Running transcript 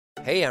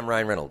Hey, I'm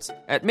Ryan Reynolds.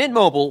 At Mint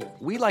Mobile,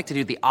 we like to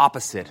do the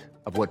opposite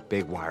of what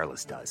Big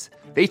Wireless does.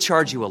 They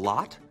charge you a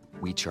lot,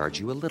 we charge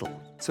you a little.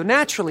 So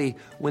naturally,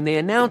 when they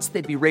announced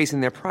they'd be raising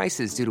their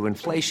prices due to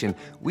inflation,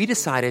 we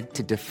decided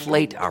to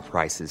deflate our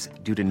prices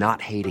due to not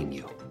hating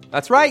you.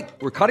 That's right.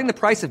 We're cutting the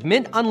price of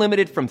Mint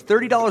Unlimited from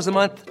 $30 a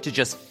month to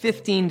just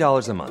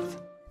 $15 a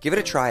month. Give it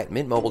a try at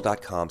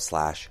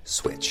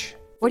mintmobile.com/switch.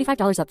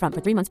 $45 up front for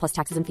 3 months plus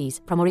taxes and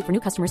fees. Promo rate for new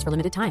customers for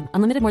limited time.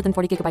 Unlimited more than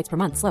 40 gigabytes per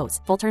month. Slows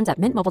full terms at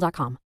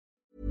mintmobile.com.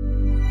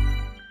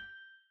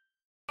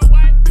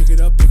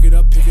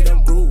 Pick it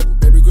up, groove.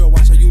 Baby girl,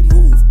 watch how you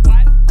move.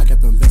 I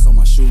got them vests on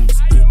my shoes.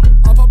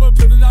 I pop a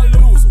pill and I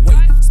lose. Wait,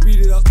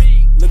 speed it up.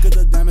 Look at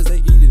the diamonds, they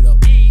eat it up.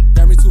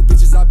 Got me 2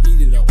 bitches, I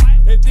beat it up.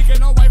 They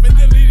thinking I'm wife and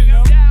deleting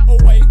them. Oh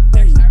wait,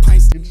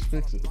 pints. You just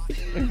fix it.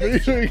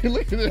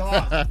 Look at it.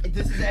 God,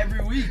 this is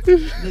every week.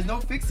 There's no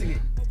fixing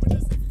it.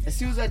 As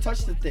soon as I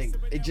touch the thing,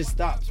 it just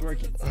stops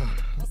working.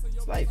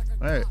 It's life.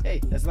 All right. Hey,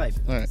 that's life.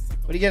 All right.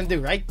 What are you gonna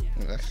do, right?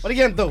 What are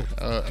you gonna do?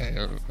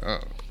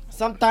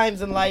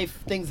 Sometimes in life,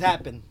 things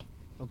happen.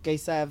 Okay,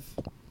 Sav?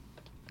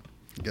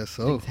 Guess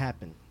so. Things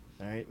happen.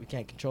 All right? We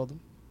can't control them.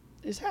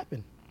 They just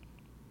happen.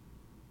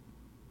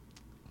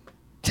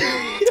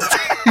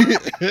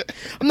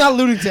 I'm not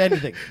alluding to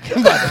anything.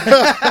 Come on.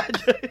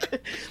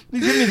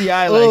 Please give me the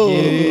eye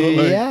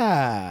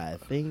yeah,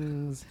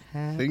 things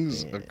happen.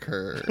 Things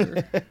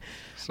occur.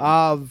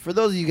 For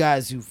those of you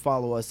guys who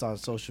follow us on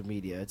social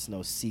media, it's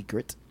no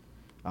secret.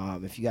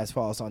 If you guys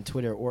follow us on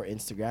Twitter or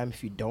Instagram,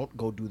 if you don't,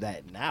 go do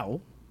that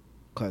now.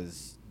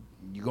 Because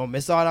you're going to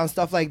miss out on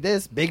stuff like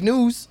this. Big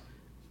news.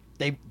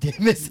 They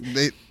missed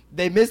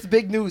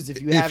big news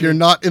if you If you're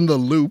not in the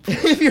loop.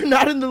 If you're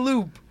not in the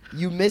loop,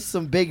 you missed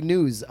some big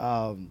news.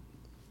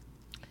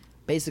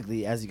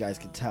 Basically, as you guys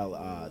can tell,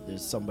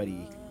 there's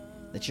somebody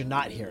that you're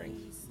not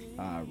hearing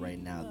right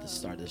now at the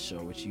start of the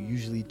show, which you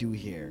usually do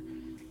hear.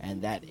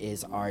 And that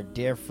is our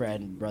dear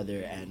friend,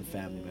 brother, and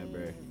family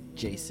member,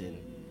 Jason.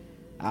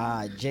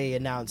 Jay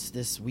announced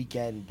this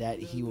weekend that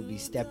he will be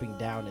stepping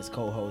down as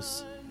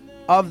co-host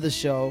of the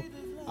show.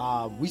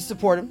 We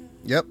support him.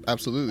 Yep,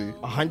 absolutely.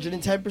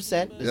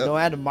 110%. There's no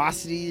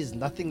animosity. There's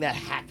nothing that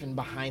happened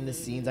behind the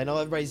scenes. I know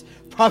everybody's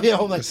probably at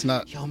home like, it's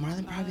not, yo,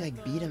 Marlon probably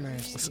like beat him or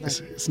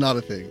something. It's not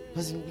a thing.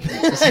 It's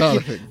not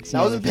a thing.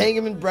 I wasn't paying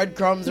him in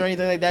breadcrumbs or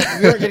anything like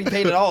that. We weren't getting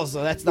paid at all,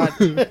 so that's not.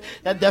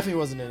 That definitely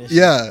wasn't an issue.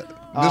 Yeah,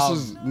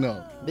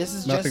 This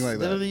is nothing just like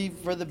literally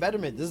for the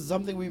betterment. This is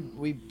something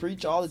we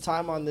preach all the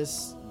time on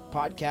this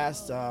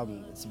podcast.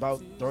 It's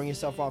about throwing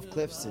yourself off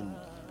cliffs and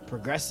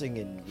progressing,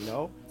 and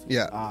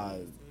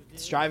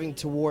striving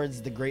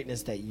towards the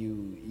greatness that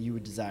you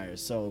would desire.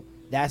 So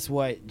that's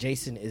what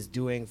Jason is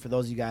doing. For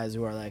those of you guys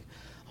who are like,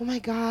 oh my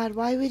God,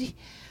 why would he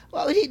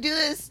do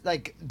this?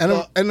 Like,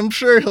 and I'm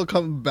sure he'll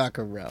come back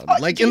around.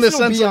 Like, Jason in the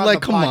sense of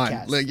like, come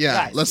podcast. on, like,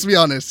 Guys, let's be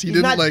honest.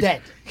 He's not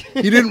dead.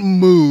 He didn't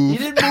move. He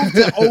didn't move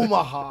to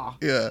Omaha.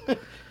 Yeah.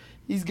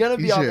 He's gonna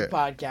be on the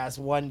podcast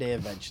one day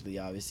eventually,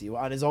 obviously,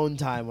 on his own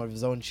time, of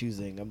his own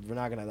choosing. We're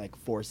not gonna like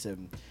force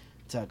him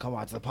to come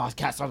on to the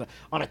podcast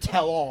on a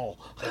tell-all.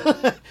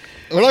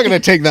 We're not gonna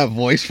take that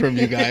voice from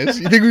you guys.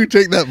 You think we would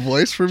take that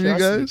voice from you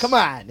guys? Me. Come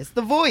on, it's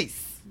the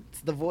voice. It's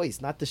the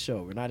voice, not the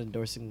show. We're not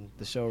endorsing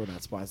the show. We're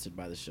not sponsored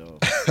by the show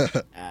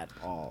at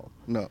all.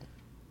 No.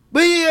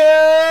 But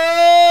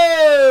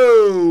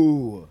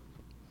yo!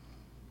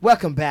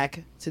 Welcome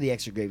back to the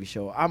Extra Gravy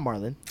Show. I'm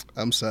Marlon.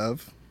 I'm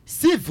Sav.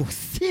 Civil.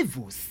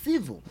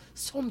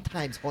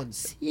 Sometimes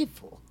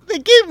uncivil. They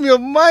gave me a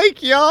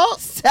mic, y'all.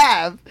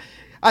 Sav.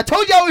 I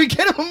told y'all we'd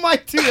get him a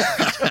mic too.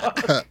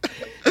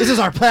 This is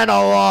our plan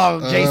all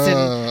along, Jason.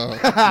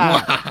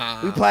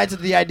 We planted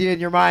the idea in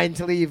your mind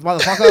to leave,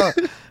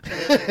 motherfucker.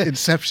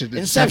 Inception,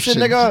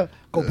 nigga.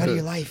 Go better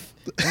your life.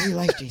 Better your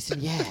life, Jason.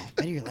 Yeah,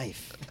 better your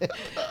life. I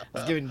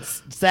was giving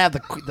Sav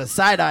the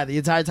side eye the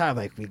entire time.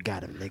 Like, we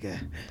got him, nigga.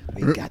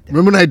 We got them.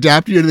 Remember when I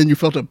dapped you and then you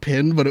felt a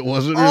pin, but it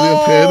wasn't really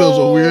a pin? It was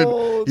a weird.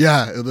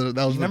 Yeah, that was the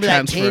transfer. Remember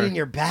that pain in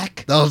your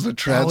back? That was the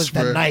transfer. That was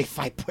the knife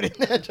I put in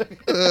there.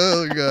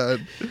 Oh,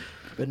 God.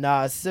 But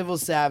nah, Civil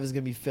Sav is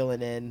going to be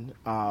filling in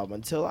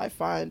until I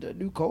find a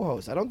new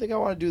co-host. I don't think I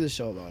want to do the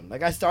show alone.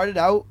 Like, I started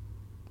out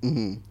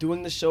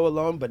doing the show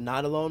alone, but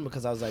not alone,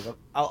 because I was like,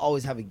 I'll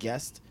always have a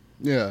guest.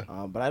 Yeah.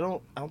 But I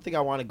don't think I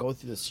want to go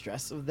through the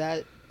stress of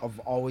that, of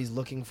always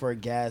looking for a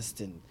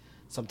guest, and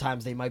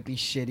sometimes they might be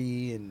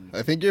shitty. And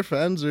I think your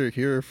fans are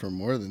here for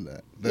more than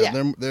that.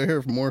 They're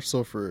here more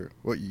so for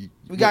what you.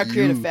 We got to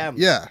create a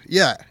family. Yeah,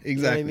 exactly. You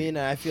know what I mean?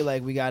 And I feel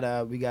like we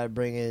gotta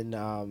bring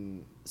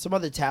in some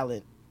other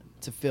talent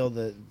to fill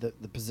the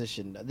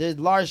position. There's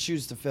large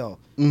shoes to fill.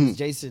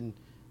 Jason,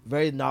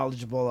 very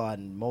knowledgeable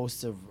on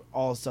most of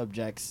all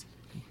subjects,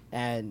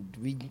 and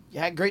we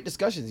had great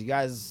discussions. You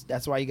guys,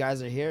 that's why you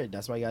guys are here.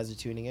 That's why you guys are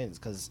tuning in. It's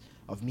because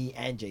of me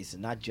and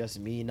Jason, not just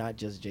me, not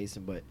just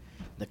Jason, but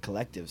the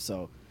collective.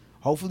 So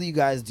hopefully you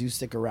guys do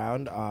stick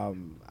around. I'll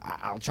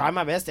try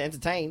my best to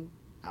entertain.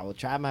 I will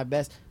try my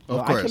best.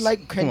 Of course. I could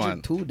like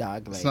Kendrick too,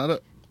 dog. Like, it's not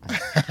a.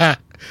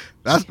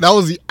 That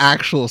was the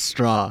actual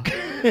straw.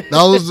 That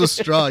was the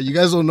straw. You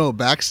guys don't know.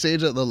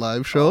 Backstage at the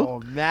live show, Oh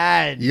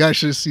man, you guys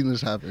should have seen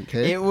this happen.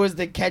 Okay. it was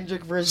the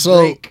Kendrick versus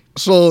So Drake.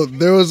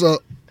 there was a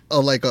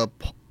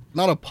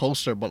not a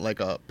poster, but like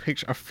a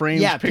picture, a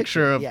framed Yeah,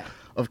 picture of. yeah.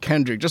 Of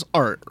Kendrick, just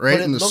art, right,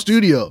 But it in the looks-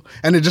 studio,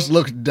 and it just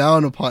looked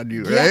down upon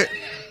you, Yeah. right?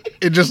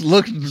 It just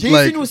looked Jason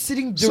like was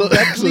sitting so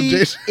directly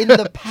Jason- in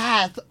the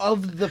path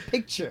of the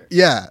picture.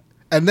 Yeah,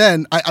 and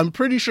then I'm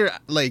pretty sure,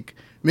 like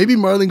maybe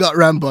Marlon got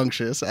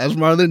rambunctious, as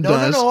Marlon No,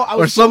 does, no, no. I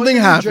or was something showing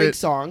you happened. Drake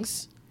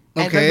songs.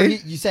 And Okay.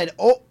 remember you said,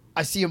 "Oh,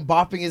 I see him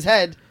bopping his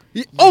head."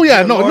 Oh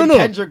yeah, Your no, Lord no.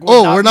 Kendrick would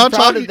Oh, not we're be not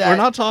proud of talking. that. We're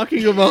not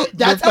talking about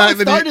That's the how fact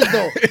it that he- started,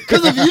 though,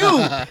 because of you.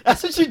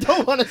 That's what you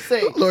don't want to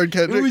say. Lord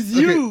Kendrick. It was Okay,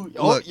 you.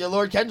 Oh, look. your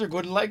Lord Kendrick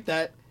wouldn't like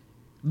that.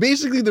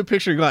 Basically, the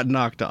picture got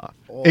knocked off.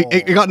 Oh.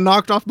 It got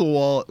knocked off the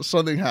wall.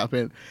 Something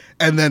happened,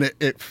 and then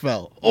it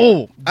fell.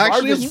 Oh,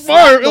 actually, Marvin it's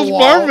slapped It was the wall.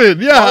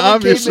 Marvin. Yeah, Marvin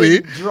obviously.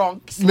 came in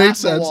drunk, Makes slapped the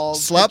sense. wall,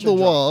 Slapped the picture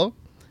dropped. wall,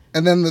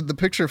 and then the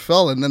picture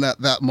fell. And then at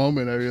that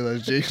moment, I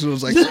realized Jason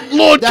was like,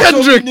 "Lord That's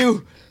what we Kendrick."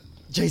 knew.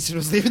 Jason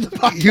was leaving the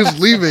podcast. He was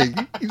leaving.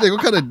 He's like,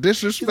 "What kind of He's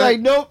disrespect?" like,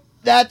 nope,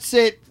 that's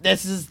it.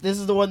 This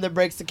is the one that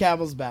breaks the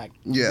camel's back.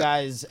 You Yeah.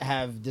 guys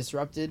have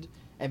disrupted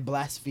and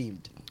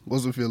blasphemed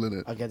Wasn't feeling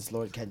it. against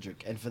Lord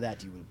Kendrick, and for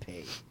that you will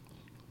pay.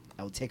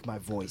 I will take my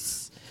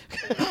voice.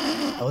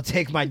 I will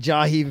take my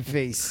jaw-heaving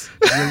face.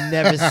 You'll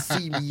never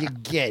see me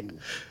again.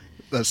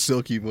 That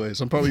silky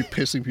voice. I'm probably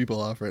pissing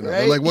people off right now. Right?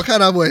 They're like, "What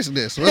kind of voice is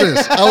this? What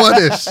is? I want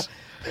this."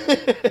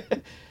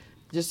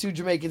 Just 2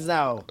 Jamaicans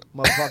now,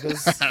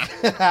 motherfuckers.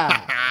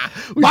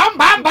 Bam,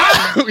 bam,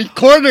 bam! We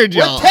cornered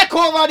y'all. We'll take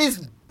over this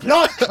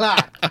blood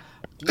clot.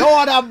 No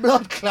other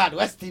blood clot,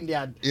 West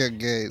Indian. Yeah,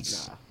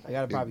 gays. Nah, I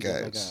gotta probably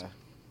get like guys.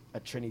 a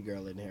Trini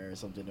girl in here or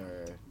something,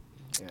 or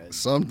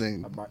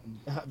Something.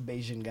 a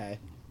Bayesian guy.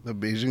 The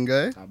Bayesian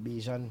guy A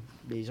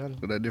Bayesian.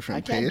 with a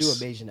different I can't pace.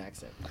 do a Bayesian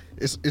accent.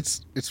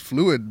 It's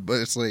fluid, but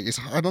it's like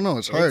I don't know.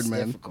 It's hard, It's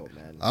man. difficult,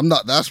 man. I'm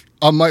not. That's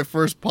on my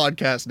first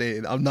podcast day.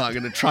 I'm not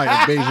gonna try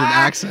a Bayesian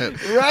accent.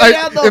 Right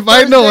on the if I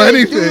first know day, do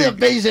anything,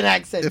 the Bayesian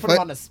accent. if Put I him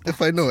on the spot.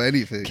 if I know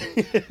anything,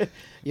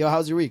 Yo,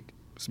 how's your week?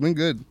 it's been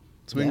good.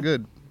 It's been Yeah?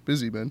 good.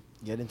 Busy, man.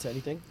 Get into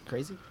anything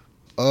crazy?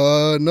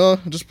 No,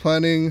 just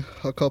planning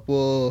a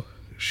couple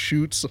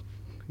shoots,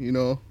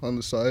 on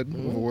the side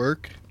of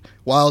work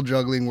while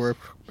juggling work.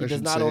 He I does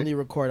should not say. only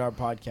record our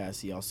podcast,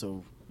 he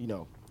also,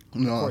 No.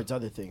 records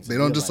other things. They in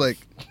don't real just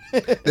life.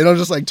 they don't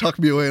just like tuck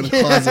me away in a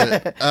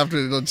closet after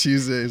on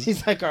Tuesdays.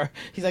 He's like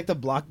the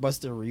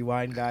Blockbuster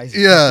Rewind guy. He's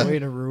Yeah. tucked away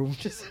in a room,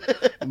 just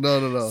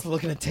No. just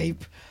looking at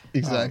tape.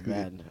 Exactly.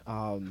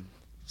 Oh, man.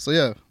 So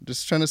yeah,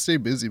 just trying to stay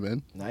busy,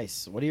 man.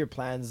 Nice. What are your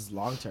plans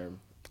long term?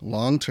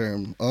 Long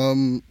term,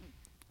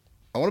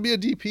 I want to be a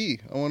DP.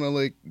 I want to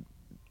like.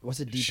 What's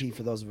a DP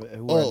for those who are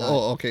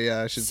not Okay,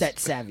 yeah, I should. set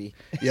savvy?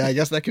 Yeah, I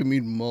guess that could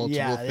mean multiple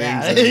Yeah, things.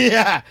 yeah, and,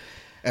 yeah.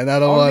 and I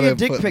don't Or want be a to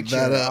dick put picture.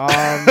 that up.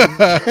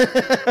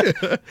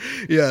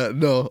 Yeah,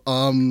 no. Go I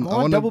on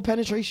want double to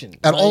penetration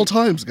at all Like,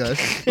 times, guys.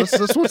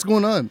 That's what's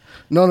going on.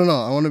 No.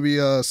 I want to be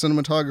a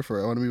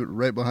cinematographer. I want to be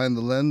right behind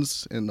the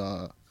lens in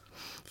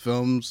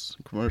films,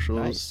 commercials,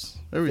 Nice.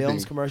 everything.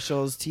 Films,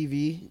 commercials,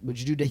 TV. Would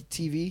you do the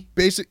TV?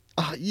 Basic.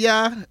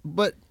 Yeah,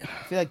 but I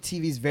feel like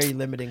TV is very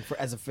limiting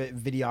as a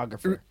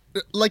videographer.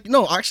 like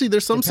no, actually,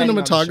 there's some Depending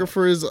on the show.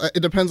 cinematographers.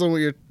 It depends on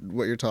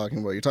what you're talking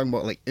about. You're talking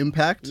about like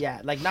impact.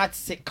 Yeah, like not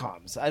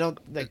sitcoms. I don't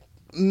like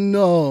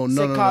No.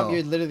 sitcom.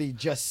 You're literally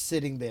just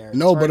sitting there.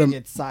 No, but turning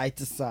I'm- it side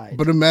to side.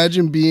 But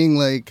imagine being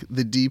like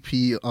the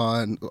DP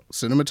on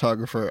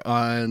cinematographer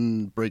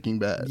on Breaking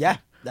Bad. yeah,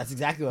 that's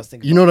exactly what I was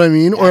thinking. You know what I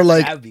mean? Or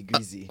like, that would be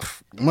greasy.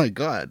 oh my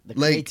God, The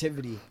like,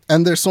 creativity.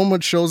 and there's so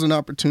much shows and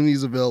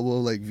opportunities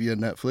available like via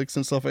Netflix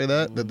and stuff like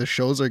that that the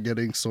shows are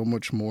getting so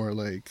much more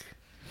like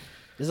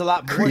There's a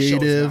lot more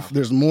creative. shows now.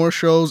 There's more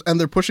shows, and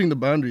they're pushing the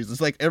boundaries. It's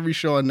like every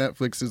show on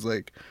Netflix is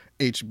like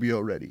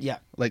HBO ready. Yeah,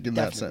 like in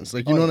that definitely. sense.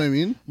 Like Oh, you know yeah. what I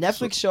mean?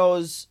 Netflix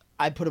shows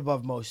I put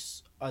above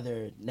most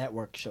other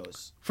network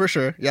shows. For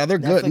sure. Yeah, they're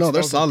Netflix good. No,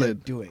 they're knows what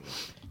solid. doing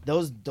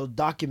those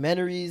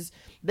documentaries,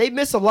 they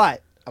miss a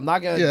lot. I'm not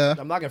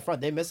gonna front.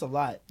 They miss a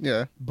lot.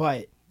 Yeah.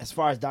 But as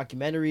far as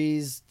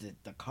documentaries,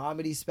 the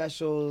comedy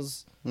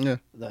specials, Yeah.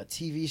 the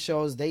TV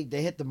shows, they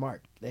hit the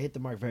mark. They hit the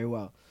mark very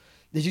well.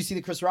 Did you see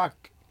the Chris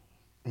Rock?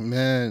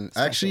 Man,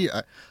 Special.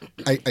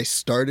 actually, I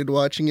started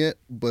watching it,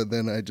 but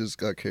then I just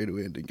got carried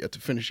away and didn't get to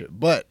finish it.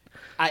 But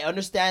I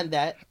understand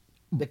that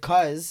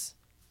because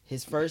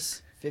his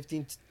first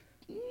 15,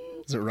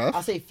 is it rough?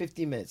 I'll say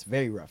 15 minutes,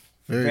 very rough,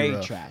 Very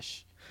rough.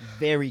 trash,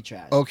 very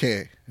trash,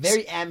 Okay.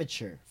 very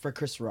amateur for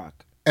Chris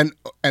Rock. And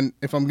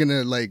if I'm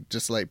gonna like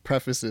just like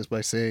preface this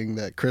by saying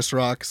that Chris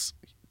Rock's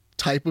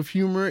type of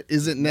humor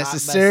isn't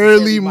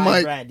necessarily necessarily my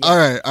my. brand,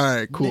 yeah. All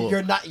right, cool.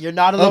 You're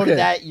not alone Okay. in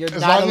that. You're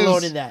As not long alone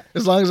as- in that.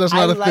 As long as that's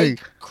I not a like thing.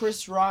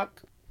 Chris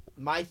Rock.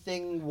 My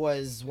thing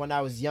was when I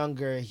was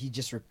younger, he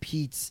just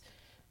repeats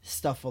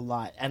stuff a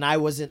lot, and I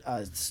wasn't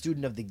a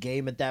student of the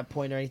game at that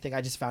point or anything. I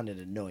just found it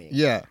annoying.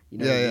 Yeah, you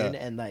know what I mean?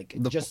 And like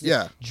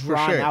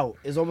drawn sure. out.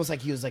 It's almost like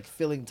he was like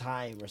filling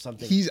time or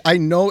something. I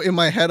know in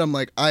my head, I'm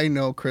like, I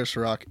know Chris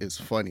Rock is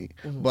funny,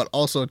 but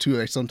also too,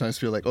 I sometimes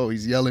feel like, oh,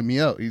 he's yelling me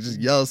out. He just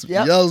yells me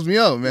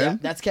out, man. Yeah,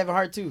 that's Kevin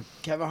Hart too.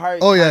 Kevin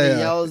Hart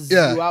yells you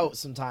out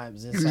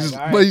sometimes. It's like, all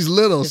right, but he's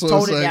little, so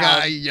it's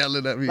like, he's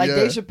yelling at me. Like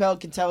Dave Chappelle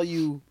can tell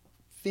you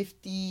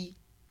 50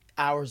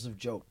 hours of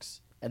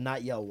jokes and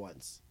not yell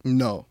once.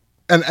 No.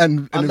 And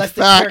unless in the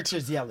fact,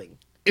 character's yelling.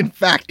 In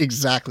fact,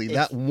 exactly.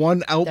 That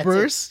one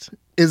outburst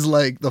is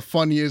like the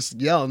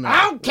funniest yell now.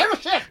 I don't give a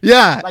shit.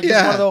 Yeah, like he's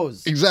one of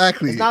those.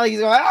 Exactly. It's not like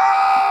he's going,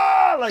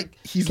 ah! Like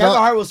Kevin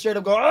Hart will straight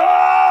up go,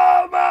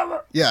 ah,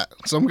 mama. Yeah,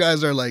 some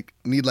guys are like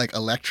need like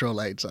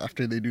electrolytes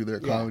after they do their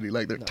comedy.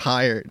 Like they're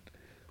tired.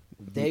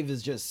 Dave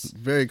is just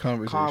very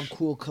conversational, calm,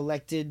 cool,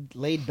 collected,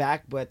 laid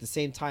back, but at the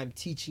same time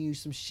teaching you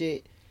some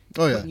shit,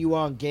 putting you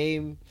on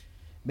game,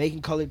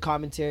 making colored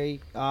commentary.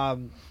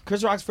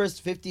 Chris Rock's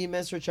first 15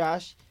 minutes were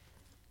trash,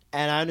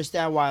 and I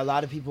understand why a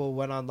lot of people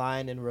went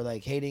online and were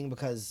like hating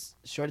because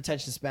short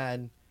attention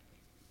span.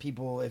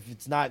 People, if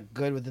it's not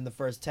good within the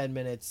first 10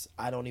 minutes,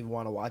 I don't even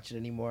want to watch it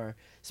anymore.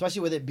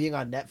 Especially with it being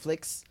on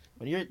Netflix.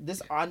 When you're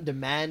this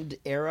on-demand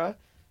era,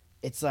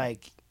 it's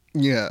like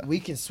we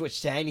can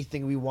switch to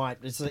anything we want.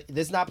 It's like,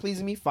 this not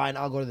pleasing me, fine,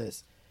 I'll go to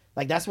this.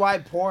 Like that's why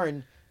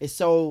porn is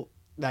so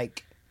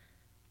like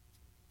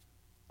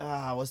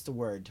what's the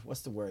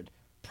word?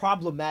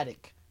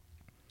 Problematic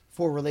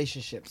for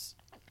relationships.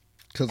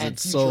 Because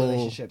it's future so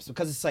relationships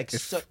because it's like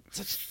such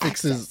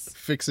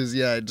fixes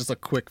just a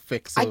quick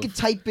fix. I could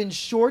type in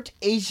short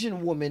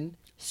Asian woman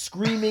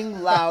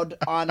screaming loud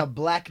on a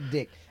black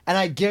dick, and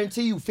I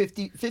guarantee you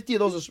 50 of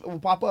those will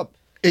pop up.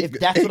 If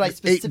that's what I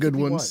specifically 8 good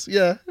ones,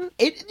 want.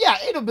 Eight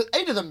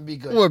of them would be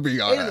good. Would be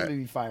all 8 right. of them would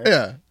be fire.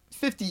 Yeah,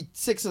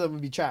 56 of them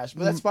would be trash,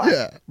 but that's fine.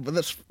 Yeah, but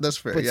that's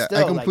fair. But yeah, still,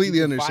 I completely like,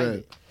 you can understand. find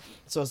it.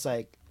 So it's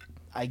like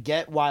I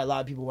get why a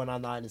lot of people went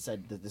online and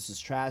said that this is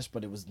trash,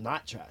 but it was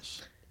not trash.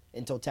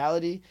 In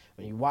totality,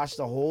 when you watch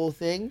the whole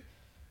thing,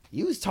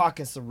 he was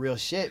talking some real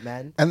shit,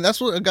 man. And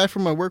that's what a guy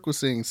from my work was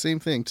saying. Same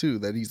thing too.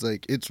 That he's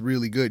like, it's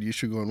really good. You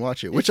should go and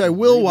watch it. Which I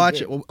will really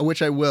watch it.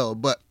 Which I will.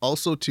 But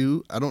also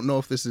too, I don't know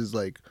if this is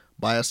like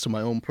biased to my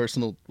own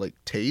personal like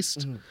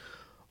taste.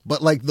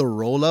 But like the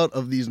rollout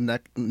of these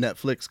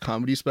Netflix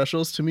comedy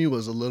specials to me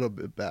was a little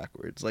bit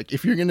backwards. Like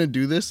if you're gonna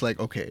do this, like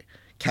okay,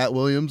 Cat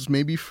Williams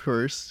maybe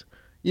first.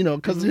 You know,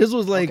 because his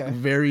was like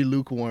very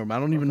lukewarm. I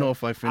don't even know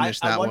if I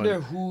finished that one. I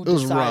wonder who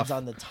decides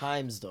on the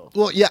times though.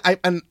 Well, yeah, I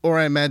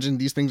imagine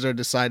these things are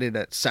decided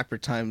at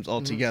separate times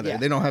altogether. Yeah.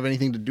 They don't have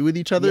anything to do with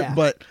each other. Yeah.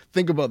 But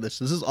think about this.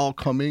 This is all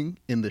coming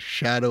in the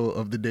shadow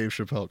of the Dave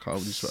Chappelle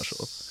comedy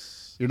special.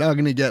 You're not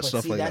going to get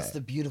stuff like that. That's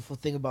the beautiful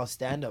thing about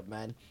stand-up,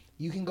 man.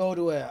 You can go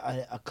to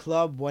a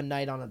club one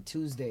night on a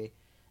Tuesday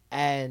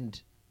and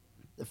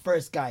the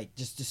first guy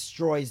just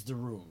destroys the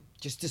room.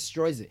 Just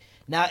destroys it.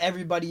 Now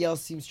everybody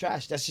else seems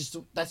trash. That's just the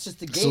game. That's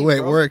the way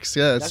it works.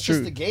 Yeah, it's true.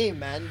 That's just the game,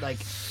 man. Like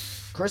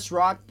Chris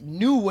Rock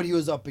knew what he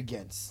was up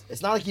against.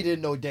 It's not like he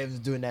didn't know Dave was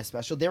doing that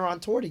special. They were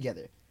on tour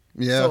together.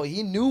 Yeah. So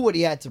he knew what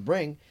he had to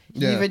bring.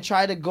 He even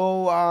tried to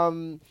go.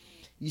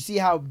 You see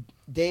how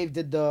Dave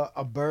did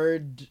a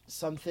bird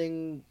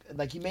something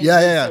like he made.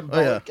 A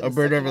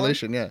bird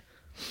revelation. Yeah.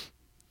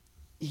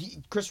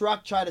 Chris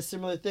Rock tried a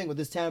similar thing with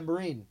his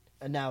tambourine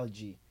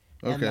analogy,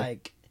 and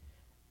like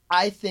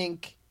I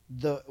think.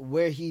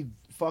 Where he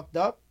fucked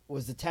up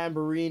was the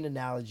tambourine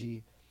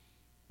analogy.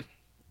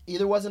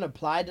 Either wasn't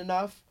applied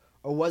enough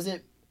or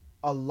wasn't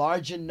a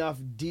large enough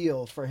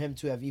deal for him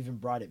to have even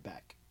brought it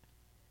back.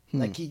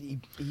 Like he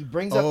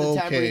brings up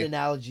the tambourine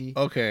analogy.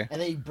 Okay. And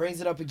then he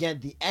brings it up again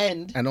at the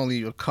end. And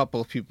only a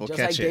couple of people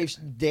catch it. Just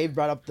like Dave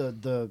brought up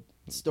the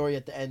story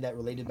at the end that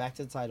related back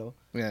to the title.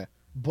 Yeah.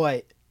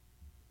 But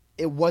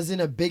it wasn't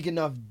a big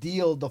enough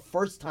deal the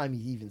first time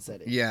he even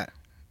said it. Yeah.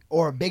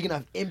 Or a big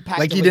enough impact.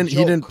 Like he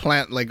didn't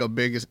plant like a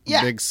big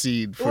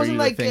seed for you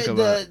to think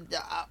about.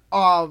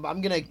 I'm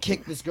gonna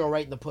kick this girl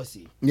right in the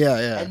pussy.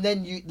 Yeah. And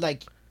then you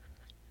like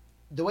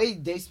the way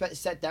they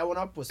set that one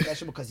up was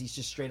special because he's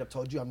just straight up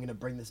told you I'm gonna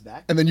bring this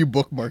back. And then you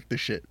bookmarked the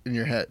shit in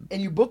your head.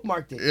 And you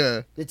bookmarked it.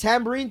 Yeah. The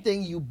tambourine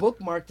thing, you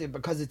bookmarked it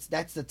because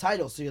that's the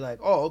title. So you're like,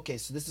 oh, okay,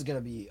 so this is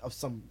gonna be of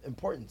some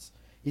importance.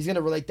 He's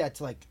gonna relate that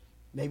to like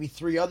maybe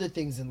 3 other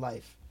things in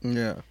life.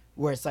 Yeah.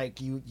 Where it's like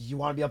you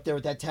want to be up there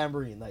with that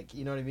tambourine, like,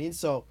 you know what I mean?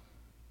 So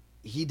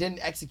he didn't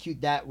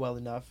execute that well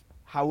enough.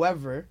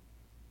 However,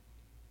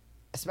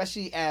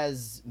 especially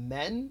as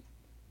men,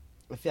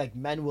 I feel like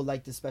men will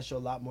like this special a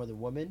lot more than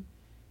women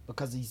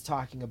because he's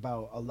talking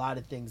about a lot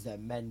of things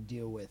that men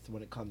deal with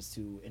when it comes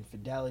to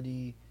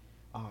infidelity,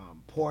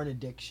 porn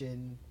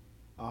addiction,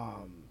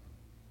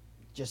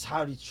 just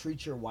how to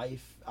treat your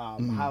wife,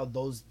 how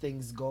those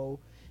things go.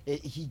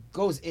 He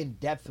goes in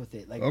depth with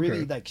it, like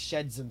really like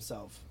sheds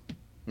himself.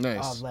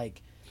 Nice.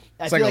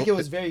 I feel like it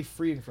was very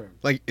freeing for him.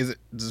 Like, does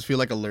it feel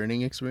like a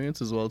learning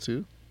experience as well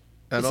too?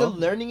 It's all? a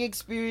learning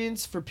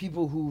experience for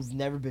people who've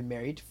never been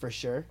married, for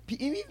sure.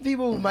 Even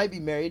people who might be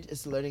married,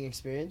 it's a learning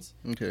experience.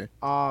 Okay.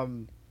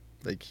 Um,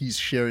 Like he's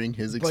sharing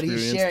his but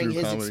experience he's sharing through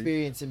his comedy.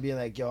 experience and being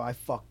like, "Yo, I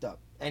fucked up,"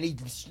 and he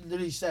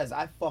literally says,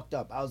 "I fucked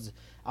up. I was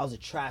a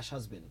trash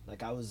husband.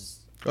 Like I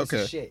was a piece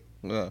of shit.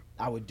 Yeah.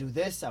 I would do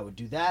this. I would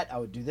do that. I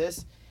would do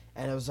this,"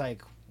 and it was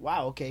like,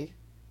 "Wow, okay,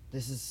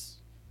 this is."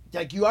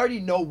 Like you already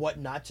know what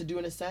not to do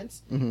in a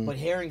sense, but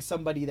hearing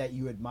somebody that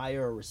you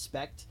admire or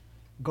respect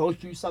go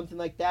through something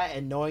like that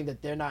and knowing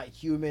that they're not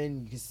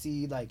human, you can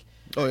see like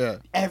Oh yeah.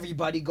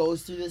 everybody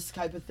goes through this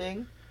type of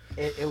thing.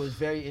 It was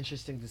very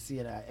interesting to see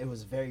it. It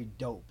was very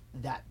dope,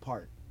 that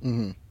part.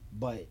 Mm-hmm.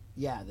 But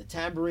yeah, the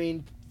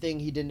tambourine thing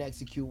he didn't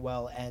execute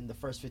well, and the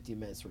first 15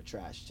 minutes were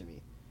trash to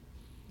me.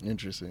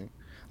 Interesting.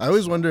 I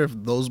always wonder if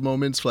those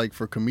moments, like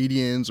for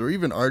comedians or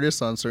even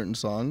artists on certain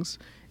songs,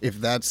 if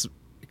that's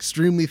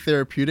extremely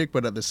therapeutic,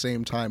 but at the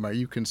same time, are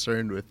you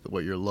concerned with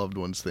what your loved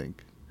ones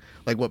think?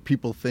 Like what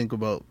people think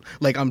about,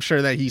 like I'm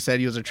sure that he said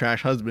he was a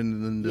trash husband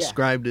and then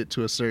described it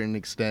to a certain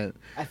extent.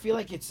 I feel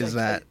like it's Is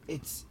like, that-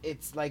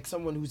 it's like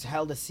someone who's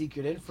held a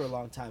secret in for a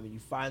long time, and you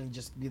finally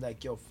just be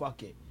like, "Yo,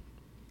 fuck it,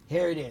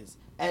 here it is,"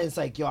 and it's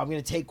like, "Yo, I'm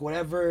gonna take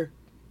whatever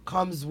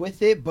comes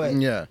with it," but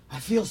Yeah. I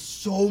feel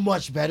so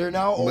much better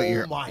now. But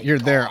Oh you're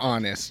God. there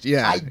honest.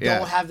 Yeah. I don't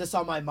yeah. have this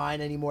on my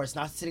mind anymore. It's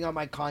not sitting on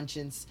my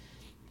conscience.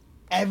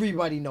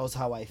 Everybody knows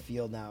how I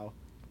feel now.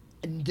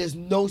 And there's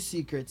no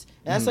secrets.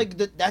 And that's like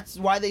that's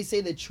why they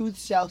say the truth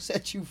shall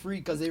set you free,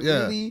 because it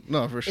Yeah. really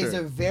No, for sure. is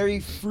a very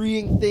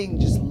freeing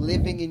thing, just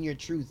living in your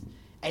truth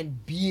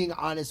and being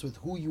honest with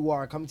who you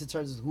are, coming to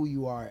terms with who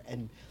you are,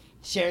 and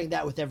sharing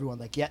that with everyone.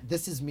 Like, yeah,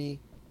 this is me.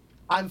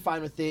 I'm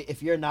fine with it.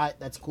 If you're not,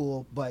 that's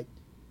cool. But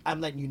I'm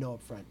letting you know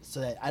up front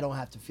so that I don't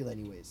have to feel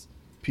anyways.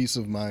 Peace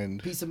of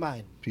mind. Peace of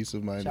mind. Peace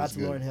of mind Shout out is to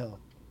good. Lauryn Hill.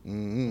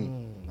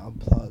 Mm-hmm.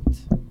 Unplugged.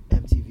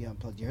 MTV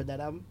Unplugged. You heard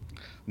that album?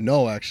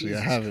 No, actually,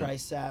 Jesus I haven't.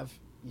 Christ, Sav.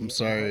 I'm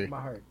sorry.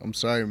 My heart. I'm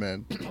sorry,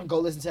 man. Go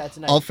listen to that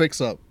tonight. I'll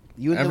fix up.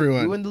 You and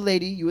Everyone. you and the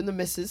lady, you and the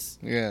missus.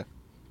 Yeah.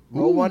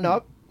 Roll one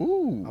up.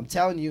 Ooh. I'm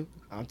telling you,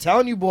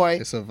 boy.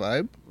 It's a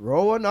vibe.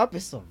 Roll one up.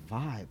 It's a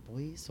vibe,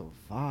 boy. It's a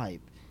vibe.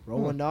 Roll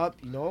one up.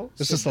 You know.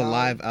 It's sit just a down,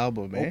 live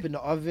album, man. Open the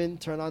oven.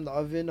 Turn on the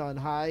oven on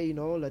high. You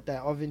know, let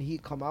that oven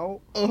heat come out.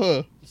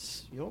 You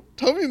know,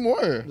 Tell me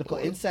more. little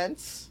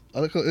incense. A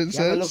little You have a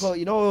incense. little,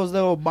 you know those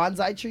little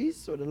bonsai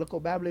trees or the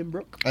little babbling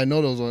brook. I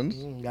know those ones.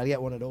 Gotta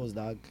get one of those,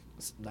 dog.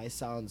 Nice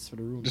sounds for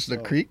the room. Just the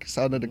so. creek,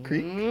 sound of the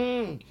creek.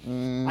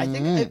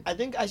 I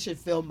think I should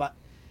film my.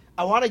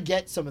 I want to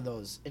get some of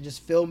those and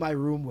just fill my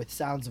room with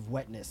sounds of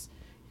wetness.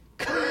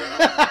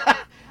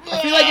 I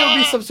feel like it would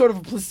be some sort of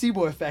a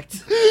placebo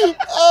effect.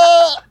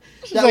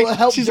 That will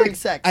help she's during like,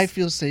 sex. I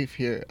feel safe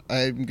here.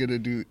 I'm gonna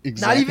do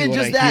exactly Not even what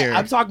just I that. hear.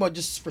 I'm talking about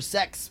just for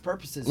sex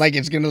purposes. Like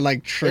it's gonna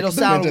like trick It'll them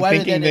sound into wetter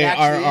thinking than it they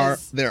actually are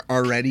is. they're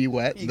already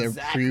wet. They're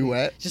Exactly.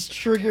 pre-wet. Just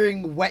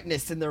triggering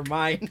wetness in their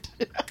mind.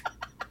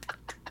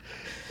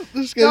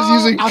 This guy's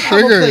using I'll have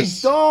 'em play,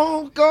 triggers.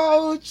 Don't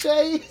go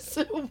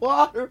chasing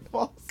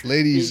waterfalls.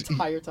 Ladies, the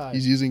entire time.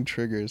 he's using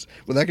triggers.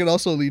 But that could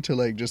also lead to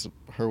like just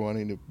her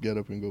wanting to get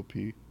up and go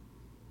pee.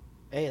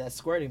 Hey, that's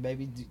squirting,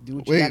 baby. Do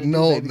what you Wait, gotta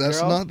no, do, baby that's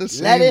girl. not the Let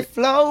same. it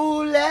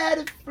flow, let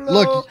it flow.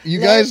 Look, you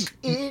let guys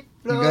it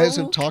you guys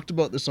flow. have talked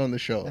about this on the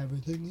show.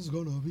 Everything's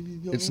gonna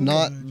be. It's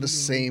not the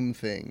same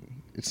thing.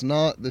 It's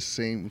not the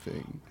same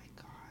thing.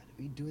 God,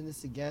 are we doing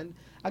this again?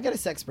 I got a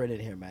sexpert in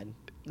here, man.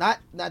 Not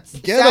Get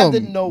Sam 'em.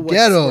 didn't know what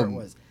Get squirt 'em.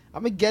 was.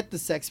 I'm gonna get the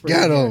sexpert.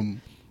 Get in here.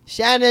 him.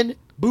 Shannon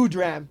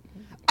Boudram.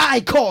 I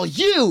call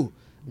you.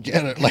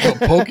 Get it like a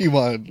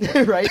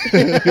Pokemon. Right?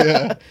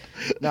 Yeah.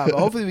 No, but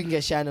hopefully we can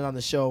get Shannon on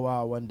the show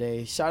one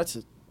day. Shout out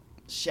to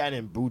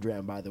Shannon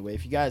Boudram, by the way.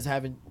 If you guys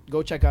haven't,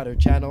 go check out her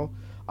channel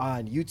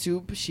on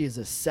YouTube. She is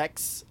a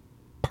sex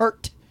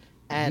pert,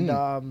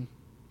 and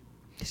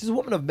she's a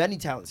woman of many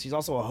talents. She's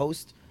also a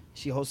host.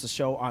 She hosts a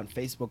show on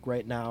Facebook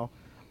right now.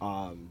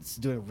 It's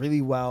doing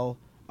really well.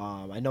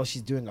 I know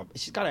she's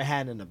got her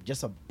hand in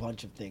just a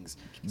bunch of things.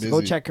 So go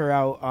Busy. check her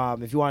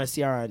out. If you want to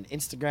see her on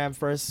Instagram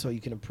first, so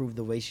you can improve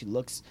the way she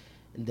looks,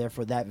 and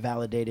therefore that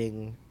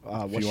validating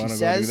what you she wanna go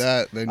says. do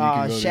that, then you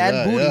can go do Shad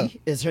that,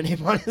 Booty is her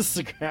name on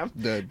Instagram.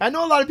 Dead. I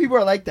know a lot of people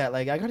are like that.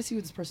 Like, I gotta see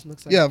what this person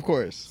looks like. Yeah, of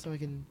course. So I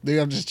can, They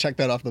have to just check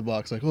that off the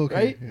box. Like, okay.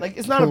 right? Like,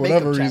 it's not For a makeup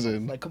whatever channel.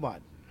 reason. Like, come on.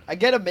 I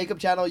get a makeup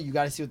channel. You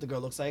gotta see what the girl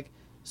looks like.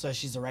 So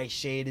she's the right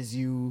shade as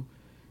you.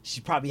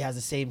 She probably has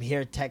the same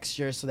hair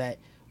texture, so that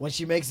when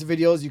she makes the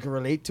videos, you can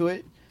relate to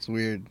it. It's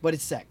weird. But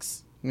it's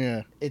sex.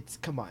 Yeah. It's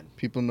come on.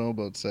 People know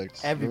about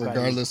sex. Everybody.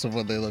 Regardless of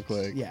what they look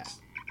like. Yeah.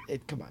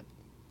 Come on.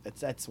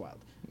 That's wild.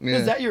 Yeah.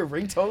 Is that your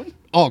ringtone?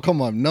 Oh,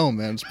 come on. No,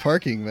 man. It's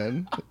parking,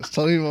 man. It's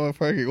telling you about my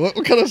parking. What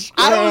kind of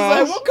I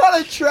was like, what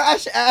kind of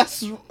trash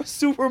ass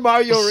Super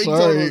Mario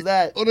ringtone was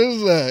that? What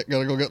is that?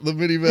 Gotta go get the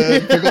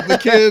minivan, pick up the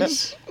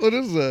kids. What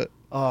is that?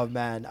 Oh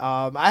man,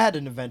 I had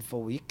an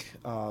eventful week.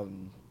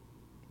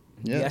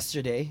 Yeah.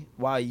 Yesterday,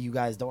 while you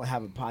guys don't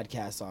have a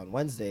podcast on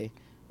Wednesday,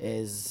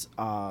 is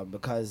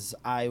because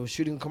I was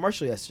shooting a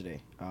commercial yesterday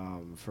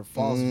for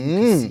Falls View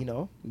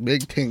Casino.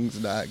 Big things,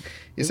 dog.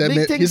 He It's said, big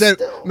he things said,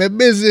 still. my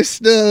business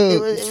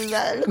still. It was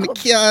like, I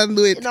can't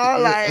do it. you know,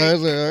 like, I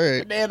was like, all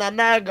right. then a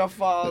Niagara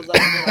Falls,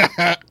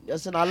 and,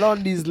 just in a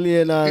London's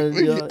lane, and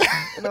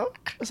you know,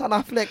 just on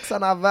a flex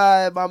and a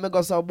vibe, and make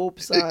us some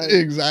boops.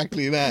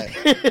 Exactly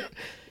that.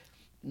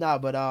 Nah,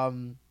 but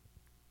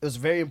it was a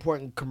very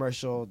important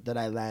commercial that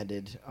I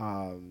landed.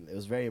 It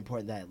was very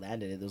important that I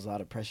landed it. There was a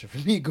lot of pressure for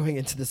me going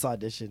into this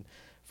audition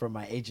from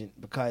my agent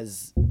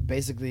because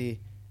basically,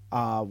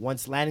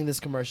 once landing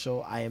this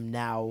commercial, I am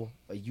now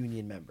a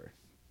union member.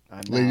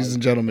 I'm now Ladies and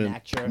an gentlemen.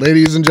 actor.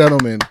 Ladies and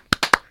gentlemen.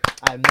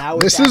 I'm now.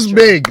 This an is actor.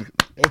 big.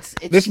 It's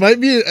This might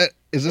be. Is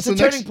it's this a the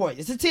turning next? point.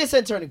 It's a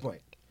TSN turning point,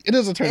 It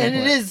is a turning and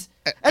point. it is.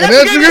 And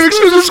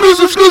that's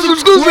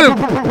exclusive.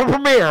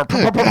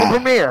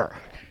 Premiere.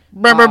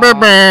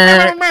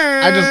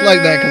 I just like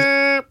that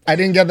because I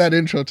didn't get that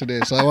intro today,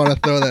 so I want to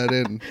throw that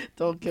in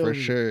Don't kill for me.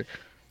 sure.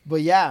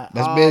 But yeah,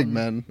 That's big,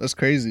 man. That's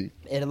crazy.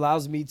 It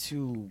allows me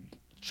to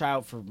try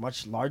out for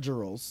much larger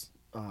roles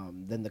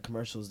than the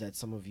commercials that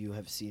some of you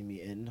have seen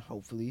me in.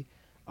 Hopefully,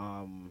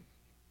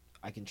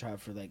 I can try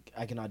out for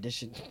I can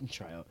audition.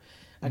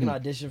 I can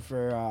audition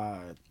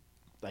for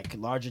like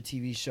larger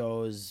TV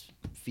shows,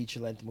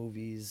 feature length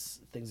movies,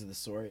 things of the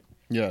sort.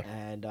 Yeah,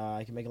 And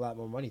I can make a lot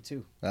more money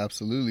too.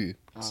 absolutely.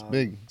 It's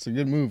big. It's a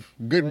good move.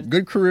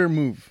 Good career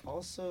move.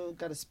 Also,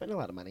 got to spend a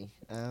lot of money.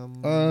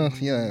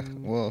 Yeah.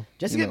 Well,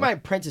 Just to you get know. my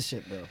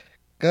apprenticeship, bro.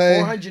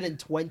 Guy,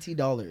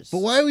 $420. But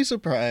why are we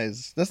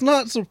surprised? That's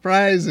not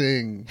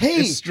surprising.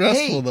 Hey, it's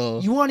stressful hey, though.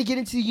 You want to get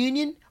into the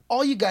union?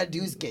 All you gotta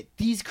do is get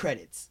these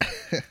credits.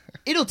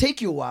 It'll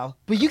take you a while,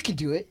 but you can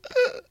do it.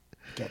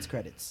 Gets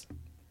credits.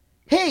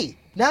 Hey,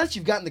 now that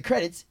you've gotten the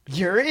credits,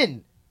 you're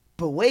in.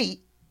 But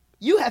wait,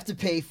 you have to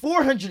pay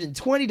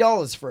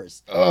 $420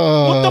 first.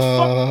 What the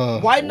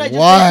fuck? Why didn't I just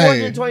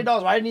pay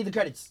 $420? Why did I need the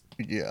credits?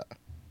 Yeah.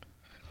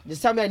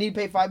 Just tell me I need to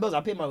pay $5.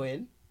 I'll pay my way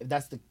in if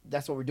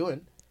that's what we're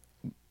doing.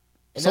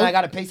 And So- then I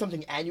gotta pay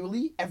something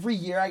annually. Every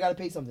year I gotta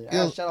pay something. I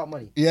gotta shell out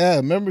money.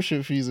 Yeah,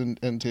 membership fees and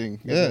thing.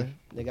 Yeah.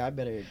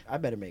 Nigga, I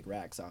better make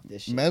racks off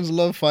this shit. Men's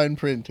love fine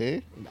print,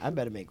 eh? I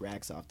better make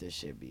racks off this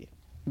shit, B.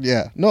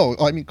 Yeah. No,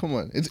 I mean, come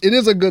on. It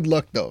is a good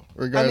look though,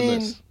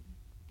 regardless.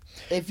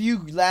 If you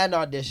land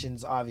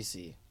auditions,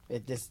 obviously,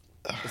 it's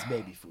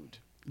baby food.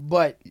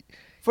 But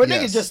for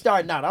Yes. niggas just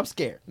starting out, I'm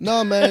scared.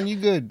 No, man, you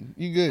good.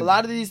 You good. A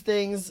lot of these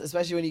things,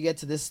 especially when you get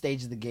to this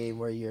stage of the game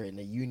where you're in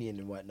a union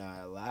and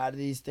whatnot, a lot of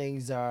these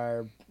things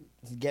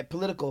get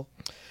political.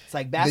 It's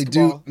like they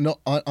basketball. do. No,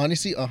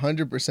 honestly,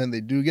 100%.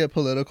 They do get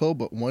political,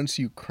 but once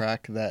you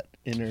crack that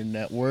inner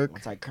network,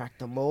 Once I crack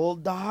the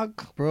mold,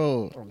 dog,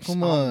 bro,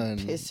 come I'm on.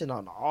 pissing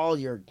on all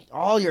your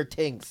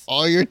things.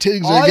 All your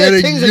things All are your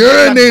getting things are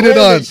getting a urinated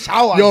golden on.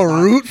 shower, Yo,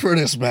 dog. root for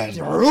this man.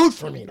 Root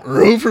for me, dog.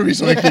 Root for me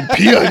so I can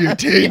pee on your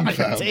ting, On your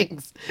fam.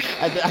 tings.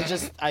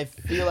 I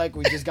feel like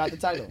we just got the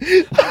title.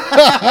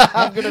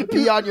 I'm gonna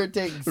pee on your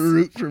tings.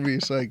 Root for me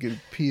so I can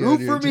pee on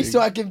Root your for me ting. so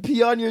I can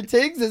pee on your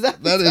tings. Is that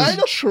the That is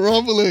title?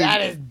 troubling.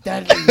 That is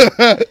deadly.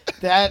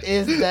 That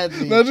is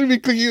deadly. Imagine me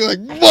clicking like,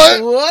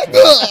 what?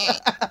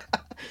 What?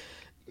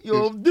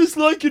 Yo, I'm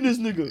disliking this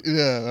nigga.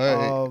 Yeah,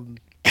 all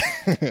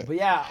right. But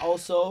yeah,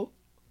 also,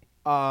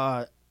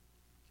 the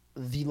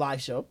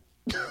live show.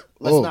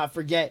 Let's Oh. not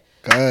forget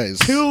Guys,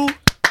 two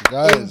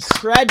guys,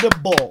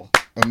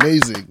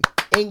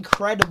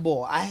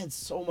 incredible. I had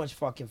so much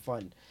fucking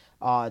fun.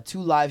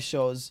 2 live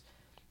shows.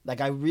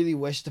 Like I really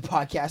wish the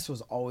podcast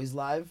was always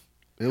live.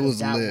 it was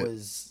that lit.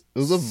 was It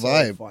was a so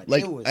vibe. fun.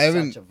 Like, it was I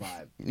haven't- such a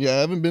vibe. Yeah, I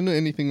haven't been to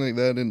anything like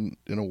that in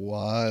a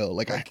while.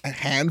 Like a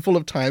handful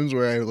of times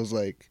where I was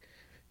like,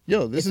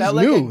 yo, this is felt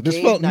like new. a This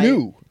game felt night.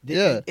 new. The-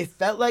 Yeah. It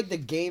felt like the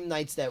game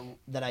nights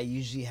that I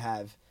usually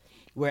have,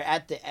 where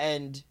at the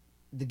end,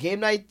 the game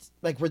nights,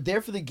 like we're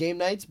there for the game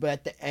nights, but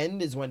at the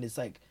end is when it's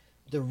like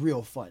the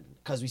real fun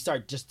because we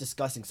start just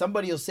discussing.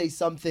 Somebody will say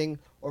something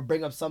or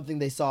bring up something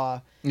they saw,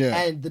 Yeah.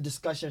 and the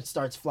discussion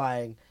starts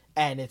flying,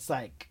 and it's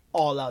like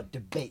all out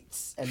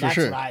debates, and For that's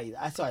sure.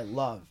 that's what I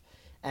love,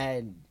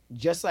 and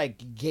just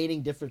like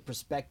gaining different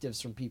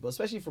perspectives from people,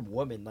 especially from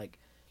women, like.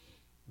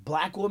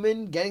 Black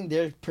women getting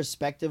their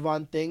perspective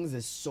on things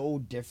is so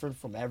different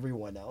from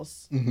everyone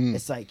else. Mhm.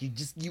 It's like you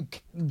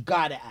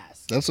gotta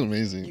ask. That's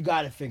amazing. You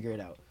gotta figure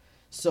it out.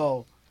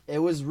 So it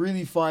was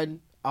really fun.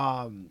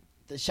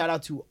 Shout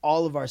out to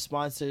all of our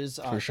sponsors.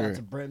 For Shout sure. out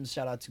to Brims.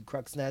 Shout out to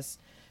Crux Nest.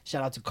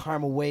 Shout out to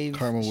Karma Wave.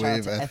 Karma shout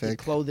Wave, out to Ethic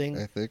Clothing.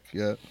 Ethic,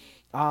 yeah.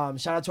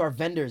 Shout out to our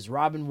vendors,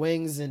 Robin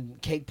Wings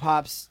and Cake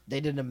Pops. They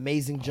did an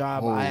amazing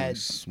job. I Holy had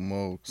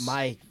smokes.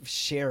 my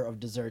share of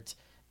dessert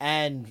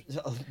and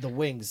the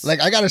wings. Like,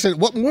 I gotta say,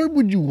 what more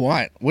would you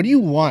want? What do you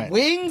want?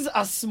 Wings,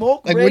 a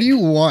smoke Like, rig, what do you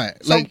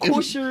want? some Like,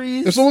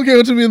 kosheries, if someone came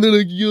up to me and they're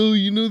like, yo,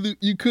 you know that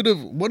you could have,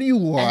 what do you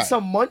want? and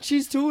some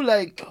munchies too.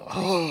 Like,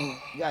 you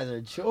guys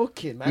are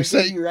joking, man. We I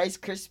said- gave you Rice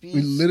Krispies.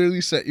 we literally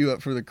set you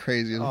up for the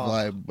craziest Oh,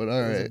 vibe, but all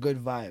It was a right. good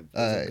vibe. It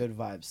was Alright. a good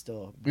vibe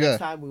still. Yeah. Next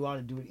time we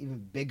want to do it even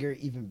bigger,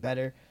 even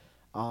better.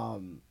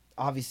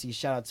 Obviously,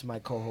 shout out to my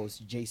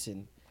co-host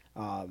Jason.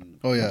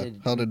 Oh yeah,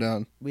 held it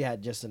down. We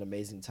had just an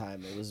amazing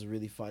time. It was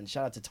really fun.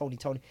 Shout out to Tony.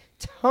 Shout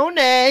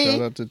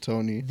out to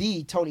Tony.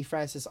 The Tony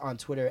Francis on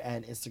Twitter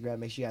and Instagram.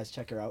 Make sure you guys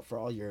check her out for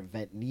all your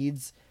event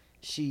needs.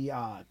 She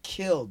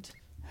killed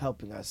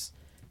helping us,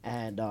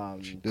 and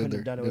couldn't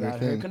have done it without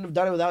her. Couldn't have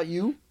done it without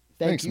you.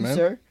 Thanks, you, man.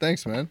 sir.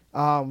 Thanks, man.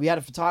 We had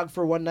a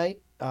photographer one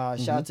night.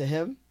 Shout out to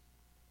him.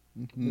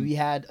 We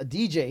had a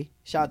DJ.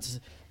 Shout out to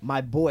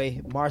my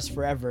boy Mars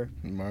Forever.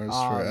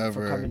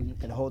 For coming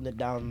and holding it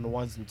down on the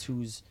ones and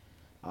twos.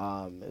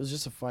 It was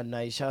just a fun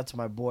night. Shout out to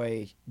my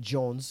boy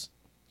Jones.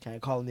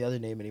 Can't call him the other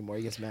name anymore.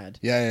 He gets mad.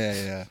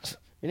 Yeah.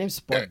 Your name's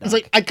Spud. It's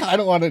like I kind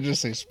of want to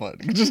just say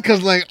Spud, just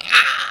because like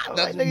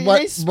your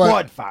name's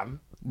Spud, fam.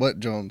 But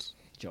Jones.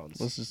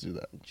 Let's just do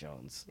that.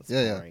 Jones. That's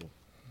boring.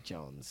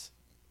 Jones.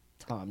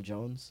 Tom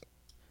Jones.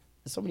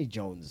 There's so many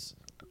Jones.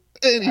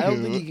 Anywho. I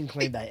don't think you can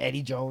claim that.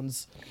 Eddie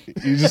Jones.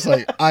 You're just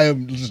like, I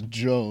am just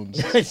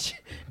Jones.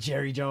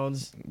 Jerry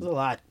Jones. There's a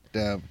lot.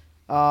 Damn.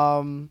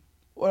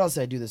 What else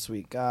did I do this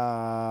week?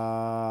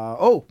 I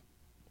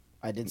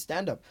did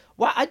stand up.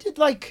 Well, I did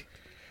like.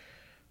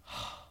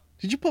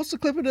 Did you post a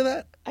clip into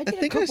that? I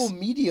did a couple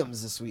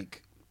mediums this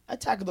week. I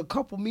tackled a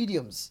couple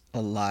mediums.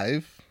 A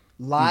live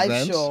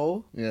event?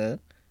 Show. Yeah.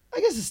 I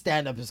guess a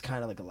stand up is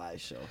kind of like a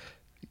live show.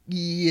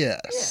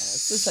 Yes. Yeah,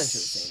 it's essentially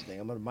the same thing.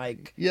 I'm on a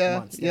mic. Yeah,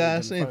 I'm on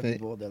stage, same thing.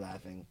 People, they're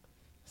laughing.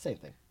 Same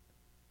thing.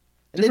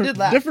 And they did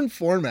laugh. Different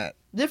format.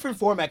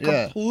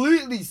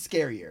 Completely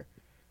scarier.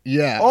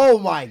 Yeah. Oh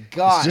my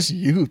god. It's just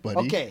you, buddy.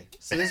 Okay,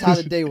 so this is how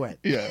the day went.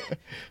 Yeah.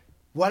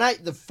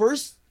 The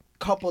first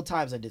couple of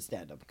times I did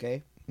stand up,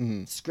 okay?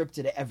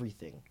 Scripted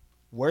everything.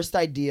 Worst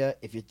idea,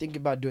 if you're thinking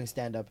about doing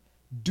stand up,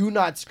 do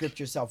not script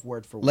yourself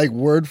word for word. Like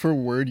word for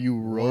word, you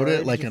wrote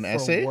it like an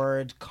essay?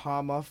 Word,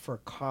 comma for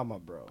comma,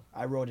 bro.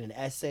 I wrote an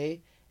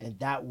essay, and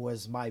that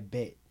was my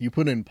bit. You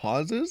put in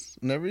pauses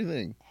and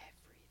everything?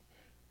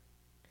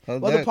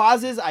 The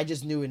pauses, I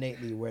just knew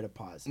innately where to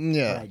pause.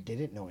 Yeah. But I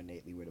didn't know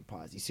innately where to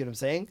pause. You see what I'm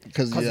saying?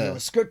 Because it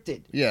was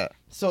scripted. Yeah.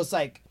 So it's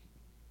like,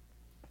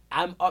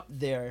 I'm up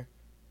there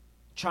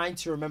trying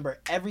to remember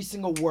every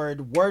single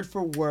word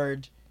for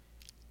word.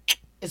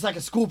 It's like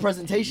a school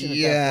presentation.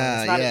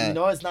 Yeah, it's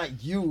not, it's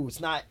not you. It's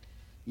not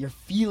your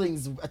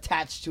feelings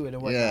attached to it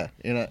and whatnot.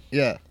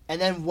 Yeah. And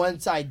then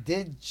once I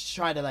did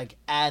try to like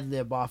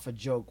ad-lib off a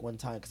joke one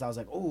time because I was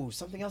like, oh,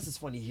 something else is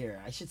funny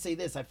here. I should say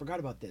this. I forgot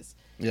about this.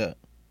 Yeah.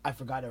 I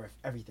forgot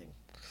everything.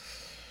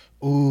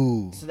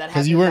 Ooh. So that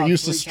because you weren't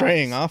used to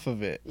straying off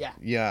of it. Yeah.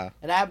 Yeah.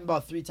 And that happened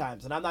about 3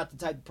 times. And I'm not the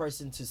type of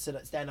person to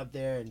stand up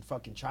there and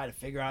fucking try to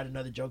figure out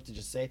another joke to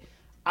just say.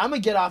 I'm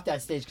gonna get off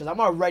that stage because I'm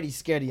already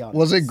scared of y'all.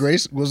 Was it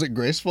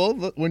graceful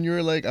when you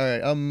were like, all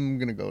right, I'm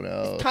gonna go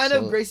now? It's kind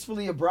of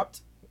gracefully abrupt.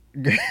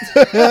 Hey,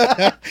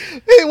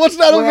 what's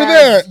that over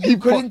there? You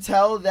couldn't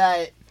tell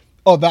that.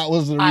 Oh, that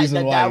was the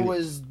reason why. That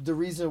was the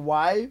reason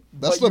why.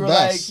 That's but the you were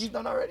best. Like, he's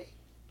done already.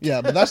 Yeah,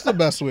 but that's the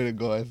best way to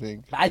go, I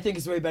think. I think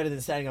it's way better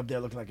than standing up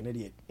there looking like an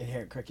idiot and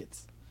hearing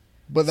crickets.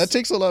 But that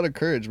takes a lot of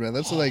courage, man.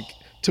 That's like,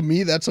 to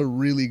me, that's a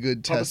really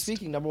good test. Public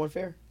speaking, number 1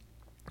 fear.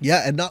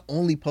 Yeah, and not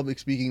only public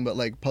speaking, but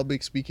like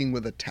public speaking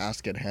with a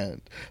task at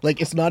hand. Like,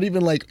 it's not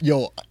even like,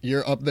 yo,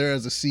 you're up there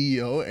as a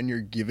CEO and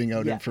you're giving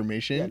out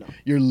information. Yeah, no.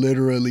 You're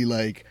literally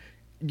like,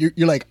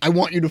 you're like, I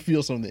want you to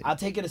feel something. I'll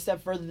take it a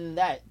step further than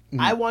that.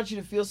 I want you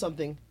to feel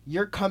something.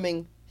 You're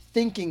coming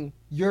thinking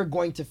you're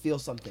going to feel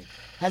something.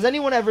 Has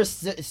anyone ever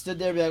stood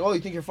there and be like, oh, you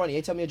think you're funny?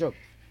 Hey, tell me a joke.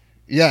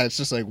 Yeah, it's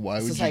just like,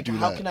 why would you do that?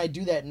 How can I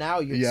do that now?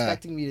 You're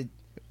expecting me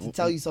to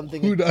tell you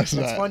something Who does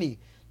that's that? funny.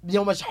 You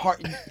know how much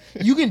hard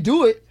you can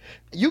do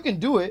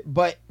it,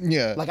 but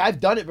yeah, like I've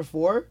done it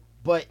before,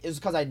 but it's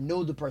because I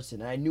know the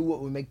person and I knew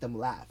what would make them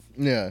laugh.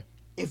 Yeah.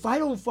 If I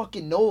don't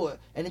fucking know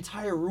an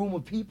entire room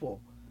of people,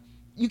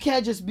 you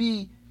can't just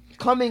be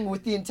coming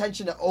with the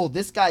intention that, oh,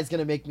 this guy's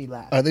gonna make me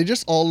laugh. Are they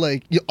just all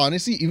like,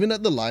 honestly, even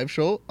at the live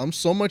show, I'm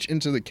so much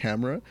into the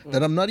camera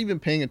that I'm not even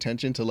paying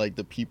attention to like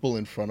the people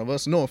in front of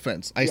us. No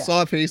offense. I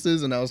saw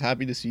faces and I was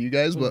happy to see you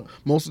guys, but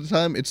most of the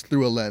time it's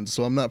through a lens,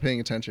 so I'm not paying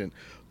attention.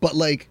 But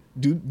like,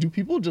 do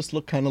people just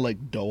look kind of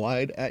like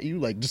doe-eyed at you?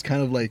 Like, just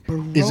kind of like,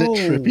 is it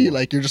trippy?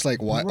 Like, you're just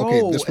like, why?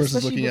 Okay, this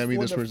person's looking at me,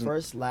 this person.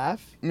 First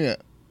laugh. Yeah.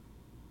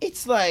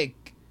 It's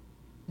like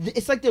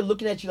they're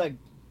looking at you like,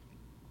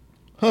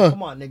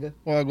 come on, nigga.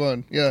 Well, go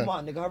on. Yeah. Come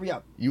on, nigga, hurry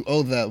up. You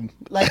owe them.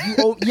 Like, you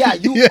owe,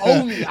 you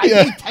owe me. I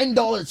paid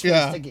 $10 for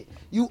this ticket.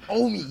 You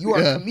owe me. You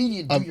are a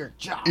comedian. Do your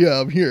job.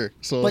 Yeah, I'm here.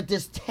 So. But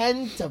there's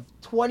 10 to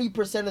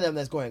 20% of them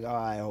that's going, oh,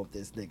 I hope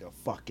this nigga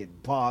fucking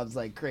bombs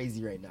like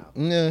crazy right now.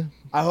 Yeah.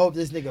 I hope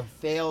this nigga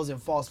fails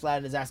and falls flat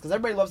in his ass because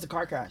everybody loves the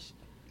car crash.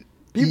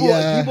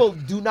 People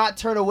do not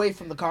turn away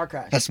from the car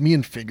crash. That's me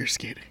in figure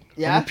skating.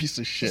 Yeah? I'm a piece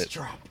of shit. Just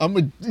drop.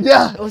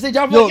 Yeah. I say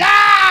drop. Like,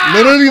 ah!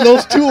 Literally,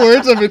 those 2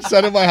 words have been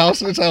said in my house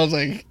since I was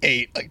like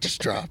 8. Like,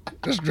 just drop.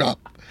 Just drop.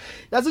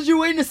 That's what you're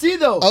waiting to see,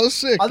 though. I was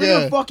sick, Are they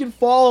gonna fucking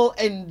fall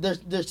and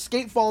their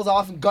skate falls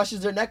off and gushes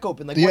their neck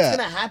open? Like, what's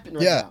gonna happen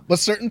right now? Yeah, but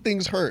certain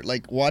things hurt.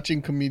 Like,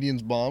 watching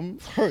comedians bomb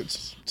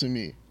hurts to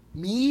me.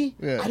 Me?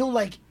 Yeah. I don't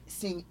like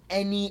seeing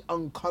any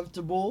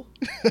uncomfortable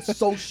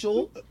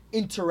social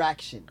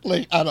interaction.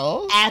 Like, at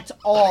all? At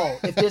all.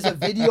 If there's a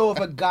video of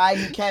a guy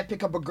who can't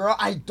pick up a girl,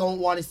 I don't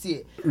want to see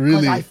it.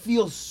 Really? I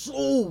feel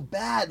so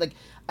bad. Like,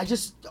 I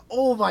just,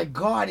 oh my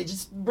God, it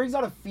just brings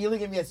out a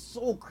feeling in me that's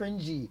so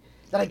cringy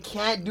that I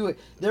can't do it.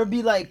 There'll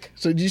be like...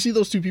 So, do you see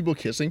those two people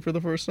kissing for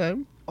the first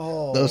time?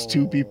 Oh, those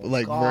two people,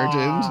 like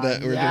virgins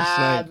that were just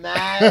like...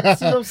 man.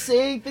 See what I'm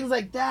saying? Things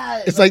like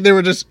that. It's like they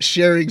were just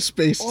sharing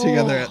space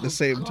together at the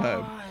same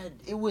time.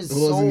 It was It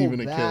wasn't so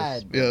even a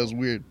bad, kiss. bro. Yeah, it was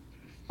weird.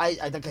 I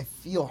like I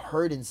feel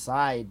hurt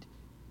inside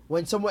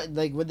when someone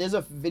like when there's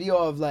a video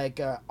of like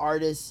an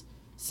artist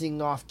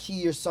singing off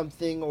key or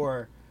something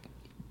or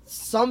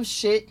some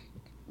shit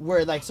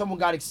where like someone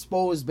got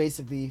exposed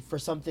basically for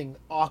something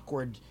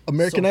awkward.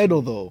 American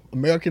Idol though.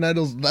 American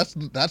Idol's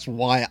that's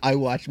why I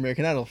watch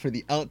American Idol, for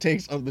the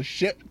outtakes of the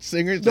shit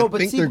singers that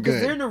think they're because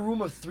good. they're in a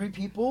room of 3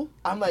 people,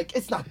 I'm like,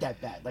 it's not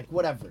that bad. Like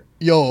whatever.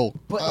 Yo.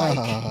 But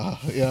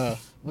like yeah.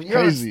 when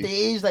you're Crazy. on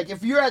stage, like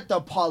if you're at the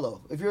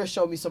Apollo, if you're to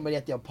show me somebody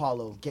at the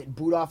Apollo getting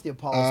booed off the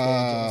Apollo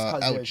stage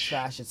because they're ouch.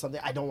 trash at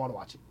something, I don't want to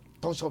watch it.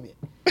 Don't show me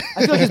it.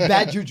 I feel like it's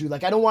bad juju.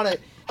 Like I don't want to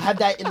have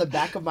that in the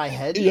back of my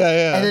head.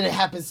 Yeah. And then it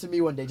happens to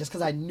me one day just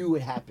because I knew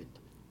it happened.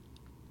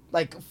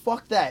 Like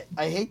fuck that.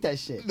 I hate that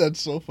shit.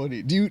 That's so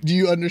funny. Do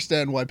you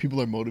understand why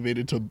people are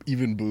motivated to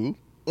even boo?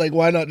 Like,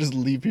 why not just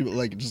leave people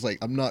like just like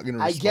I'm not gonna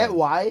respond. I get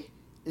why.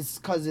 It's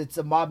because it's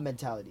a mob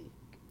mentality.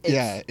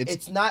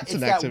 It's an that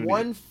activity.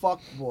 one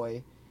fuck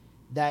boy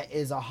that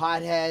is a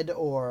hothead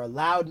or a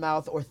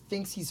loudmouth or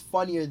thinks he's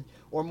funnier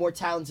or more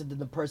talented than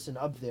the person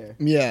up there.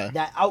 Yeah.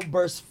 That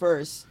outbursts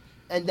first,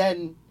 and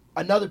then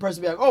another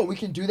person be like, "Oh, we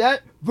can do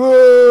that?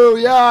 Boo!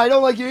 Yeah, I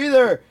don't like you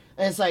either."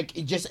 And it's like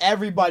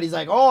everybody's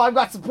like, "Oh, I've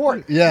got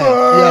support." Yeah,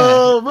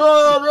 Boo,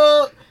 boo,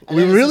 boo. And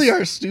We then it's really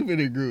just are stupid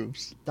in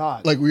groups.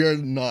 dog. Like, we are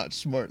not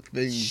smart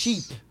things.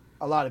 sheep.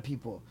 A lot of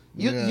people.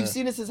 Yeah. You've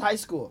seen this since high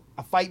school.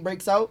 A fight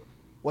breaks out.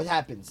 What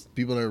happens?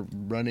 People are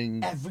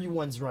running.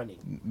 Everyone's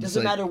running. It's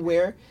Doesn't like- matter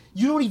where.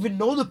 You don't even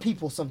know the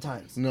people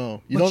sometimes.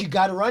 No, But you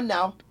gotta run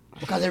now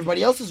because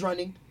everybody else is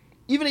running.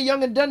 Even at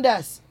Young and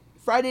Dundas,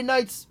 Friday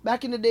nights,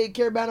 back in the day,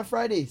 Caravana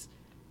Fridays.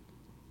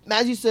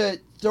 Maz used to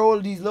throw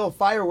these little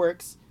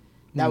fireworks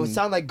that would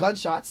sound like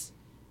gunshots.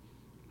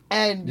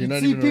 And You're you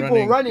not see even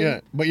people running. Yeah,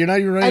 but you're not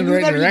even running And in you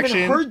the right never direction.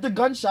 even heard the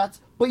gunshots,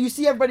 but you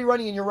see everybody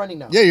running and you're running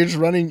now. Yeah, you're just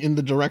running in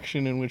the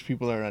direction in which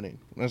people are running.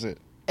 That's it.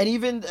 And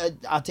even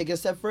I'll take it a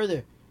step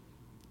further.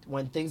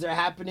 When things are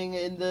happening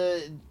in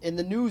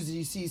the news,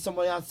 you see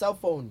somebody on cell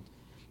phone,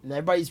 and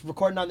everybody's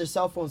recording on their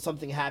cell phone.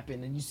 Something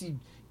happened, and you see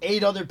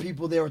 8 other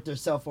people there with their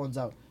cell phones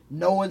out.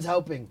 No one's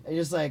helping, and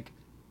you're just like,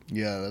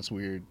 Yeah, that's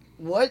weird.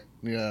 what?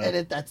 Yeah.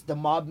 And that's the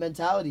mob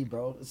mentality,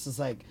 bro. It's just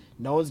like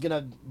no one's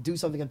gonna do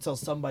something until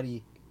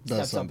somebody Does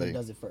steps up something. and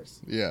does it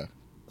first. Yeah.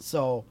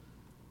 So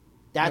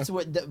that's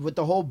what with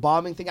the whole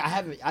bombing thing.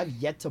 I've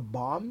yet to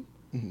bomb.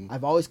 Mm-hmm.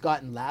 I've always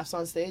gotten laughs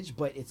on stage,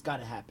 but it's got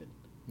to happen.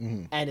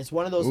 Mm-hmm. And it's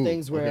one of those Ooh,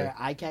 things where okay.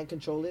 I can't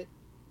control it.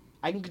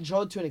 I can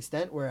control it to an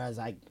extent, whereas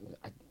I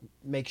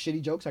make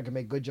shitty jokes, I can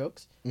make good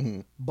jokes.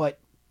 Mm-hmm. But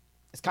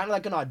it's kind of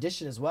like an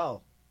audition as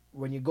well.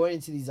 When you're going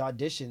into these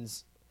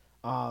auditions,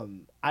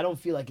 I don't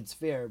feel like it's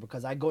fair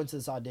because I go into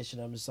this audition,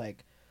 I'm just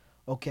like,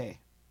 okay,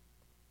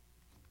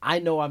 I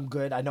know I'm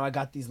good. I know I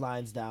got these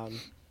lines down,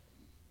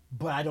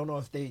 but I don't know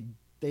if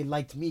they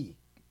liked me.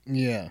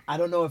 Yeah. I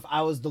don't know if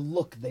I was the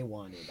look they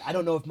wanted. I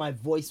don't know if my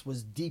voice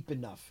was deep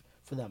enough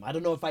for them. I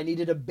don't know if I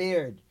needed a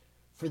beard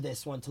for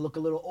this one to look a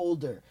little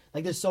older.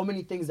 Like there's so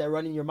many things that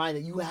run in your mind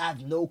that you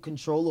have no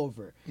control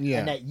over. Yeah.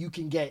 And that you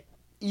can get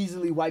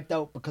easily wiped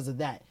out because of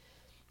that.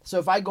 So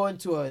if I go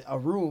into a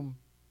room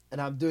and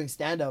I'm doing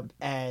stand-up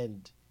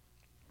and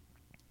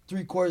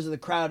 3/4 of the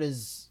crowd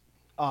is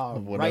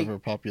Of whatever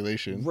right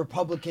population.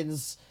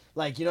 Republicans,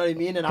 like, you know what I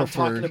mean? And I'm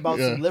Preferred, talking about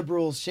yeah. some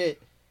liberal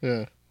shit.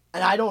 Yeah.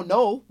 And I don't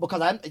know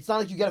because it's not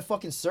like you get a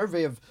fucking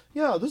survey of,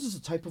 yeah, this is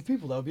the type of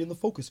people that would be in the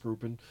focus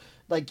group. And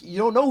like, you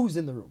don't know who's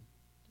in the room.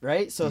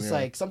 Right. So it's Yeah.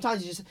 like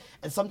sometimes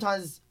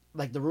sometimes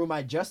like the room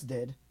I just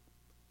did,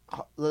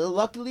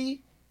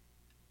 luckily,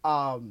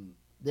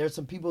 there's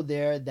some people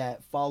there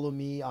that follow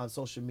me on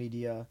social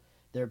media.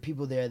 There are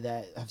people there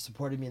that have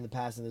supported me in the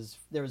past. And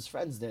there was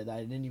friends there that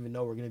I didn't even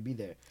know were going to be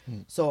there.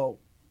 So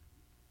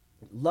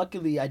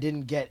luckily I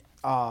didn't get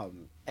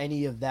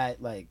any of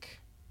that like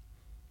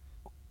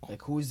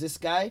who is this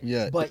guy?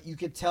 Yeah. But you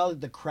could tell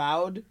that the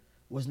crowd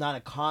was not a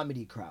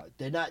comedy crowd.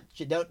 They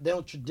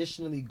don't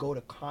traditionally go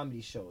to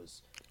comedy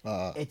shows.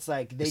 It's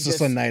like It's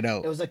just a night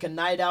out. It was like a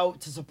night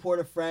out to support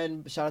a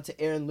friend. Shout out to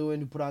Aaron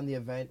Lewin who put on the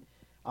event.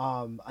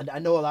 I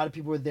know a lot of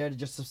people were there to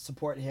just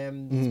support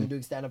him. He's been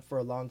doing stand up for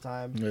a long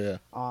time. Yeah.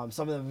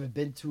 Some of them have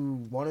been to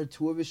 1 or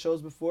 2 of his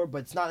shows before, but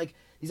it's not like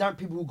these aren't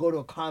people who go to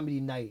a comedy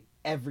night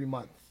every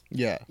month.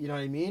 Yeah. You know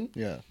what I mean?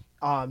 Yeah.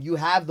 You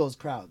have those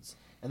crowds,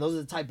 and those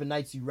are the type of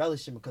nights you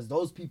relish in because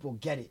those people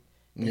get it.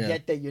 They Yeah.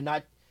 get that you're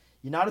not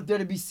up there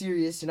to be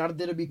serious. You're not up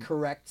there to be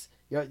correct.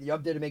 You're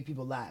up there to make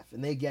people laugh,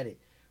 and they get it.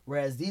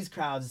 Whereas these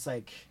crowds, it's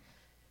like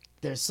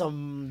there's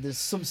some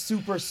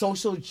super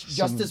social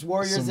justice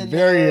warriors in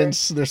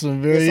variants. there. There's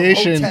some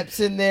variation. There's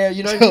some hoteps in there.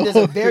 You know what I mean? There's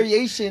a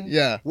variation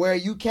Yeah. where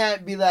you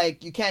can't be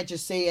like, you can't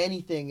just say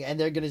anything and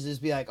they're going to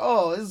just be like,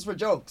 oh, this is for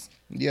jokes.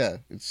 Yeah,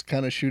 it's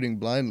kind of shooting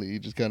blindly. You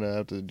just kind of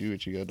have to do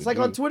what you got to do. It's like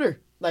on Twitter.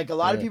 Like a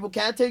lot of people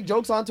can't take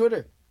jokes on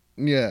Twitter.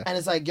 Yeah. And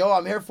it's like, yo,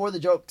 I'm here for the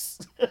jokes.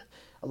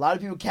 A lot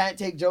of people can't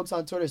take jokes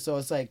on Twitter. So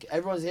it's like,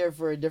 everyone's here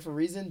for a different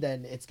reason,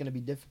 then it's going to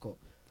be difficult.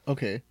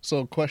 Okay,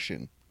 so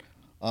question.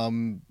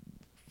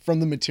 From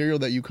the material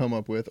that you come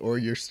up with or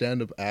your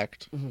stand-up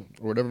act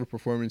or whatever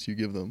performance you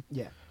give them,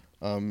 Yeah.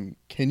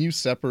 can you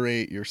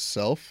separate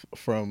yourself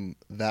from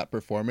that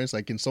performance?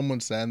 Like, can someone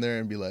stand there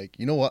and be like,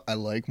 you know what, I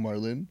like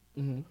Marlon,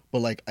 but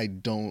like I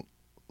don't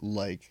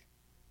like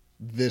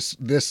this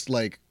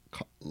like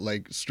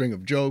string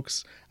of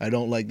jokes. I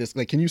don't like this.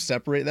 Like, can you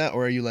separate that,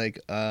 or are you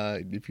like,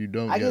 if you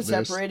don't, I get can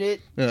this, separate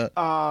it. Yeah.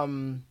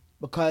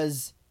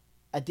 Because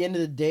at the end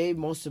of the day,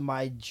 most of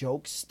my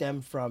jokes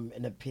stem from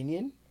an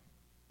opinion.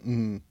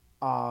 An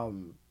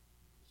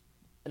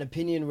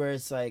opinion where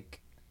it's like,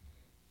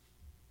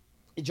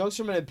 it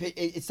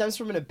stems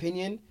from an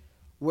opinion,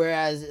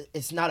 whereas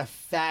it's not a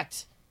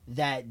fact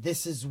that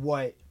this is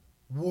what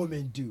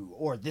women do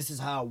or this is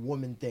how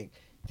women think.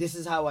 This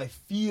is how I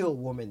feel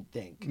women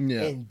think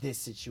in this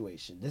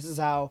situation. This is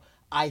how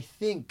I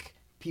think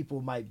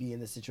people might be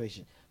in this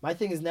situation. My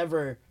thing is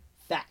never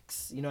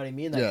facts. You know what I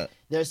mean? Like,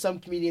 there's some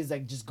comedians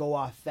that just go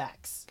off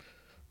facts.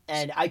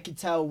 And I could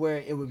tell where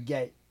it would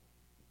get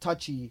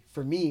touchy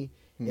for me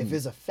if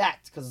it's a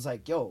fact, because it's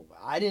like, yo,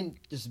 I didn't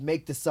just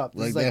make this up. This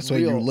like, is like that's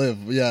real. where you live.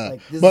 Yeah.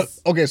 Like,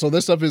 okay, so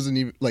this stuff isn't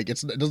even like,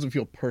 it doesn't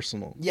feel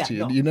personal. Yeah, to you.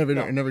 no, You never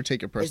no. never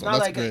take it It's personal. not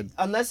That's like good.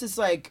 unless it's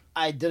like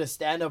I did a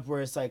stand up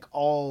where it's like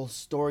all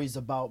stories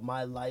about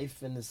my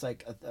life, and it's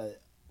like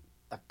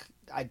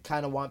I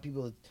kind of want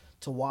people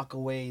to walk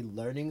away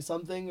learning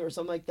something or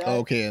something like that.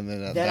 Okay, and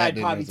then I'd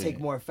probably take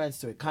more offense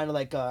to it. Kind of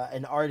like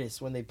an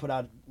artist when they put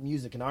out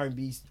music, an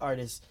R&B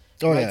artist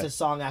writes a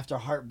song after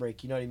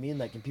heartbreak. You know what I mean?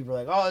 Like, and people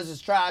are like, "Oh, this is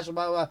trash." Blah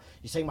blah. Blah.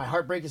 You're saying my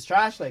heartbreak is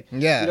trash? Like,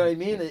 Yeah. You know what I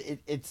mean?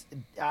 It's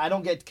I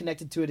don't get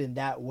connected to it in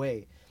that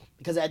way,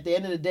 because at the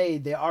end of the day,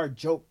 they are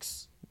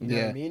jokes. You know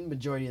what I mean?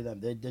 Majority of them,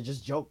 they're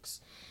just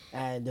jokes,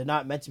 and they're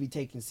not meant to be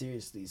taken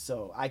seriously.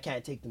 So I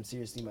can't take them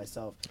seriously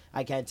myself.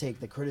 I can't take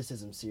the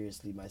criticism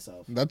seriously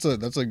myself. That's a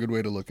good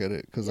way to look at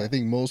it, because I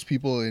think most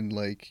people in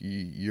like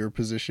your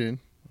position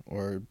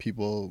or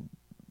people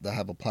that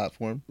have a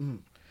platform,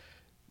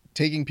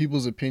 taking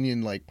people's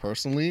opinion like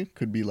personally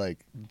could be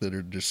like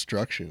their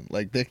destruction.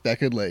 Like that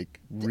could like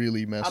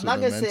really mess with them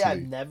mentally. I'm not gonna say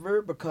I've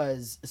never,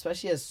 because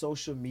especially as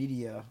social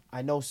media,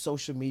 I know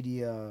social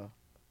media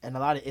and a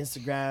lot of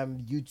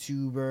Instagram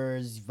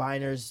YouTubers,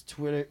 Viners,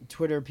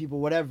 Twitter people,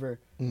 whatever.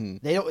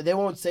 They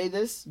won't say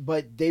this,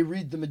 but they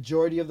read the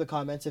majority of the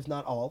comments, if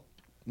not all,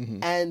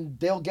 and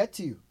they'll get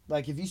to you.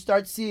 Like, if you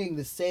start seeing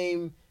the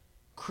same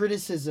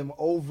criticism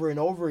over and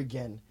over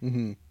again,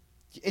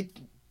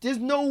 there's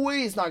no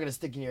way it's not gonna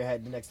stick in your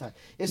head the next time.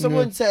 If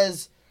someone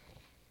says,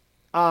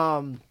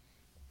 like,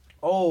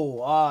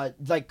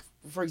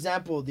 for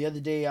example, the other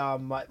day,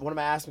 one of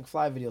my Ask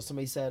McFly videos,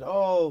 somebody said,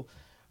 "Oh,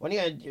 when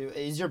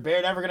is your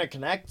beard ever gonna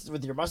connect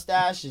with your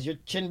mustache? Is your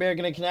chin beard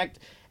gonna connect?"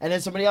 And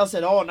then somebody else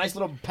said, "Oh, nice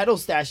little pedal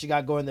stash you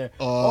got going there."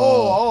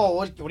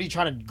 What are you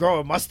trying to grow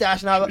a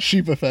mustache now?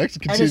 Sheep effect.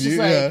 Continue. And it's just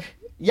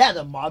like,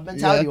 the mob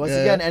mentality once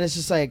again. And it's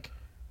just like,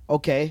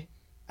 okay,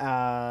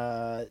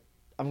 I'm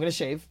gonna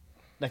shave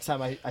next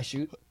time I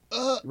shoot,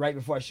 right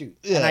before I shoot.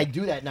 And I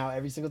do that now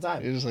every single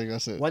time. You're just like,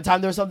 that's it. One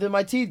time there was something in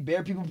my teeth.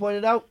 Bare people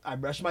pointed out. I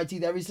brush my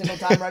teeth every single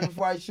time right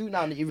before I shoot.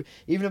 Now, even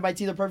if my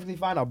teeth are perfectly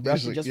fine, I'll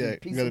brush it just for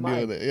peace of mind.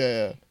 Deal with it.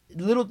 Yeah.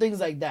 Little things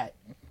like that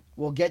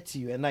will get to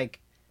you. And like,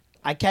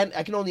 I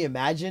can only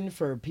imagine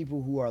for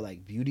people who are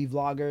like beauty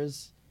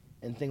vloggers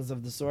and things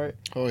of the sort.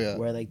 Oh yeah.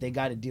 Where like they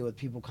got to deal with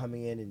people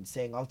coming in and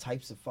saying all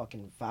types of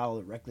fucking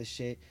foul, reckless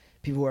shit.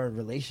 People who are in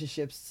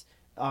relationships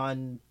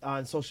on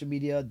social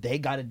media, they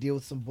got to deal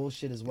with some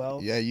bullshit as well.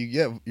 Yeah,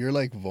 you're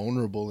like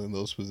vulnerable in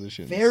those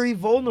positions. Very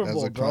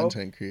vulnerable, as a bro.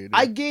 content creator.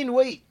 I gained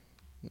weight.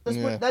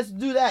 Let's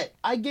do that.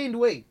 I gained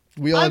weight.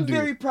 I'm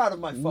very proud of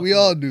my fucking We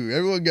all do.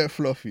 Everyone get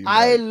fluffy.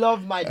 I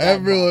love my dad.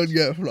 Everyone bod.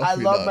 get fluffy. I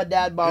love dog. my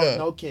dad bod with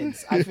no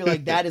kids. I feel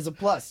like that is a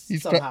plus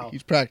somehow.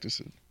 He's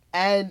practicing.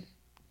 And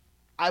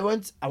I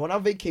went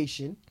on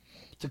vacation.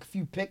 Took a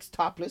few pics,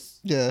 topless.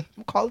 Yeah.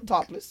 I'm call it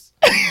topless.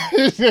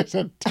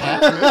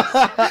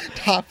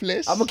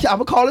 Topless. I'm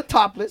gonna call it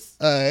topless.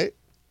 All right.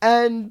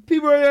 And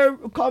people are there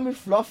call me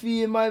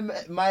fluffy in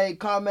my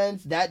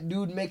comments. That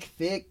dude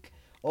McThick.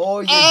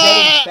 Oh, you're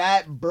getting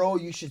fat, bro.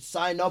 You should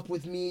sign up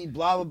with me.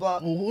 Blah blah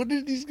blah. What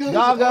did these guys?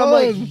 Dog, I'm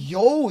like,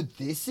 yo,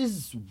 this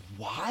is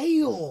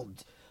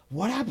wild.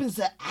 What happens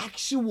to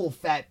actual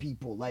fat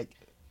people? Like,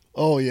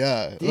 oh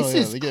yeah, this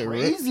is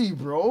crazy,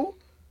 bro.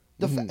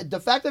 The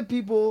fact that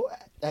people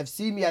have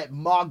seen me at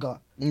MAGA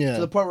to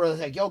the point where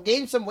it's like, yo,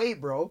 gain some weight,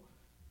 bro.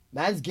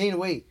 Man's gained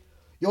weight.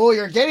 Yo,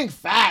 you're getting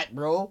fat,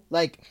 bro.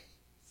 Like,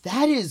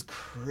 that is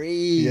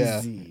crazy.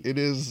 Yeah, it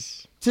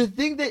is. To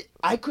think that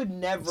I could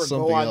never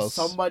Something go on else.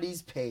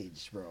 somebody's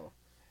page, bro,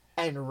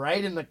 and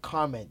write in the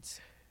comments,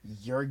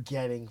 "You're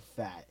getting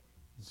fat.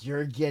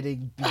 You're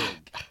getting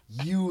big.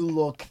 You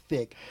look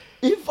thick."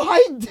 If I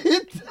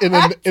did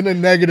that, in a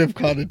negative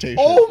connotation.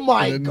 oh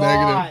my In a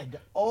god!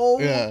 negative- Oh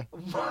Yeah.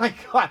 my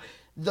god!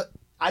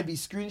 I'd be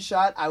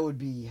screenshot. I would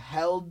be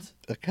held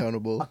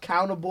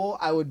accountable.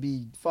 I would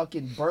be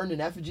fucking burned in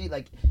effigy.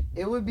 Like,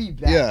 it would be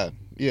bad. Yeah,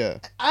 yeah.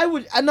 I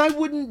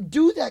wouldn't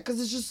do that because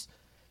it's just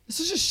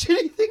such a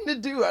shitty thing to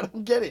do. I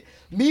don't get it.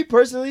 Me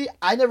personally,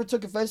 I never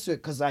took offense to it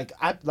because like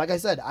I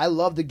said, I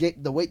love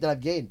the weight that I've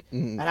gained,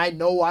 and I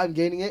know why I'm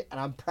gaining it, and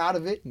I'm proud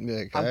of it.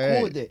 Like, I'm alright,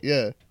 cool with it.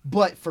 Yeah.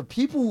 But for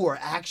people who are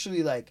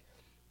actually like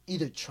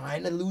either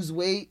trying to lose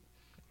weight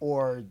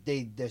or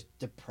they're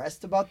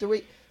depressed about their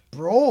weight,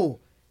 bro,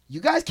 you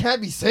guys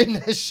can't be saying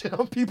that shit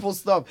on people's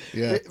stuff.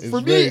 Yeah, it's for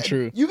very me,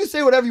 true. you can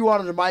say whatever you want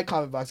under my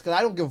comment box because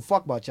I don't give a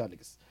fuck about y'all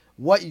niggas.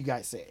 What you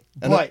guys say,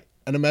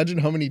 And imagine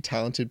how many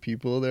talented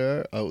people there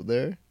are out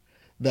there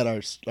that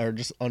are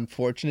just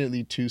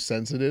unfortunately too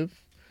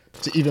sensitive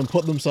to even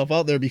put themselves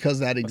out there because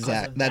that because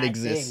of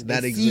exists. thing.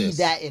 That They exists.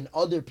 see that in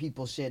other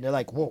people's shit. They're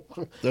like, whoa.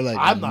 They're like,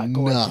 I'm not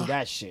going nah. through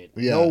that shit.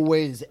 Yeah. No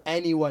way is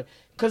anyone.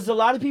 Because a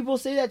lot of people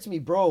say that to me,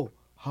 bro.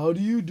 How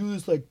do you do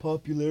this like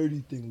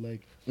popularity thing?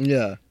 Like,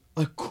 Yeah.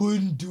 I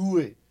couldn't do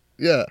it.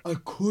 Yeah. I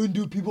couldn't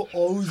do it. People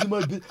always in my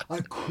business. I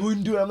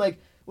couldn't do it. I'm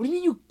like, what do you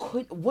mean you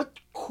could? What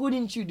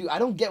couldn't you do? I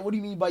don't get what do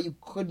you mean by you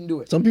couldn't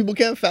do it. Some people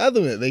can't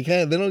fathom it. They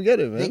don't get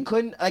it, man. They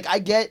couldn't. Like, I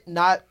get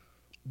not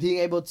being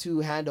able to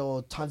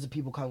handle tons of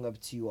people coming up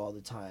to you all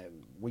the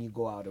time when you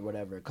go out or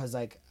whatever. Because,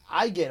 like,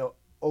 I get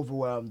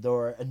overwhelmed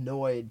or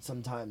annoyed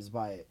sometimes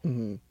by it.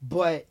 Mm-hmm.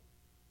 But,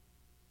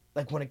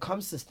 like, when it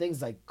comes to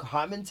things like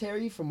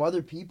commentary from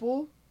other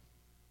people,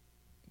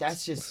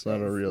 that's just It's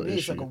not a real for me,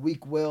 It's issue. like a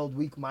weak-willed,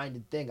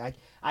 weak-minded thing.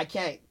 I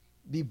can't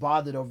be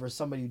bothered over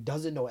somebody who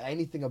doesn't know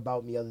anything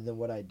about me other than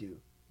what I do.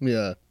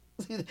 Yeah.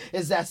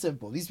 It's that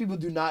simple. These people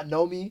do not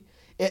know me.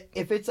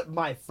 If it's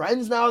my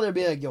friends now, they're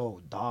being like,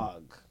 "Yo,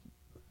 dog."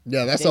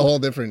 Yeah, that's They- a whole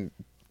different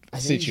I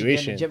think you should get in the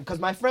situation. gym. Because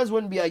my friends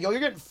wouldn't be like, "Yo, you're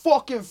getting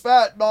fucking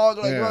fat, dog."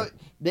 Like, Yeah.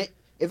 what?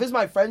 If it's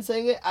my friend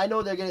saying it, I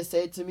know they're gonna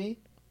say it to me,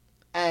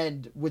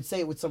 and would say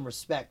it with some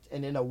respect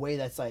and in a way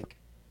that's like,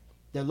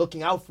 they're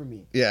looking out for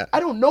me. Yeah. I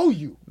don't know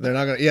you. They're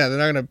not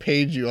gonna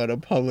page you on a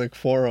public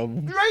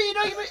forum. Right? You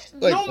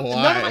know, Like, no,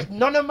 why?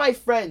 none of my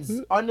friends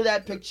under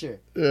that picture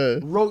Yeah.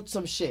 wrote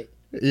some shit,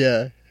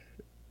 Yeah.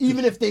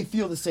 even if they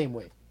feel the same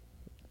way.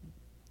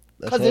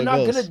 That's Because how they're it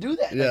not goes. gonna do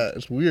that. Yeah, Like,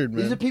 it's weird,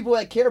 man. these are people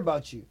that care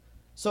about you.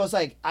 So it's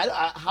like,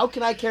 how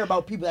can I care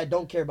about people that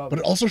don't care about But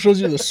me? it also shows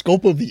you the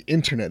scope of the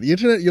internet. The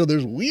internet,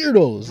 there's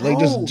weirdos. Like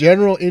just Bro,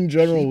 general People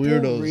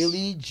weirdos.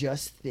 really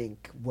just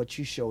think what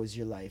you show is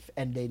your life,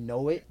 and they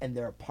know it, and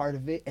they're a part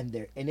of it, and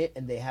they're in it,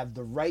 and they have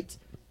the right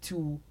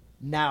to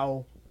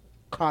now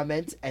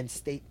comment and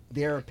state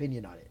their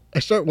opinion on it. I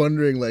start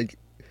wondering, like,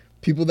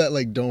 people that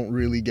like don't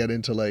really get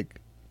into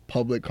like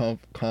public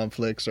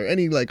conflicts or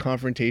any like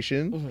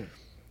confrontation. Mm-hmm.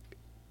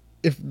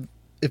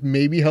 If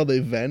maybe how they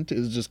vent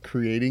is just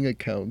creating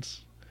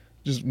accounts,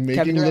 just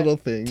making Durant. little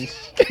things.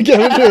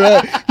 Kevin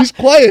Durant, he's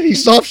quiet.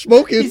 He's soft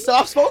spoken. He's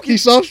soft spoken,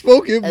 He's soft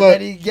spoken, and but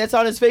then he gets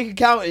on his fake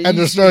account and, And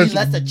he just starts-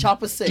 lets the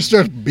chopper sing. just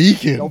starts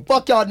beaking. Yo,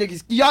 fuck y'all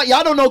niggas.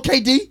 Y'all don't know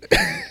KD.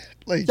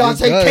 Like Y'all this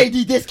say guy-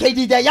 KD this,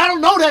 KD that. Y'all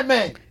don't know that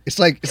man. It's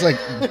like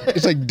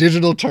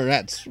digital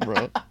Tourette's,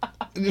 bro.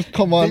 Just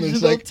come on, Digital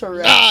it's like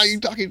Tourette's. you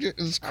talking.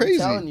 It's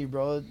crazy. I'm telling you,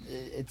 bro,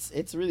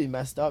 it's really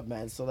messed up,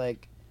 man. So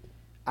like,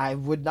 I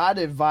would not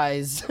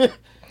advise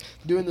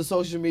doing the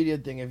social media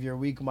thing if you're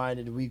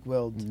weak-minded,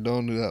 weak-willed.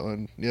 Don't do that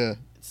one. Yeah.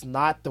 It's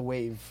not the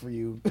wave for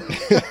you.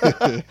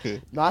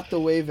 Not the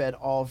wave at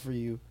all for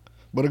you.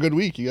 But a good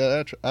week. You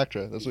got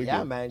Actra. That's what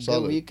Yeah, man.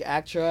 Solid. Good week,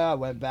 Actra. I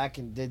went back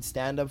and did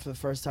stand-up for the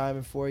first time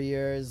in 4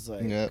 years.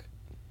 Like, Yeah.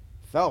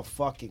 felt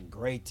fucking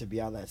great to be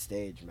on that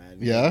stage, man.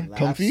 Yeah. Laughs.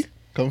 Comfy.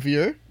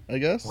 Comfier, I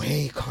guess.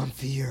 Way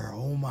comfier.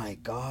 Oh my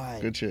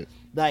god. Good shit.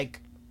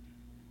 Like,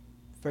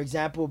 for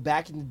example,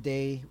 back in the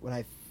day when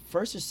I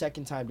first or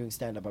second time doing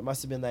stand up, I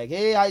must have been like,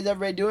 "Hey, how's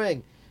everybody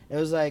doing?" It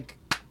was like,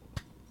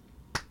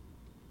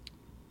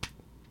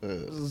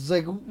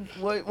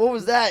 what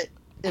was that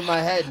in my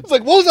head? It's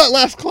like, what was that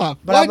last clap?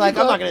 But Why'd I'm like,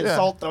 you I'm not clap? gonna Yeah.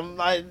 insult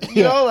them.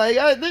 Yeah. Know,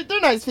 like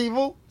they're nice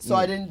people, so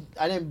I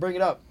didn't bring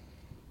it up.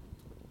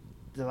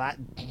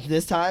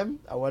 This time,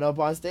 I went up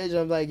on stage and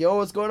I'm like, "Yo,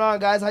 what's going on,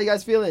 guys? How you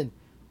guys feeling?"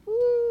 Woo.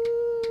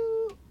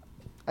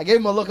 I gave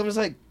him a look. I'm just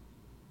like,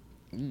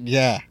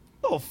 Yeah.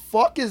 the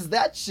fuck is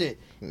that shit?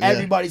 Yeah.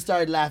 Everybody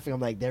started laughing. I'm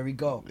like, there we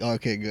go.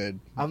 Okay, good.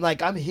 I'm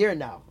like, I'm here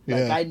now.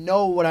 Like, Yeah. I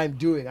know what I'm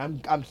doing.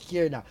 I'm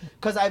here now.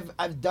 Cause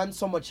I've done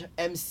so much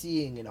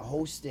emceeing and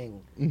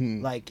hosting,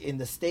 Mhm. like in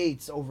the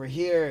States, over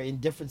here, in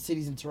different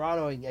cities in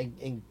Toronto and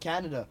in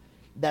Canada,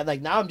 that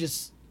like now I'm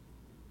just,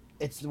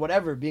 it's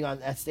whatever being on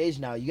that stage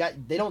now.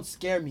 They don't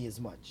scare me as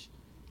much.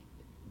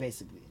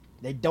 Basically,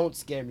 they don't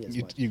scare me as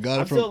much. You got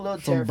I'm it still a little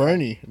from terrified.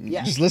 Bernie.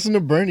 Yeah. Just listen to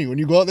Bernie. When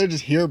you go out there,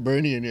 just hear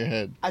Bernie in your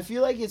head. I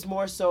feel like it's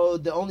more so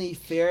the only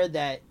fear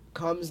that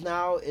comes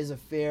now is a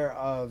fear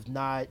of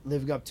not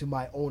living up to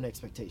my own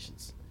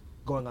expectations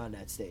going on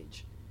that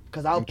stage.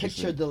 Because I'll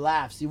picture the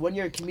laughs. See, when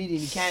you're a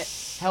comedian, you can't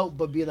help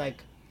but be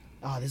like,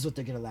 oh, this is what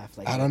they're going to laugh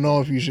like. I don't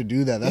know if you should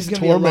do that. That's There's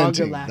gonna be a longer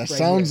tormenting. laugh That right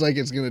sounds here. like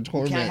it's going to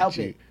torment You can't help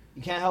you. it.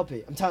 You can't help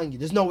it. I'm telling you,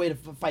 there's no way to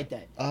fight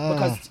that.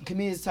 Because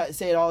comedians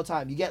say it all the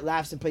time. You get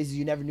laughs in places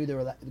you never knew there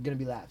were going to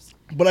be laughs.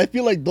 But I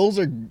feel like those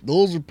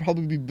would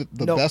probably be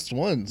the No. best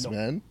ones,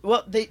 man.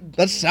 Well,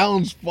 That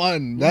sounds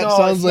fun. That No,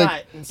 sounds it's like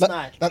not. It's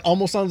not. That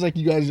almost sounds like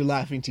you guys are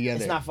laughing together.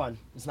 It's not fun.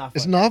 It's not fun.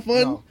 It's not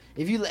fun? No.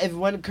 If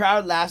when a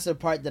crowd laughs at a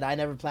part that I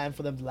never planned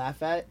for them to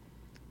laugh at,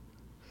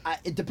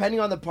 depending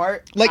on the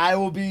part, Like- I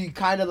will be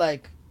kind of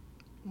like,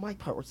 my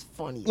part was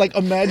funny. Like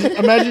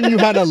imagine you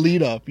had a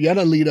lead up. You had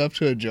a lead up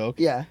to a joke.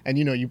 Yeah. And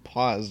you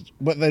paused.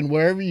 But then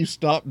wherever you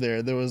stopped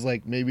there was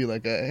like maybe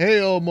like a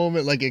hey-oh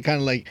moment. Like it kind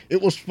of like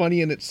it was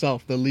funny in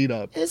itself, the lead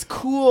up. It's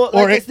cool.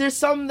 Or There's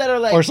some that are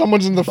like, or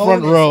someone's in the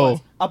front bonus row.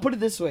 ones. I'll put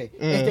it this way: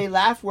 if they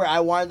laugh where I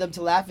wanted them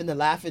to laugh and they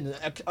laugh in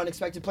an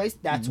unexpected place,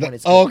 that's when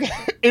it's. Oh, Good.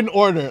 okay. In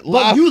order.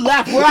 But you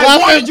laugh where I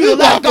wanted you to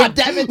laugh. God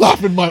damn it!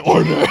 Laugh in my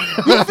order.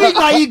 You feed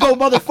my ego,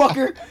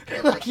 motherfucker.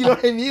 Like, you know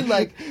what I mean?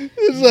 Like,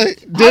 It's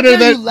like how dinner dare you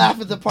then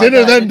laugh at the part dinner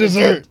that I then didn't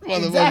dessert, expect?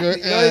 motherfucker.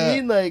 Exactly. You know what I Yeah.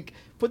 mean? Like,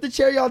 put the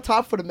cherry on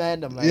top for the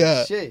man. I'm like,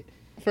 Yeah. shit.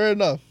 Fair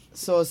enough.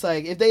 So it's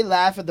like, if they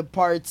laugh at the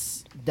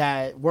parts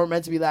that weren't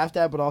meant to be laughed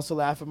at, but also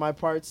laugh at my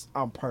parts,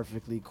 I'm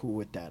perfectly cool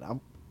with that.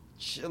 I'm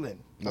chilling.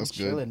 That's I'm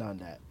good. chilling on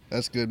that.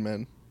 That's good,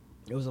 man.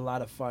 It was a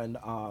lot of fun.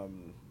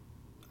 I'm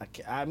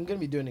gonna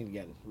be doing it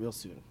again real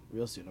soon.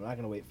 I'm not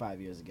gonna wait 5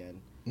 years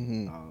again.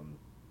 Mm-hmm.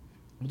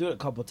 I'm doing it a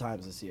couple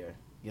times this year.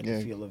 Get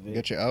the feel of it.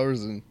 Get your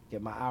hours in.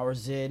 Get my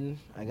hours in.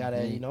 I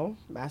gotta,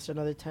 master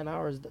another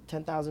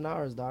 10,000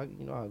 hours, dog.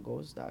 You know how it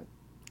goes, dog.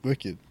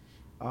 Wicked.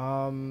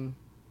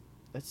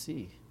 Let's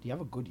see. Do you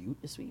have a good youth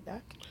this week,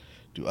 Doc?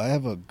 Do I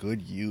have a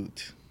good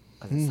youth?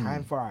 'Cause it's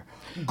time for our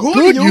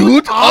Good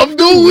youth of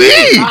the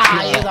week.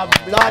 Ah, he's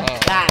a blood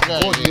clot.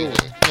 Good youth.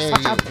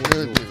 Such a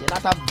good youth. You're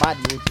not a bad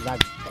youth. You're a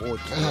good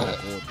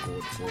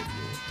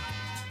youth.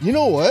 You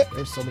know what?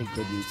 There's so many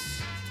good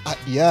youths.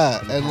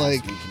 Yeah, in the and past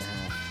like week and a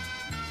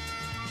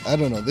half. I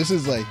don't know. This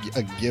is like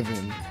a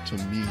given to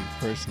me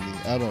personally.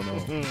 I don't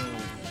know.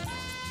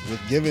 With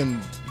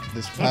given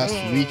this past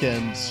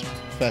weekend's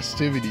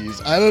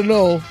festivities, I don't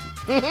know.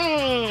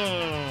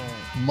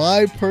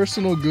 My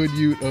personal good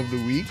youth of the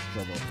week,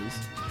 Drum roll, please.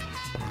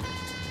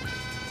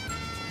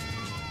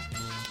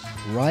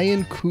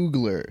 Ryan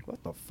Coogler.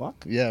 What the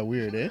fuck? Yeah,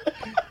 weird, eh?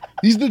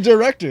 He's the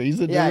director. He's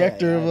the Yeah,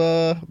 director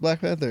of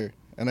Black Panther.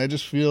 And I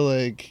just feel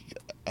like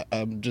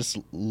I'm just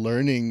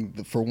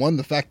learning, for one,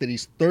 the fact that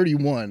he's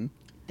 31.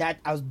 That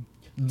I was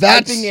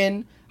That's typing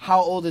in. How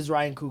old is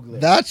Ryan Coogler?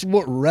 That's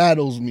what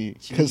rattles me,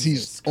 because he's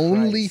Jesus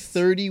only Christ.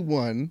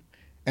 31,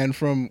 and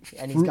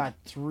and he's got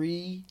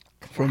 3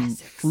 from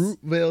classics.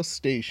 Fruitvale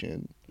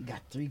Station He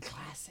got 3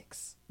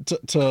 classics. to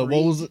what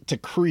was it, to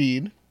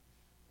Creed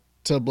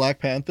to Black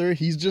Panther.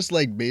 He's just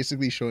like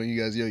basically showing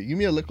you guys, yo, give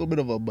me a little bit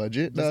of a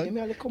budget, Just dog. give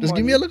me a little Just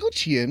give me a money. little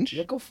change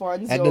Little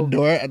funds. at yo.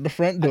 the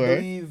front I door.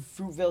 believe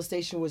Fruitvale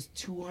Station was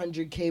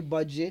 $200K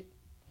budget.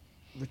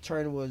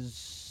 Return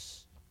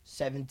was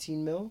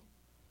 17 mil.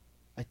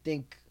 I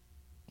think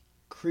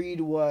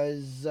Creed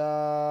was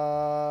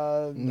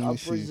me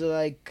upwards see. of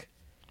like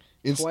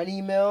It's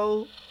 20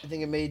 mil. I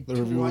think it made the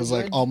review was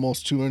like 200.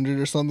 almost 200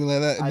 or something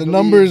like that. I The believe-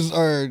 numbers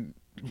are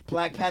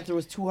Black Panther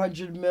was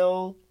 200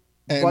 mil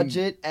And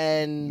budget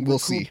and we'll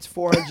see. recouped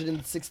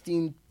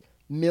 416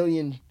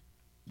 million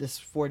this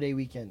 4-day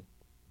weekend.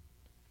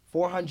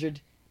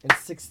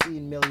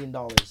 $416 million.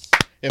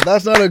 if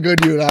that's not a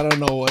good youth, I don't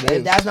know what If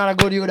is. that's not a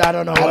good youth, I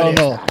don't know I what don't is.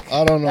 know. Doc.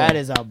 I don't know. That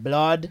is a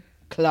blood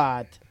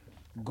clot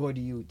good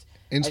youth.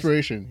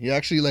 Inspiration. He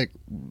actually like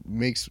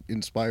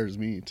inspires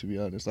me, to be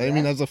honest. I Yeah?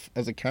 mean, as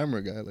a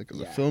camera guy, like as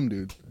a Yeah. film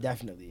dude,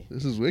 Definitely.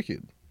 this is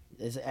wicked.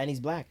 And he's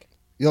black.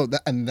 Yo,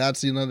 and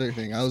that's another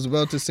thing. I was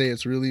about to say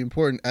it's really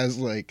important, as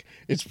like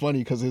it's funny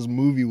because his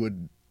movie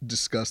would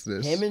discuss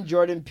this. Him and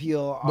Jordan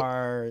Peele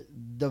are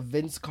the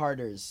Vince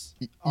Carters.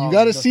 You of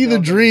got to see the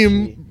film dream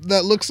industry.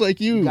 that looks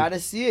like you. You gotta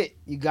see it.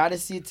 You gotta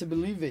see it to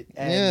believe it.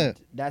 And Yeah.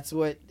 that's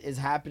what is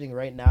happening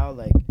right now.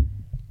 Like,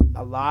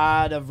 a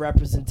lot of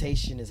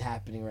representation is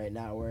happening right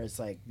now where it's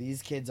like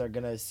these kids are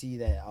gonna see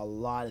that a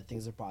lot of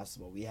things are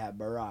possible. We have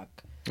Barack.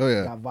 Oh You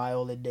yeah. got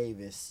Viola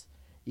Davis.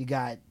 You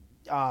got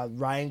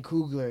Ryan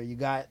Coogler. You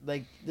got,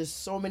 like, there's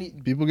so many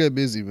People get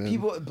busy, man.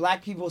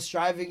 black people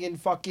striving in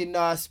fucking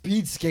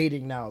speed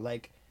skating now.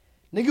 Like,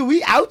 nigga,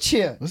 we out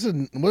here.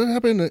 What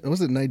happened? Was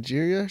it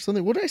Nigeria or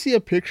something? What did I see a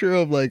picture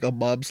of like a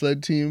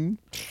bobsled team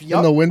in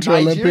Yup, the Winter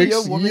Nigeria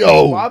Olympics? women's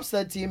Yo,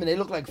 bobsled team, and they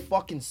look like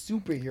fucking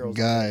superheroes. on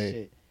Guy. that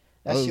shit.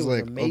 That I was shit was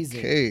like, amazing.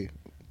 okay,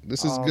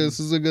 this is good. Um, This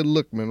is a good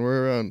look, man.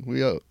 We're around.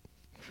 We out.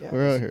 Yeah,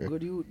 We're out that's here.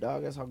 Good you,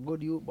 dog. That's a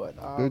good you. But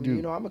Good you.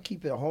 I'm gonna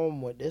keep it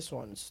home with this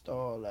one.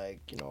 Still, like,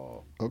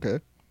 Okay.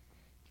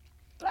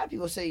 A lot of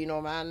people say,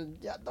 man,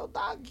 yeah, no,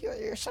 dog,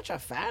 you're such a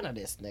fan of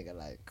this nigga.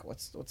 Like,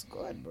 what's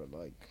good, bro?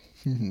 Like,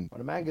 when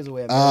a man gives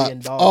away $1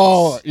 million.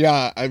 Oh,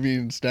 yeah. I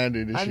mean,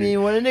 standard issue. I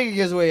mean, when a nigga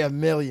gives away $1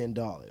 million.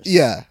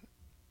 Yeah.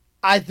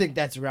 I think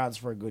that's grounds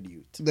for a good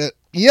youth. I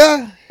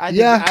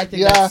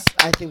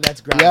think that's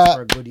grounds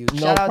for a good youth.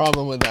 No Shout out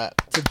problem with that.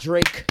 to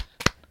Drake.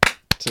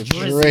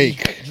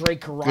 Drake.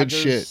 Drake Rogers. Good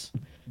shit.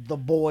 The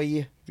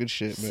Boy. Good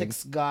shit, man.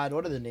 Six God.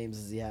 What other names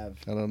does he have?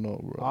 I don't know,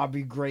 bro.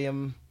 Aubrey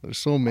Graham. There's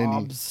so many.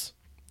 Obs.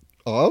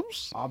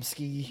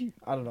 Obski.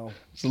 I don't know.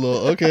 It's a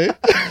little okay.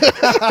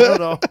 I don't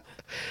know.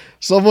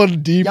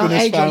 Someone deep Young in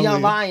his Angel, family.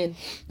 Young Lion.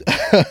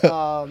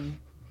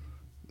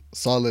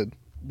 Solid.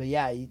 But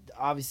yeah,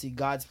 obviously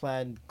God's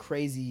Plan,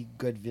 crazy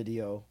good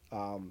video.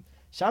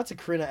 Shout out to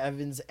Karina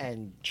Evans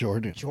and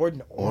Jordan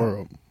Oram.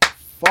 Oram.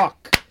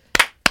 Fuck.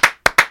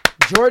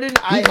 Jordan,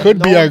 I could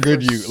have be known our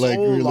good for youth, so like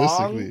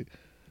realistically. long,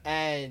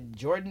 and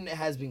Jordan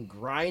has been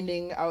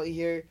grinding out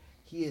here.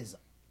 He is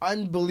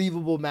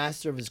unbelievable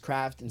master of his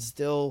craft and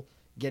still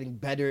getting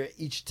better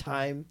each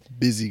time.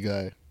 Busy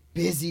guy.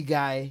 He's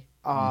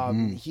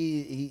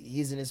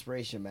an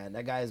inspiration, man.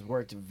 That guy has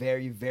worked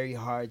very, very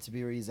hard to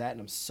be where he's at, and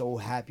I'm so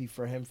happy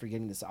for him for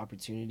getting this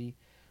opportunity.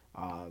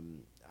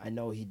 I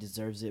know he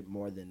deserves it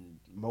more than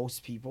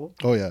most people.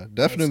 Oh yeah,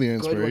 definitely an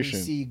It's good when inspiration.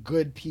 you see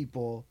good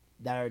people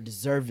that are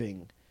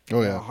deserving,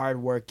 Oh that yeah, are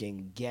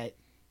hardworking, get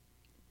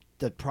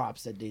the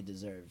props that they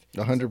deserve.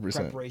 100%.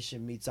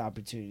 Preparation meets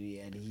opportunity,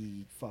 and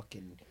he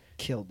fucking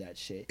killed that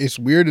shit. It's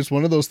weird. It's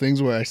one of those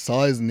things where I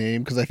saw his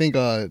name because I think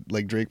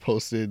like Drake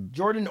posted.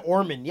 Jordan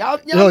Orman. Y'all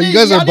You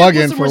guys are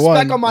bugging for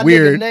one. On my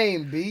Weird. nigga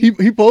name, B.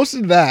 He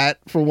posted that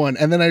for one,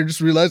 and then I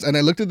just realized, and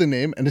I looked at the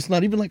name, and it's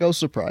not even like I was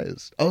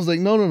surprised. I was like,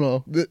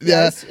 no.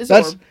 It's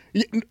that's Orm.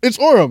 it's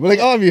Oram. Like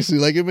Yeah. obviously,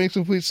 like it makes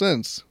complete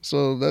sense.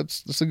 So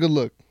that's a good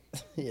look.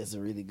 Yeah, it's a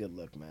really good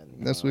look, man.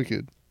 That's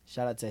wicked.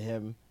 Shout out to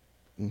him.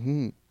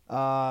 Mm-hmm.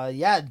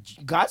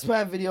 God's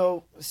Plan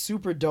video,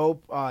 super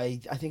dope. I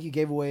think he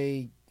gave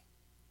a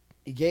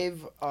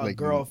Like,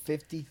 girl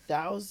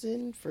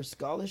 $50,000 for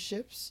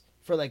scholarships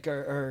for like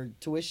her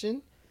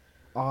tuition.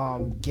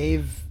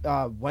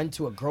 Went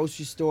to a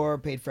grocery store,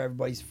 paid for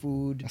everybody's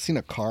food, I seen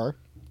a car.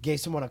 gave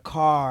someone a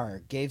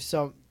car,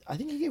 I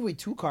think he gave away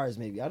 2 cars,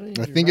 maybe. I don't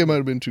even I think it might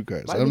have been 2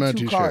 cars. Might have I'm been not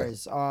 2 too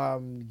cars.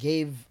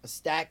 Gave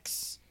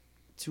stacks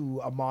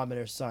to a mom and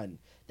her son.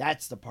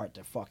 That's the part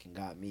that fucking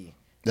got me.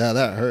 sure. Yeah,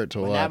 that hurt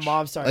to When watch. that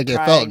mom started like,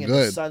 crying it felt and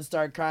good. the son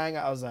started crying,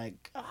 I was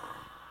like,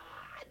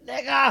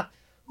 nigga,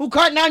 who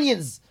cutting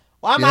onions?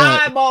 Why my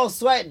Yeah. eyeballs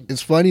sweating?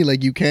 It's funny,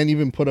 like you can't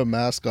even put a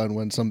mask on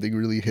when something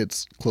really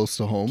hits close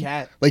to home.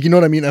 Can't. Like, you know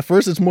what I mean? At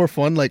first, it's more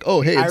fun. Like,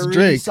 oh, hey, I it's really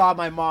Drake. saw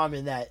my mom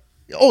in that.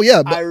 Oh yeah,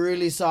 I but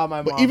really saw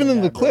my mom. even in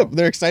the that, clip, bro.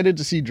 they're excited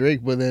to see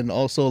Drake. But then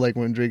also, like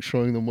when Drake's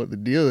showing them what the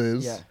deal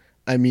is, Yeah.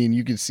 I mean,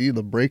 you can see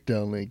the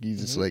breakdown. Like he's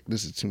Mm-hmm. just like,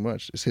 this is too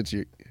much. This hits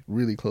you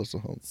really close to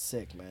home.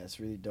 Sick, man. It's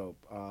really dope.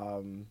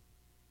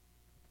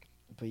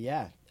 But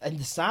yeah, and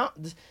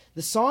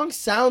the song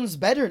sounds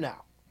better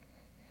now.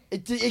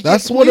 It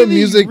That's what a completely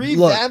music look.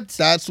 revamped.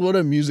 That's what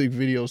a music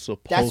video is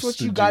supposed to do. That's what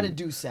you got to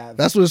do, Sav.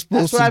 That's what it's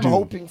supposed That's what to I'm do.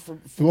 hoping for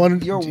You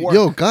want your work.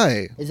 Yo,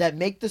 guy, Is that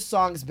make the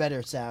songs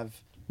better, Sav?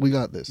 we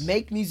got this.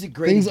 Make music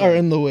great. Things again. are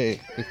in the way.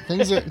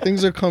 Things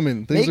are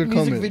coming. Things Make are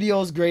music coming.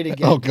 videos great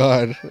again. Oh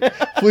God!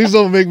 Please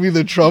don't make me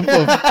the Trump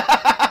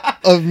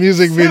of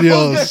music Sav's gonna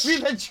videos. be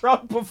the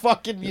Trump of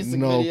fucking music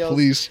No, videos.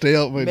 please stay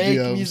out my Make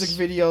DMs. music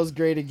videos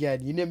great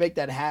again. You need to make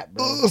that hat,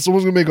 bro.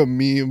 Someone's gonna make a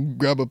meme,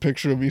 grab a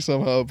picture of me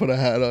somehow, put a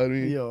hat on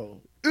me. Yo,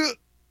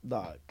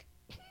 dog.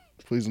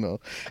 Please no.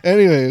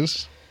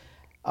 Anyways,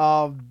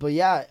 But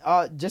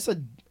yeah, just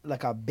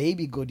a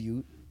baby good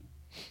youth.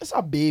 It's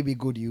a baby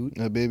good youth.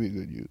 a baby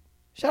good youth.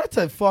 Shout out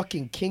to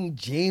fucking King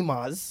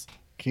James,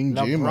 King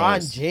LeBron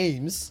James.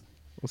 James.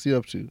 What's he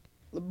up to?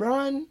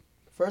 LeBron.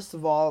 First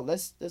of all,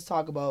 let's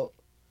talk about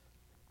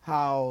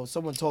how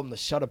someone told him to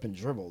shut up and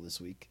dribble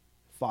this week.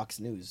 Fox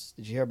News.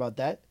 Did you hear about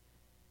that?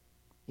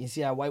 You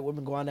see how white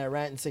women go on that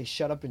rant and say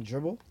 "shut up and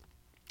dribble"?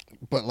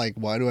 But like,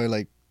 why do I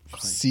like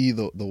see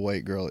the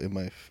white girl in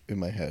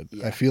my head?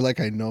 Yeah. I feel like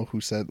I know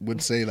who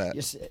would say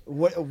that.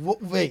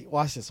 Wait,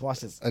 watch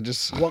this. I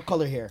just What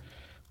color hair?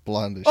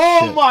 blonde as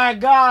Oh shit. my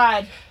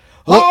god!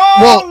 Well-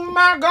 Oh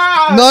my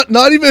god!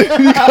 Not even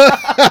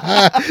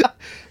because,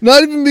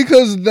 not even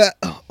because that.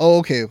 Oh,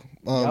 okay.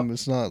 Yep.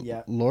 It's not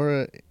Yeah.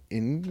 Laura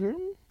Ingram.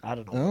 I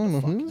don't I don't know know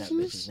what who the fuck that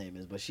this is. bitch's name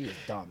is, but she is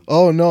dumb.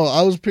 Oh no,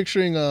 I was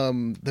picturing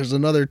there's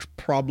another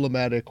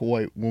problematic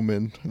white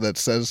woman that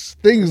says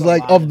things There's a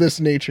like lot of of- this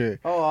nature.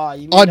 Oh,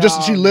 you mean Oh,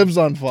 just she lives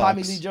on Fox.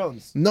 Tommy Lee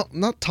Jones. No,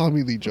 not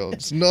Tommy Lee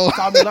Jones. No.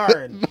 Tommy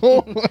Lauren.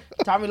 No.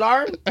 Tommy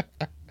Lauren?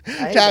 I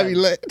hate Tammy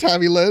that.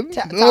 Tammy Lynn.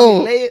 Tommy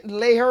No.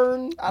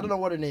 Lahern? I don't know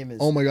what her name is.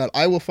 Oh my god,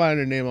 I will find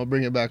her name. I'll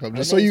bring it back up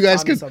just so name's you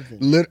guys Tommy can.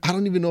 something. I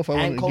don't even know if I Ann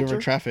want to give her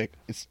Coulter? traffic.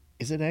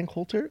 Is it Ann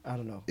Coulter? I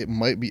don't know. It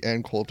might be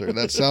Ann Coulter.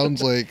 That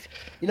sounds like.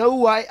 You know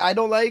who I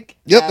don't like?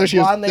 Yep, That there she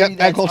is. blonde lady Yep, Ann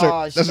that's,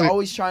 Coulter. she's That's it.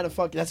 always trying to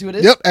fuck. That's who it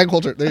is? Yep, Ann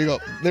Coulter. There you go.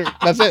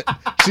 That's it.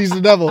 She's the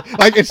devil.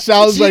 Like it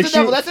sounds She's like the she,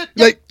 devil, that's it.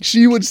 Yep. like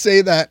she would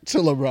say that to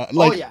LeBron,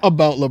 like yeah.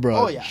 about LeBron.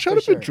 Oh, yeah, Shut for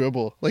up sure. and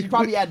dribble. Like She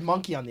probably had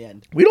monkey on the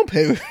end. we don't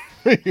pay.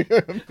 You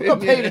don't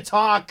pay to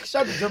talk.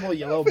 Shut the dribble,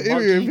 you little Pay your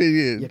monkey.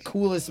 opinion. You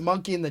coolest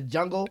monkey in the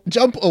jungle.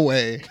 Jump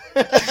away.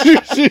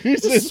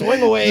 Just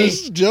swing away.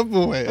 Just jump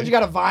away. Don't you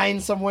got a vine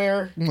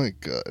somewhere? Oh my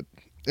god.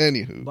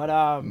 Anywho,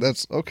 But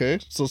that's okay.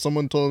 So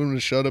someone told him to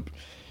shut up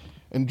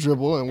and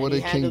dribble, and what he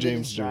did King handled it in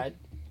James do? stride.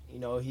 You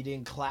know, he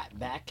didn't clap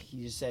back.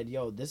 He just said,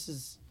 "Yo, this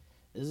is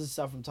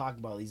stuff I'm talking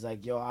about." He's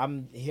like, "Yo,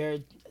 I'm here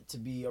to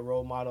be a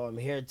role model. I'm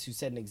here to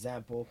set an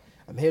example.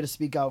 I'm here to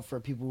speak out for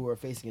people who are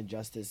facing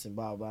injustice and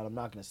blah blah. Blah. I'm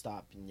not gonna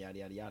stop and yada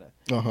yada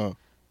yada."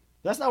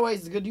 That's not why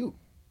he's a good you.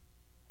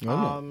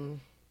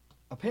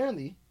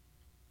 Apparently,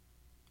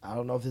 I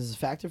don't know if this is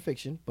fact or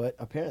fiction, but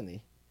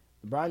apparently,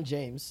 LeBron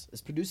James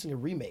is producing a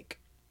remake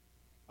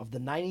of the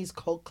 '90s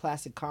cult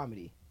classic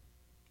comedy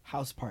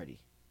House Party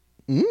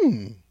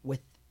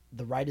with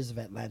the writers of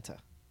Atlanta.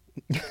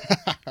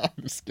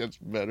 This gets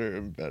better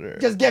and better.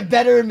 Just get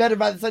better and better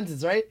by the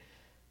sentence, right?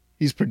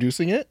 He's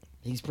producing it?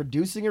 He's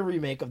producing a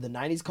remake of the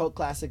 '90s cult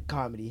classic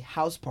comedy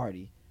House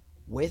Party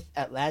with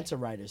Atlanta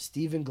writers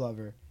Stephen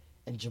Glover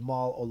and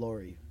Jamal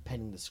Olori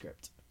penning the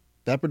script.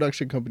 That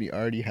production company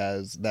already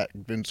has that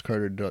Vince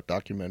Carter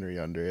documentary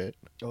under it.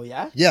 Oh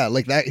yeah? Yeah,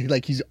 like that.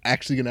 Like he's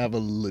actually gonna have a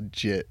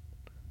legit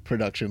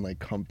production like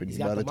company. He's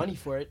got the money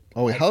for it.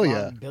 Oh, hell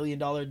yeah. $1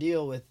 billion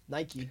deal with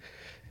Nike.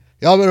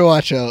 Y'all better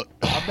watch out.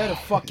 I better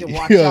fucking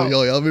watch yo, out.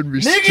 yo, y'all been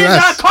Niggas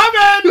not stressed.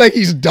 coming! Like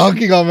he's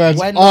dunking on man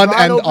When on LeBron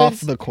and opens,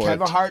 off the court.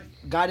 Kevin Hart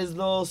got his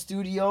little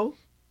studio.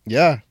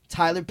 Yeah.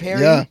 Tyler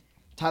Perry. Yeah.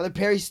 Tyler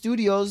Perry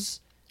Studios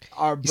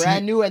are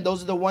brand new, and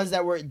those are the ones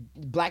that were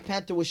Black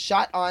Panther was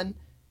shot on.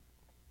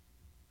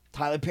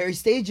 Tyler Perry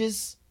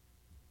Stages.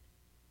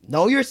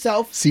 Know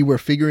yourself. See, we're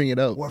figuring it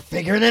out. We're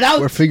figuring it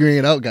out. We're figuring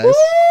it out, guys.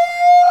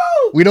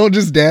 Woo! We don't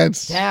just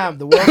dance. Damn,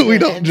 the world's we gonna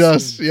don't end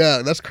just. soon.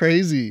 Yeah, that's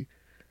crazy.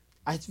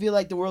 I feel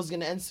like the world's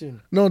gonna end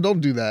soon. No, don't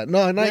do that.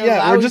 No, not We're yet. We're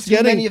allowing just too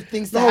getting. many of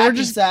things to no, happen, we're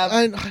just.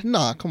 Sav.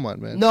 Nah, come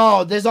on, man.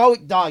 No, there's always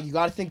dog. You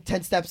gotta think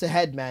 10 steps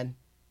ahead, man.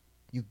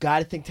 You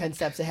gotta think 10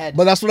 steps ahead.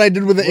 But that's what I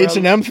did with the Well,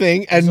 H&M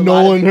thing, There's and a no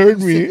lot of one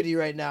heard me. inclusivity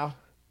right now.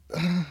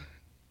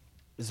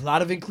 There's a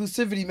lot of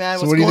inclusivity, man.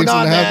 So What's what do you going think's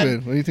on, gonna man?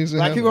 happen? What do you think's gonna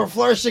Black happen? people are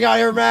flourishing out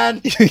here,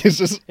 man. It's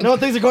just You know when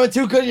things are going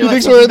too good, and you're you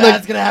like, think we're something in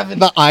bad's gonna happen.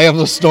 the eye of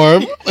the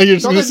storm. Like you're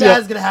just Something gonna see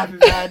bad's gonna happen,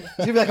 man. It's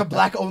gonna be like a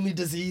black-only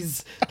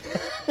disease.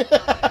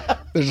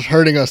 they're just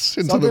hurting us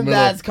into the Something middle.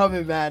 bad's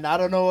coming, man. I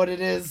don't know what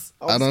it is.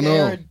 I'm I don't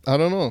scared. know. I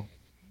don't know.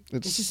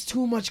 It's just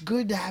too much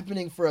good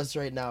happening for us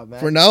right now, man.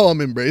 For now,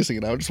 I'm embracing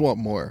it. I just want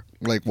more.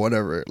 Like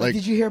whatever. Like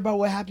did you hear about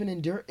what happened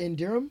in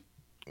Durham?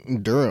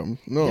 Durham.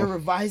 No, They're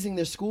revising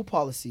their school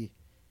policy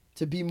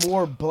to be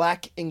more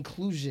black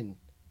inclusion.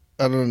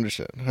 I don't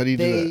understand. How do you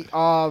do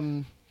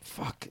that?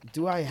 Fuck.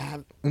 Do I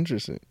have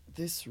Interesting.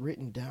 this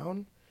written down?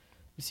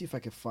 Let me see if I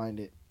can find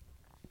it.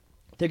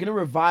 They're gonna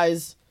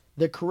revise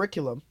their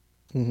curriculum.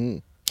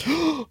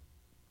 Mm-hmm.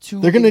 To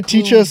They're gonna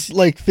teach include- us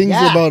like things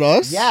Yeah, about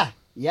us.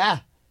 Yeah.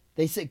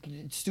 They say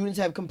students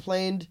have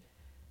complained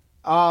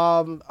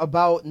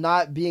about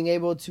not being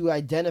able to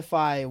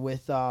identify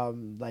with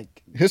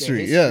like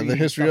History, the yeah, the and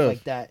history stuff of.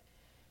 like that.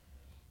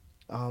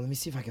 Let me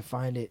see if I can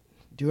find it.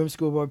 Durham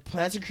School Board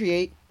plans to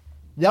create.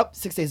 Yep,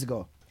 6 days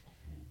ago.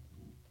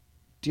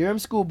 Durham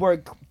School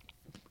Board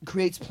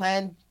creates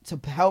plan to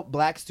help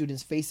black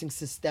students facing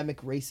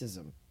systemic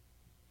racism.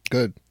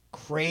 Good.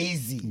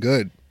 Crazy.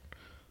 Good.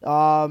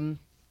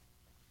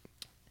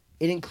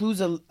 It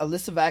includes a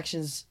list of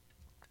action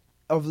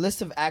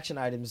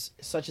items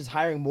such as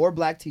hiring more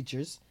black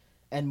teachers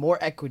and more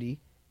equity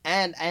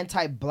and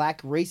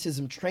anti-black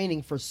racism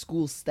training for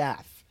school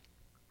staff.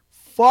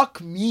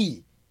 Fuck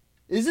me.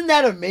 Isn't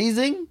that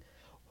amazing?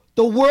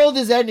 The world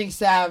is ending,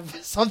 Sav.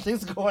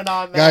 Something's going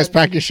on, man. Guys,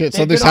 pack your shit. They've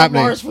Something's been on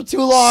happening. Mars for too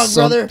long,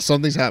 brother.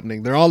 Something's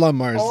happening. They're all on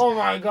Mars. Oh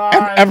my god.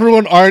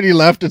 Everyone already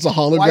left. It's a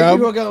hologram. White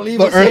people are gonna leave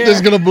the us Earth here.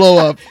 is gonna blow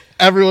up.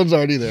 Everyone's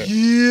already there.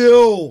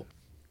 Yo.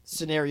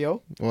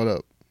 Scenario: What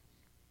up?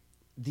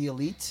 the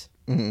elite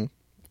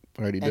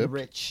Already and did.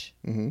 rich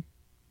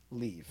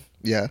leave.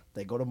 Yeah.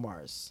 They go to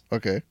Mars.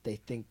 Okay. They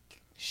think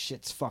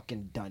shit's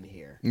fucking done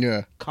here.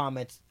 Yeah.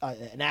 Comets,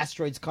 an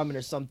asteroid's coming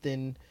or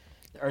something.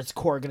 The Earth's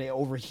core gonna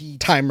overheat.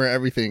 Timer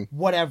everything.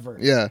 Whatever.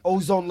 Yeah.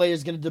 Ozone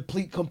layer's gonna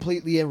deplete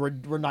completely, and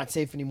we're not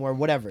safe anymore.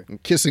 Whatever.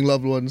 Kissing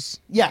loved ones.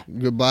 Yeah.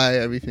 Goodbye.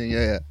 Everything.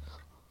 Yeah.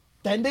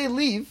 Then they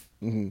leave,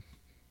 Mm-hmm.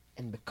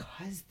 and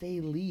because they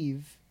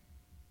leave,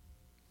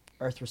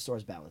 Earth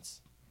restores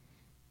balance.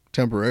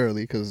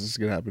 Temporarily, because it's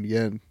gonna happen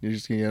again. You're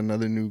just gonna get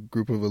another new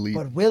group of elite.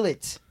 But will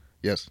it?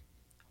 Yes.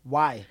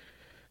 Why?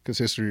 Because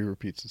history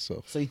repeats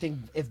itself. So you think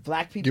if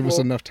black people Give us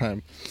enough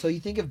time. So you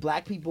think if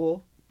black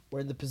people were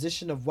in the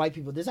position of white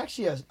people, there's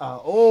actually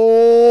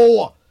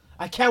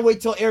I can't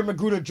wait till Aaron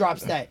Magruder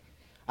drops that.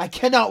 I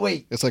cannot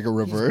wait. It's like a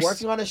reverse. He's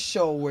working on a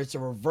show where it's a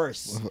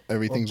reverse.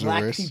 Everything's where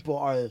black reverse. people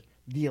are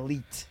the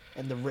elite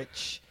and the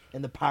rich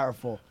and the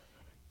powerful.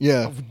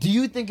 Yeah. Do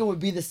you think it would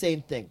be the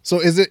same thing? So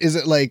is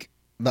it like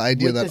the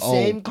idea With that the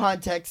same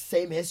context,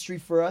 same history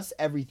for us,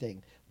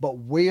 everything. But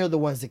we're the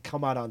ones that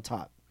come out on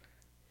top.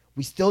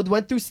 We still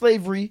went through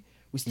slavery.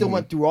 We still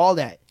went through all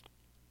that.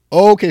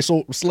 Oh, okay,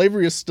 so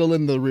slavery is still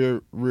in the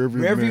rear view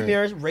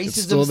mirror.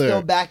 Racism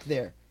still back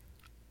there.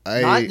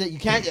 I You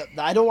can't.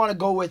 I don't want to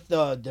go with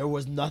there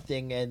was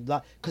nothing and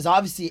because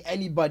obviously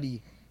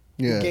anybody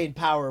who gained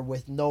power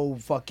with no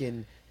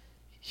fucking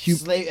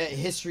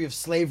history of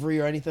slavery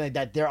or anything like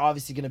that, they're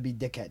obviously gonna be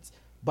dickheads.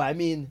 But I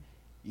mean,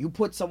 you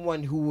put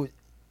someone who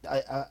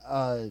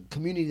a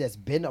community that's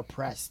been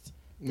oppressed,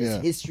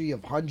 this history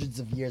of hundreds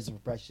of years of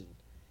oppression.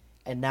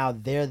 And now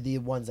they're the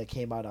ones that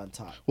came out on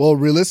top. Well,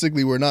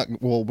 realistically, we're not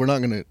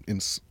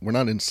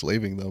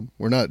enslaving them.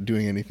 We're not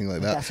doing anything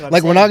like that. That's what I'm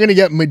Like, saying. we're not gonna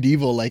get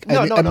medieval. Like,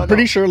 I'm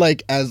pretty no. sure,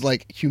 like, as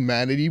like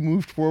humanity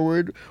moved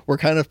forward, we're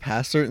kind of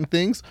past certain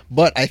things.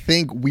 But I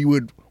think we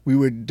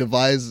would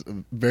devise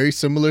very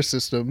similar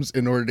systems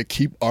in order to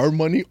keep our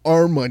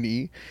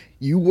money.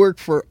 You work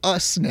for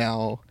us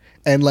now.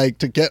 And like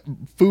to get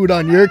food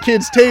on your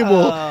kid's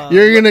table,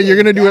 you're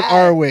gonna do it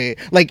our way.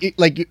 Like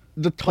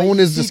the tone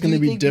is just gonna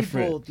be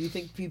different. Do you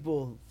think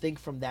people think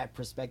from that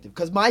perspective?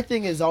 Because my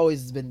thing has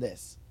always been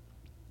this: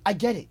 I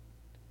get it.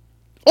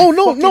 Oh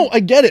no, I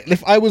get it.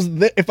 If I was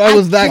that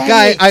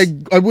guy,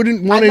 I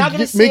wouldn't want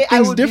to make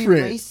things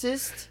different. Be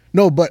racist.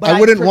 No, but I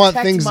wouldn't want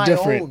things my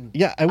different. Own.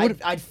 Yeah, I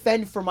would. I'd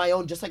fend for my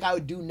own, just like I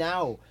would do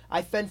now.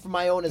 I fend for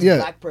my own as a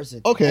black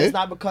person. Okay. And it's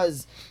not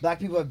because black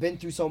people have been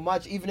through so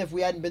much. Even if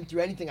we hadn't been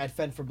through anything, I'd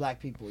fend for black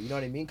people. You know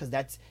what I mean? Because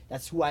that's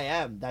who I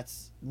am.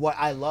 That's what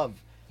I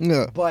love.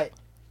 Yeah. But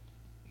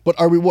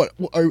are we what?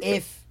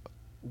 If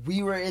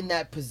we were in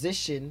that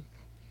position,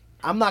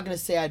 I'm not gonna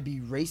say I'd be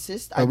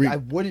racist. I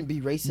wouldn't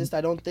be racist.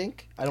 I don't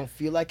think. I don't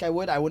feel like I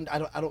would. I wouldn't. I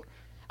don't.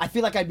 I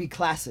feel like I'd be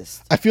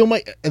classist.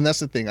 And that's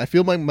the thing. I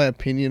feel like my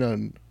opinion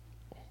on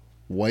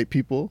white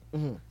people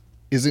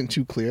isn't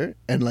too clear,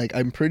 and like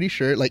I'm pretty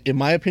sure, like in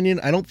my opinion,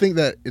 I don't think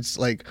that it's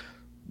like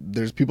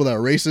there's people that are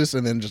racist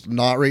and then just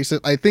not racist.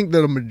 I think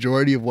that a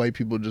majority of white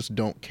people just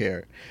don't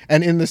care,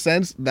 and in the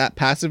sense that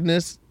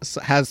passiveness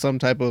has some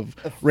type of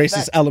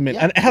racist element,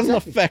 and it has an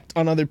effect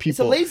on other people. It's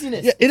a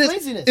laziness. Yeah, it's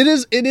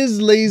laziness. It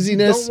is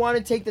laziness. You don't want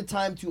to take the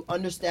time to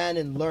understand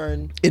and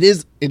learn. It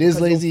is lazy. You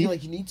don't feel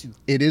like you need to.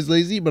 It is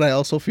lazy, but I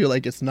also feel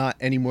like it's not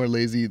any more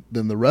lazy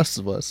than the rest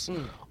of us.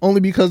 Only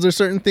because there's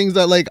certain things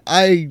that like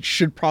I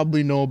should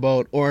probably know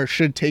about or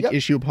should take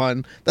issue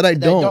upon that I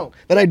don't.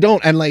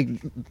 And like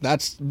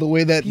that's the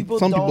way that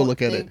some people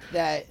look at it.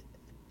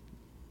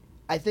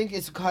 I think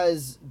it's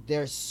because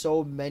there's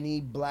so many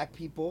black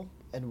people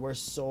and we're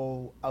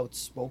so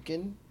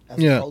outspoken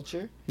as a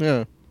culture.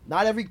 Yeah.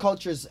 Not every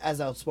culture is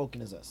as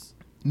outspoken as us.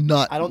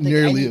 I don't think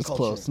nearly as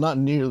close. Not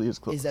nearly as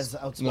close. Is as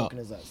outspoken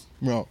as us.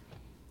 No.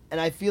 And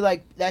I feel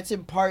like that's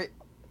in part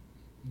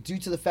due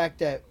to the fact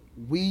that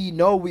we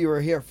know we were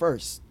here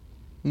first.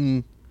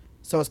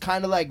 So it's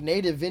kind of like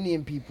Native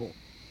Indian people,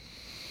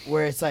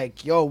 where it's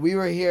like, yo, we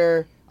were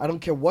here. I don't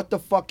care what the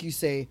fuck you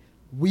say.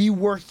 We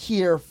were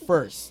here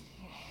first.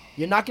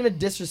 You're not going to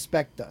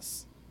disrespect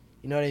us.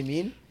 You know what I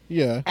mean?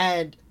 Yeah.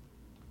 And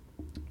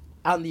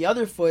on the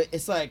other foot,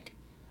 it's like,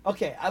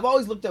 okay, I've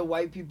always looked at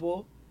white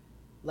people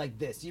like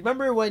this. You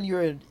remember when you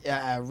were in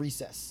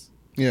recess?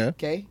 Yeah.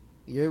 Okay?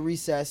 You're in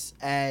recess,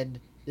 and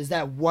there's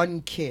that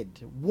one kid,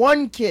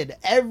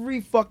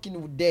 every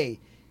fucking day,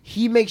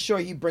 he makes sure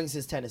he brings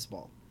his tennis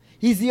ball.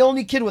 He's the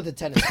only kid with a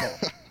tennis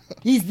ball.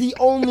 He's the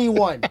only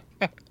one.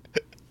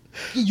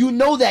 You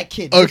know that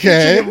kid. You're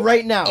picturing him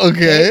right now.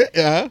 Okay,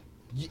 yeah.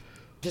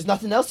 There's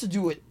nothing else to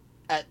do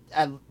at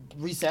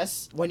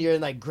recess when you're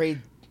in like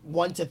grade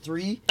 1 to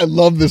 3. I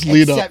love this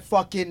lead up. Except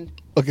fucking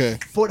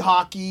foot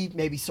hockey,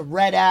 maybe some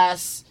red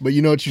ass. But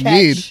you know what you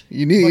need?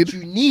 But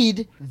you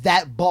need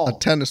that ball. A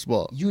tennis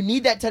ball. You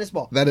need that tennis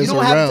ball. That is you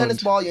don't have a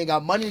tennis ball. You ain't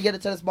got money to get a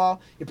tennis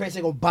ball. Your parents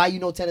ain't gonna buy you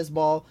no tennis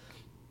ball.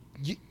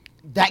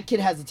 That kid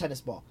has a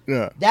tennis ball.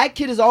 Yeah. That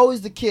kid is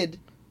always the kid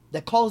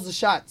that calls the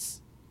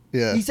shots.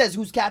 Yeah. He says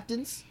who's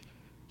captains.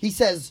 He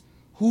says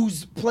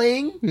who's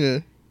playing. Yeah.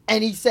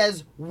 And he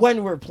says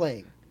when we're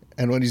playing.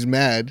 And when he's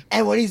mad.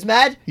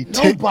 He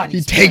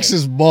takes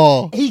his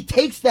ball. He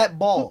takes that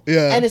ball.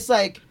 Yeah. And it's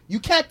like, you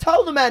can't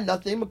tell the man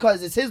nothing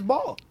because it's his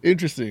ball.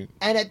 Interesting.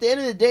 And at the end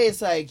of the day,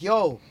 it's like,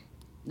 yo,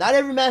 not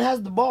every man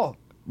has the ball.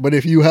 But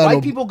if you have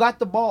white people got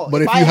the ball.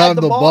 But if I you had have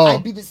the ball,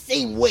 I'd be the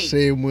same way.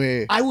 Same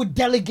way. I would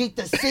delegate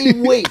the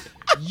same way.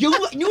 You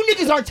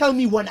niggas aren't telling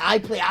me when I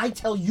play. I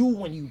tell you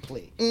when you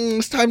play.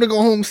 It's time to go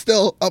home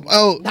still. I'm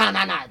out. Nah.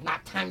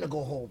 Not time to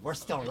go home. We're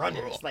still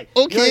running. It's like,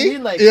 okay. You know what I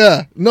mean? Like,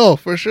 yeah. No,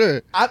 for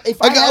sure.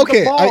 If I had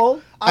the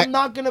ball, I'm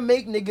not going to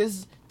make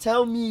niggas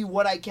tell me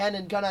what I can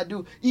and cannot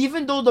do.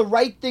 Even though the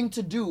right thing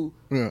to do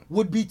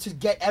would be to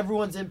get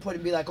everyone's input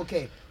and be like,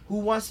 okay, who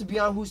wants to be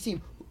on whose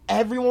team?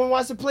 Everyone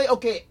wants to play?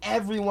 Okay,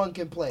 everyone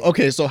can play.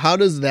 Okay, so how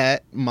does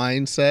that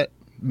mindset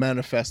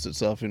manifest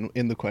itself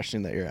in the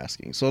question that you're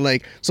asking?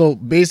 So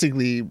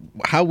basically,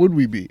 how would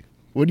we be?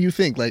 What do you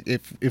think? Like,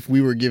 if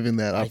we were given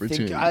that I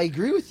opportunity, think I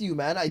agree with you,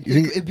 man. I think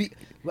think- it'd be.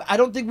 I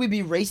don't think we'd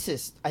be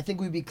racist. I think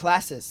we'd be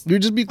classist.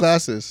 you'd just be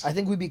classist. I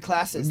think we'd be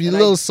classist. It'd be a And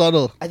little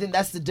subtle. I think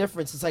that's the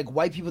difference. It's like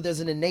white people. There's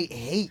an innate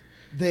hate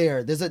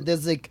there.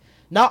 There's like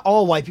not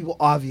all white people,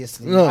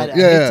 obviously. No, I yeah,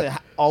 hate yeah. to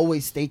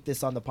always state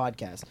this on the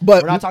podcast,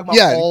 But we're not talking about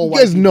yeah, all you white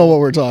guys people. know what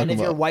we're talking And if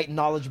you're about. white and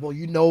knowledgeable,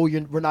 you know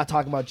we're not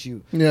talking about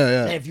you. Yeah,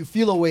 yeah. And if you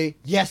feel away,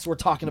 yes, we're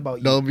talking about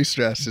you. Don't be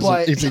stressed.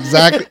 But- It's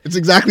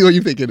exactly what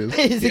you think it is.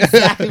 It's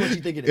exactly what you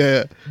think it is.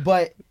 Yeah.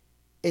 But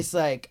it's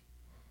like,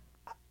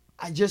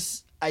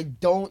 I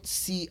don't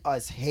see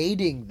us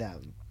hating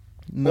them,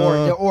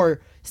 No.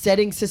 or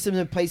setting systems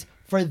in place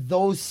for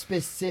those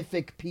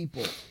specific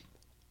people.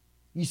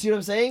 You see what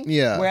I'm saying?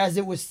 Yeah. Whereas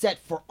it was set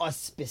for us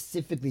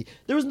specifically.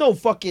 There was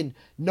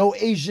no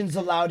Asians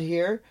allowed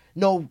here,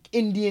 no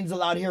Indians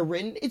allowed here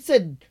written. It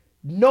said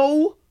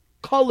no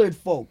colored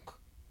folk.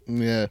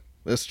 Yeah,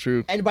 that's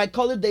true. And by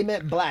colored, they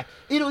meant black.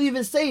 It'll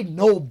even say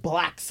no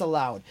blacks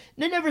allowed.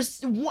 I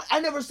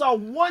never saw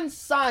one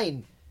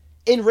sign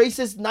in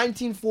racist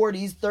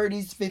 1940s,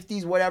 30s,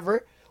 50s,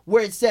 whatever,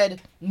 where it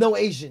said no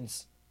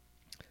Asians,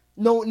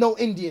 no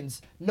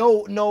Indians,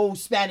 no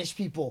Spanish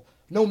people,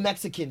 no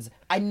Mexicans.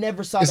 I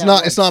never saw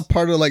that. It's not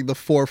part of like the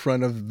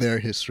forefront of their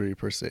history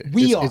per se.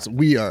 We It's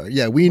we are.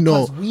 Yeah, we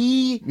know. Because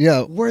we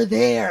Yeah. were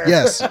there.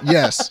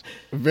 Yes.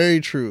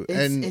 Very true.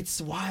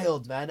 It's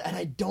wild, man. And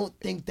I don't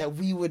think that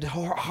we would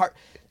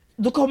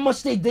look how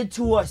much they did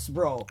to us,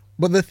 bro.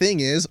 But the thing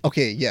is,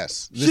 okay,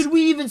 yes. Should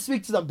we even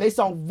speak to them based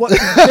on what they've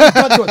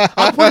done to us?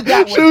 I'll put it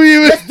that way. Should we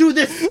even- Let's do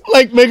this.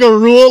 like make a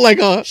rule like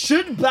a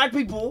Should black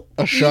people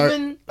shark-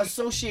 even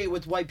associate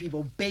with white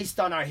people based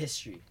on our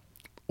history?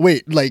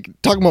 wait, like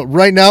talking about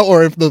right now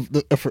or if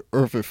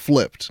if it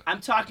flipped I'm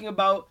talking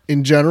about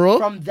in general?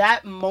 from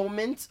that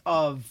moment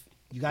of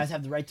you guys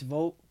have the right to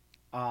vote.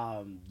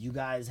 You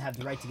guys have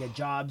the right to get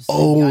jobs.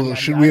 Oh, yada, yada,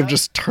 should we have yada.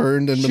 just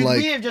turned and been Should like,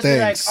 we have just been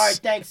like, thanks, all right,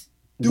 thanks,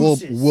 we'll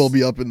deuces.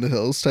 be up in the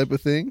hills type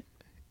of thing?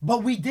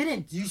 But we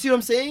didn't. Do you see what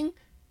I'm saying?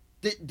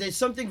 There's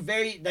something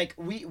very like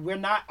we're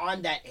not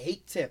on that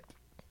hate tip.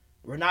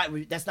 We're not.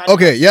 That's not.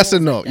 Okay, yes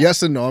and like no. that.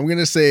 Yes and no. I'm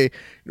gonna say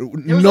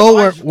was no. a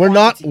large We're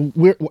not.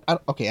 quantity.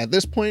 Okay. At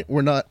this point,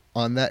 we're not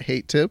on that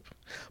hate tip.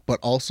 But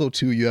also,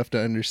 too, you have to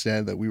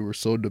understand that we were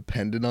so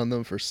dependent on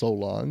them for so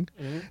long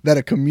that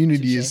a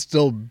community is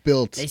still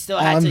built They still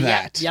had on to-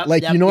 that. yep,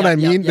 like, yep, you know what I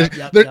yep, mean? yep, They-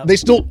 yep, they're- yep. They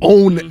still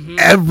own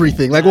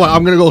everything. Like, what?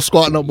 I'm gonna go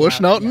squat in a bush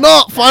now? yeah, No,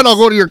 yeah. fine. I'll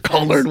go to your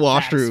colored Facts,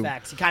 washroom.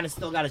 Facts. You kind of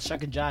still got to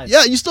chuck and jive.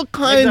 Yeah, you still Niggas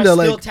kind are of still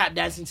like tap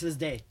dancing to this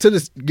day. to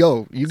this.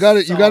 Yo, you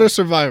gotta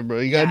survive, bro.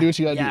 You gotta Yeah, do what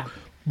you gotta yeah. do.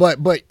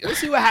 But We'll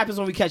see what happens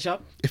when we catch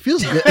up. it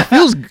feels good.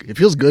 It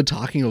feels good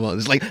talking about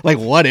this. Like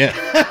what if?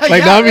 Like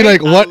Yeah, that would be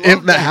right? like I what love if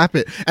that that.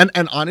 happened?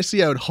 And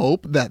honestly, I would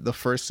hope that the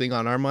first thing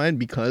on our mind,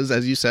 because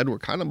as you said, we're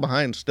kind of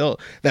behind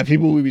still, that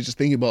people would be just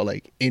thinking about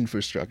like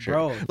infrastructure.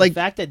 Bro, like the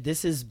fact that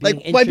this is being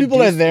like white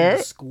people are introduced in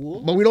there,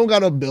 school. but we don't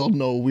gotta build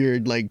no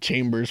weird like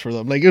chambers for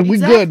them. Like we good.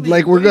 Exactly.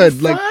 Like we're We're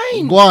good. Like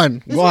fine. go on,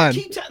 This go is what on.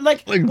 keep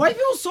like Like- white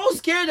people so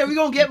scared that we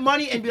gonna get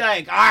money and be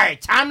like, all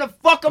right, time to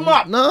fuck them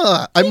up.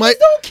 Nah, I Niggas might.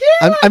 don't care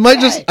I like might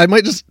that. I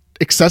might just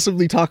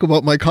excessively talk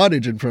about my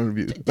cottage in front of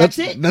you. That's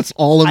it. That's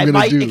all I I'm gonna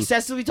might do.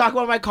 excessively talk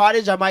about my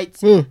cottage. I might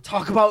Hmm.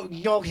 talk about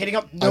hitting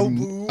up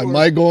Nobu. I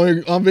might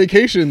going on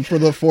vacation for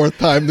the 4th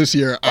time this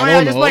year. I I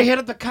don't just know. might hit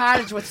up the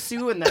cottage with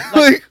Sue and that.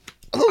 Like,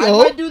 I don't I know.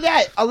 might do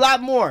that a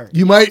lot more.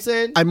 You know what I'm might.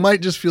 saying? I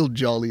might just feel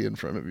jolly in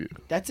front of you.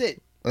 That's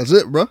it. That's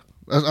it, bro.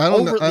 I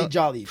don't know. Overtly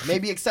jolly,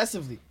 maybe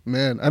excessively.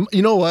 Man,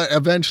 you know what?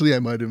 Eventually, I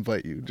might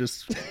invite you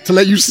just to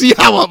let you see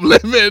how I'm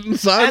living,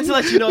 son. And to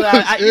let you know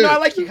that I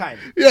like you, kind.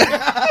 Yeah,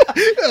 yeah,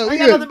 I we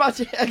got good. nothing about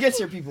you against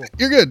your people.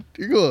 You're good.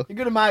 You're cool. You're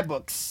good in my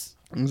books.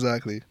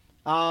 Exactly.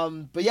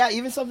 But yeah,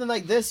 even something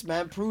like this,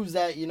 man, proves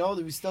that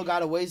that we still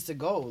got a ways to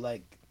go.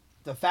 Like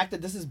the fact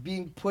that this is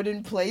being put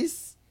in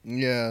place,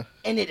 Yeah.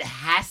 and it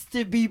has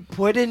to be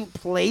put in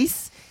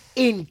place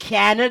in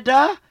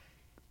Canada.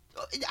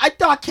 I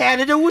thought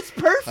Canada was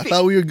perfect. I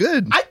thought we were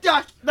good. I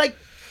thought like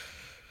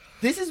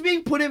this is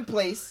being put in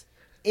place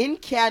in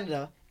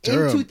Canada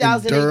Durham. in In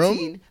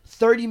 2018,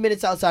 30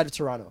 minutes outside of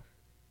Toronto.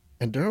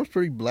 And Durham's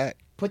pretty black.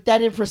 Put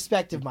that in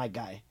perspective, my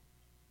guy.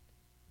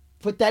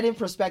 Put that in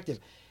perspective.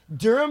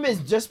 Durham is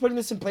just putting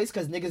this in place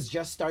because niggas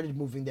just started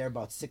moving there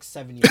about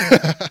 6-7 years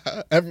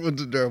ago.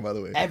 Everyone's in Durham, by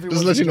the way.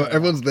 Everyone's Just to let you in know, Durham.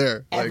 everyone's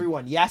there. Like,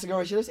 Everyone. You ask a girl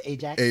where she lives?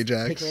 Ajax.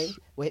 Ajax. Pickering.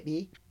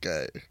 Whitby.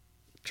 guy.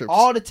 Trips,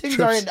 All the things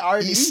are in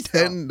trips the East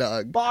now. End,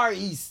 dog. Bar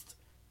East.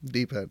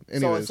 Deep End. So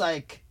Anyways. it's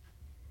like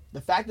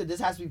the fact that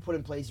this has to be put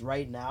in place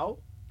right now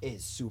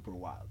is super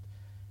wild.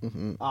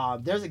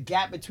 Mm-hmm. There's a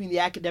gap between the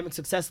academic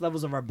success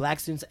levels of our black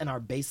students and our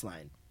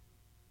baseline.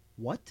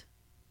 What?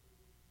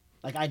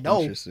 Like I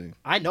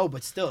know,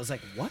 but still, it's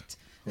like what?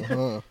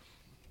 Uh-huh.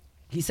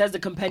 He says the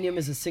compendium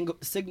is a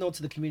signal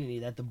to the community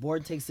that the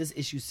board takes this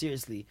issue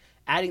seriously,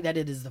 adding that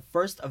it is the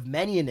first of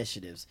many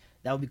initiatives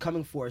that will be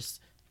coming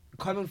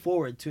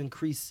forward to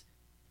increase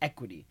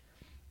equity.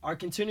 Our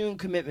continuing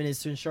commitment is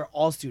to ensure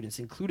all students,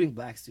 including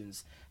black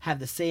students, have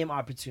the same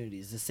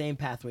opportunities, the same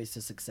pathways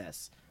to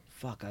success.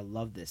 Fuck, I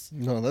love this.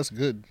 No, that's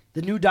good.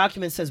 The new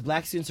document says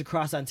black students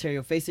across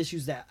Ontario face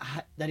issues that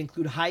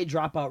include high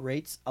dropout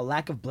rates, a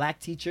lack of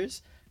black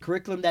teachers,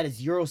 curriculum that is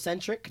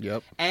Eurocentric,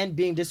 Yep. and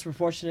being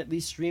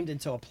disproportionately streamed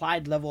into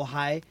applied level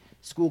high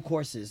school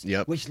courses,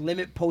 Yep. which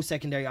limit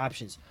post-secondary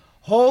options.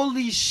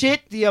 Holy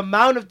shit, the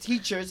amount of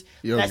teachers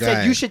Yo, that guy.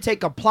 said you should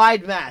take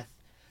applied math.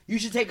 You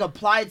should take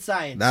applied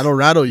science. That'll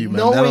rattle you, man.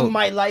 Knowing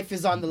my life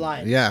is on the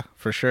line. Yeah,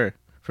 for sure.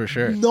 For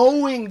sure.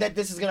 Knowing that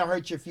this is going to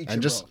hurt your future,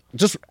 And bro.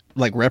 just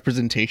like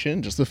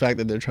representation, just the fact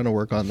that they're trying to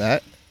work on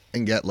that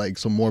and get like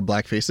some more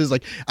black faces.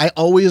 Like I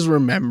always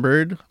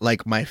remembered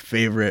like my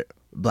favorite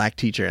black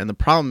teacher, and the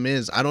problem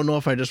is I don't know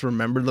if I just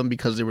remembered them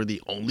because they were the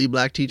only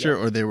black teacher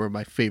or they were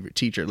my favorite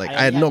teacher. Like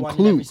I had no one in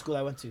clue, every school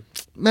I went to.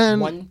 man.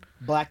 One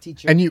black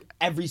teacher. And you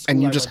every school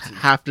and you I just went to.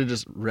 have to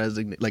just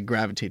resonate, like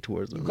gravitate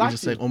towards them. You You're got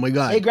just to. like, oh my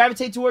god, They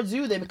gravitate towards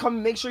you. They come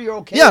and make sure you're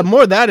okay. yeah,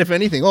 more that if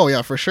anything. Oh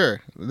yeah, for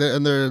sure. They're a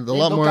lot look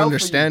more out for you.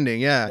 understanding.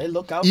 Yeah, They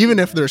look out for even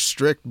you, if man. they're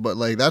strict, but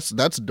like that's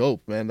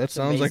dope, man. That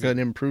sounds like amazing. an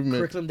improvement.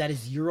 Curriculum that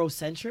is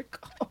Eurocentric.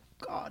 Oh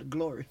God,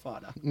 glory,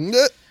 Father.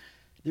 Nyeh.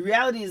 The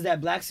reality is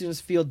that black students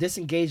feel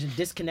disengaged and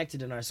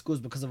disconnected in our schools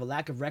because of a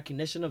lack of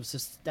recognition of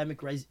systemic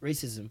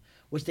racism,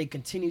 which they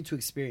continue to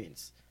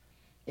experience.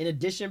 In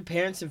addition,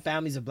 parents and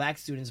families of black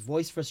students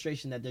voice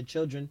frustration that their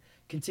children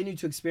continue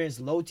to experience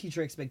low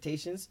teacher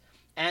expectations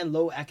and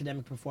low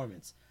academic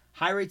performance,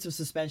 high rates of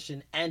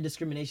suspension, and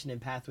discrimination in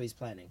pathways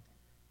planning.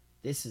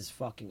 This is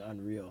fucking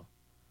unreal.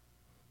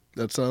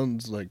 That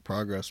sounds like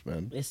progress,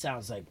 man. This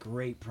sounds like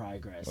great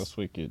progress. That's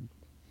wicked.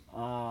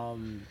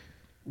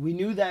 We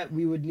knew that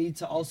we would need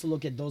to also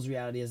look at those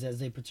realities as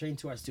they pertain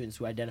to our students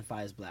who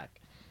identify as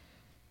black.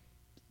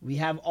 We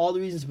have all the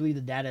reasons to believe the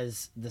data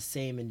is the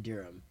same in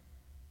Durham.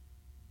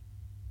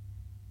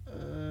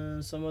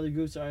 Some other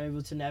groups are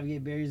able to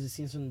navigate barriers. It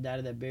seems from the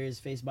data that barriers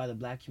faced by the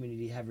black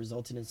community have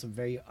resulted in some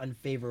very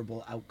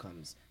unfavorable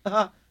outcomes.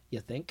 You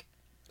think?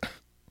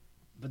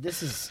 But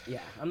this is, yeah,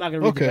 I'm not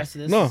going to read the Okay. rest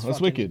of this. No, It's that's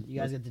fucking- wicked. You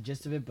guys get the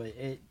gist of it, but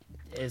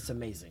it's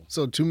amazing.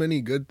 So too many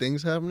good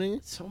things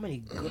happening. So many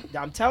good.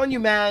 I'm telling you,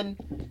 man,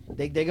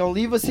 they gonna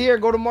leave us here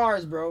and go to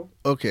Mars, bro.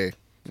 Okay,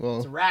 It's a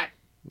well, wrap.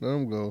 let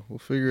them go. We'll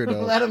figure it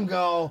out. Let them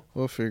go.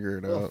 We'll figure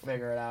it We'll out.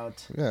 figure it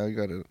out. Yeah, you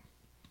got it.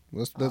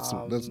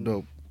 That's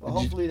dope. Well,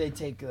 hopefully they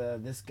take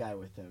this guy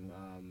with them.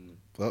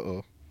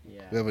 Uh-oh.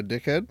 Yeah. We have a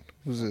dickhead.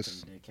 Who's this?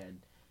 Fucking dickhead.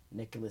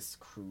 Nicholas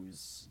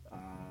Cruz.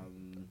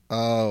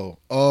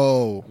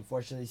 Oh.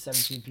 Unfortunately,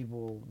 17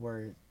 people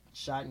were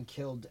shot and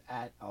killed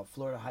at a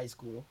Florida high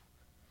school.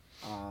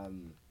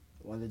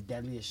 One of the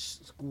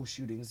deadliest school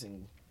shootings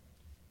in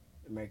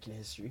American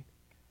history.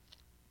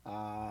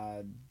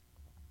 I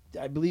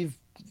believe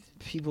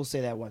people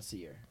say that once a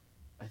year.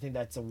 I think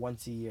that's a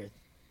once a year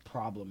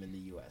problem in the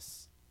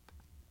U.S.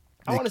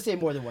 I want to say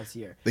more than once a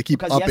year. They keep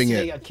because upping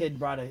yesterday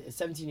it. a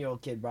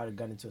 17-year-old kid brought a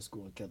gun into a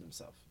school and killed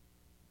himself.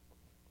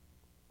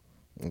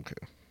 Okay.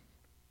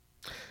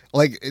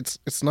 Like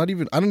it's not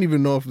even. I don't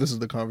even know if this is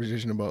the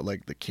conversation about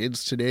like the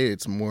kids today.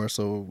 It's more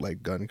so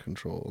like gun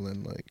control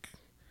and like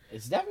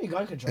It's definitely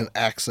gun control. and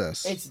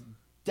access. It's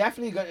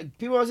definitely gun.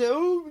 People are saying,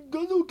 "Oh,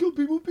 guns don't kill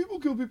people. People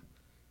kill people."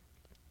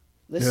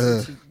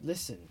 Listen.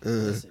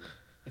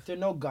 If there are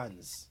no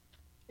guns,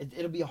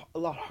 it'll be a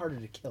lot harder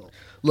to kill.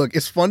 Look,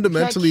 it's You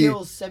fundamentally can't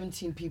kill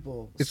 17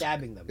 people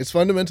stabbing them. it's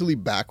fundamentally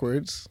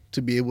backwards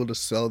to be able to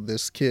sell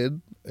this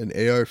kid an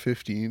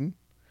AR-15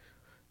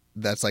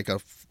 that's like a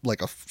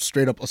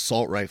straight up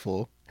assault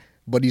rifle,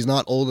 but he's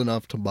not old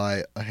enough to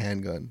buy a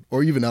handgun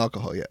or even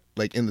alcohol yet,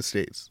 like in the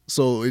States.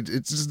 So it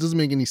just doesn't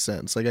make any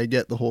sense. Like I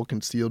get the whole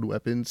concealed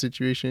weapon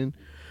situation,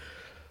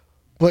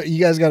 but you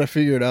guys got to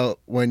figure it out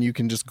when you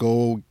can just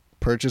go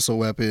purchase a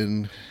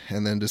weapon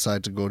and then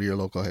decide to go to your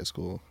local high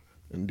school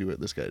and do what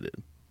this guy did.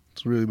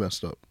 It's really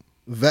messed up.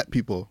 Vet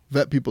people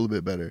a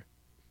bit better.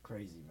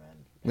 Crazy,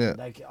 man. Yeah. And,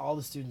 like all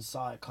the students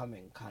saw it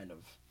coming, kind of.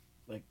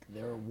 Like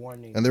they were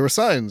warning. And there were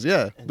signs,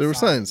 yeah. and There were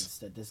signs.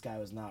 that this guy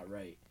was not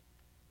right.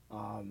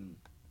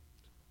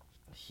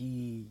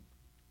 He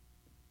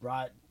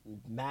brought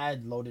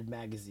mad loaded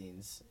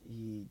magazines.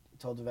 He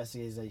told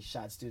investigators that he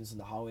shot students in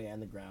the hallway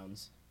and the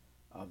grounds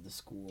of the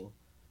school.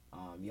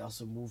 He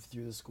also moved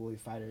through the school. He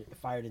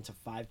fired into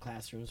 5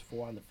 classrooms,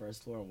 4 on the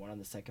first floor and 1 on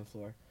the second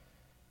floor.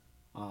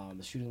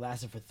 The shooting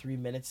lasted for 3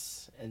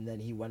 minutes, and then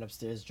he went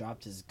upstairs,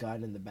 dropped his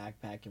gun in the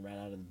backpack, and ran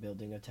out of the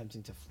building,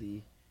 attempting to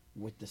flee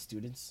with the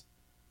students.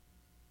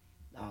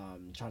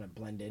 Trying to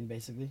blend in,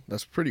 basically.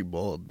 That's pretty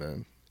bold,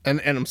 man. And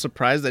I'm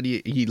surprised that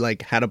he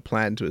like had a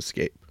plan to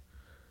escape.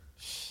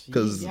 He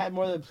had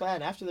more than a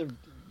plan. After the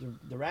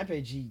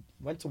rampage, he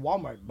went to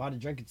Walmart, bought a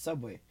drink at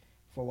Subway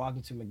before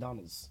walking to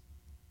McDonald's.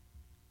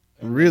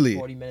 And Really?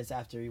 40 minutes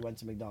after he went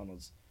to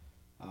McDonald's,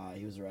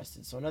 he was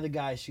arrested. So another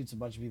guy shoots a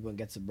bunch of people and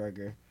gets a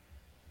burger.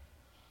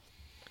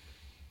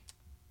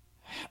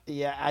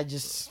 Yeah,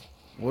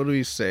 What do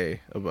we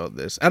say about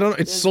this? I don't know.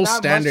 It's there's so not much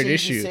standard that you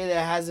issue. can say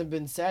that hasn't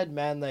been said,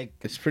 man. Like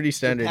It's pretty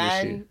standard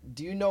Japan, issue.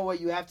 do you know what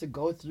you have to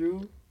go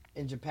through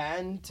in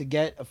Japan to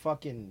get a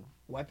fucking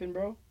weapon,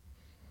 bro?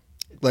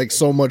 Like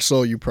so much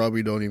so you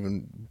probably don't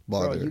even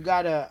bother. Bro, you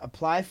gotta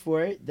apply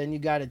for it. Then you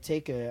gotta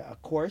take a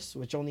course,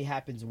 which only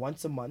happens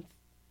once a month.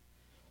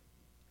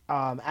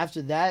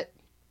 After that,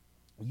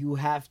 you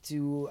have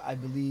to, I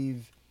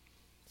believe,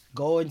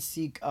 go and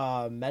seek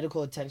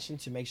medical attention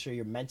to make sure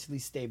you're mentally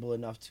stable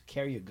enough to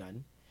carry a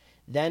gun.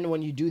 Then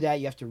when you do that,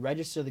 you have to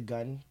register the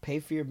gun, pay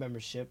for your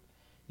membership.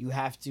 You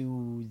have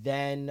to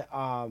then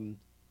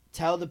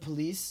tell the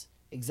police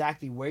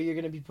exactly where you're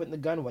going to be putting the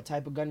gun, what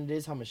type of gun it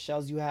is, how much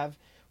shells you have,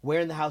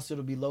 where in the house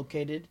it'll be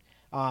located.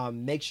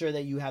 Make sure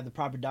that you have the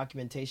proper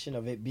documentation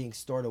of it being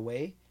stored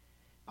away.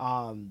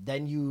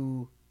 Then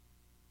you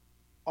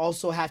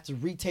also have to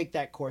retake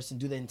that course and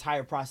do the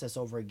entire process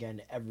over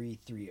again every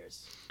 3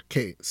 years.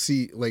 Okay,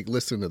 see, like,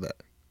 listen to that.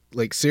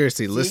 Like,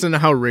 seriously, listen to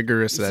how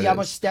rigorous that is. See how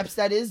much steps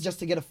that is just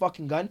to get a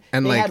fucking gun?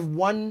 And they like, had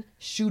one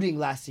shooting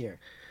last year.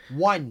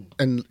 One.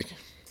 And,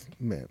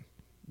 man.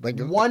 Like,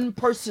 one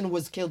person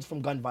was killed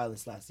from gun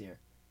violence last year.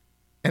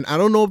 And I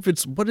don't know if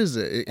it's, what is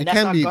it? And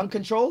that's not gun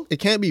control? It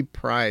can't be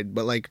pride,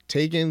 but like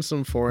take in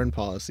some foreign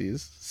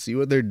policies, see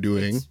what they're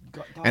doing,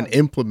 and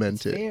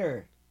implement it.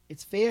 Fair.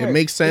 It's fair. It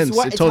makes sense.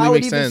 It totally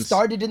makes sense. It's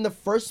how it even started in the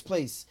first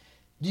place.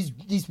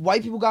 These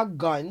white people got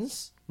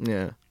guns.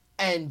 Yeah.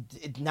 And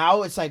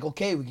now it's like,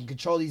 okay, we can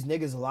control these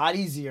niggas a lot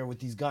easier with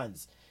these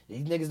guns.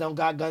 These niggas don't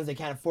got guns. They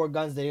can't afford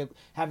guns. They don't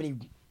have any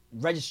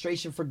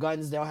registration for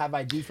guns. They don't have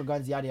ID for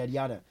guns, yada, yada,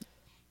 yada.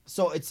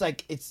 So it's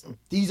like,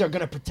 these are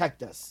going to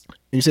protect us. And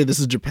you say this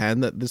is Japan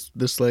that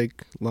this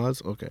like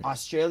laws? Okay.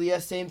 Australia,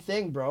 same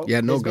thing, bro.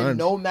 Yeah, no There's guns. been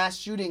no mass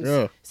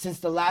shootings since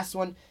the last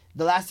one.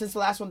 Since the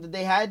last one that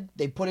they had,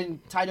 they put in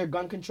tighter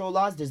gun control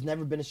laws. There's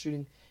never been a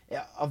shooting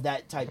of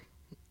that type.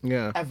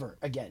 Yeah. Ever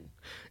again.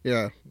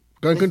 Yeah.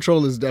 Gun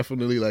control is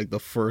definitely like the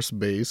first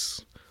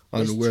base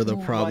on where the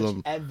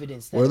problem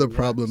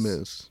problem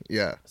is.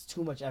 Yeah. It's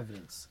too much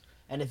evidence.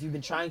 And if you've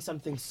been trying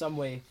something some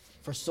way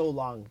for so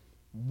long,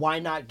 why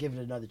not give it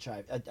another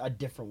try, a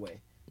different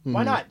way?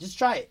 Why not? Just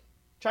try it.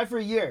 Try for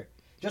a year.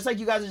 Just like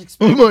you guys are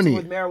experimenting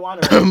with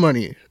marijuana. Right?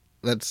 Money.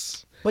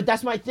 But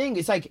that's my thing.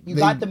 It's like you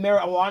got the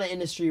marijuana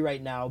industry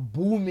right now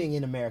booming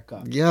in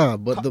America. Yeah,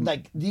 but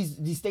like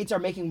these states are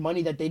making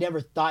money that they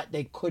never thought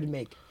they could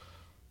make.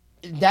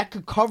 That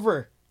could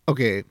cover.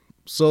 Okay,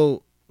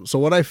 so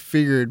what I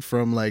figured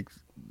from like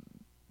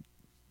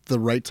the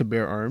right to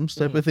bear arms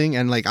type of thing,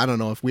 and like I don't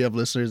know if we have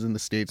listeners in the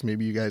States,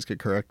 maybe you guys could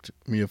correct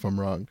me if I'm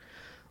wrong.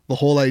 The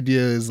whole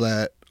idea is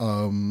that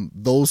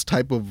those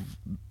type of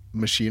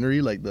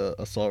machinery, like the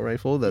assault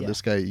rifle that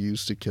this guy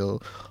used to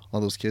kill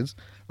all those kids,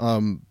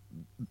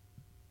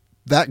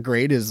 that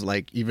grade is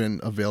like even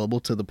available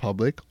to the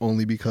public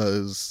only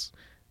because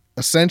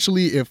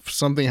essentially if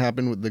something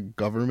happened with the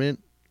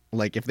government,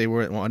 like if they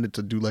wanted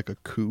to do like a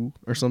coup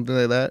or something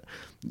like that,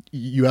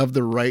 you have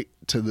the right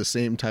to the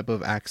same type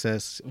of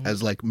access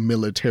as like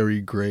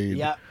military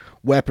grade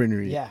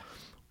weaponry. Yeah.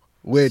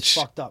 Which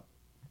it's fucked up.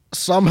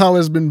 Somehow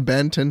has been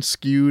bent and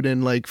skewed,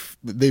 and like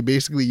they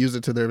basically use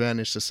it to their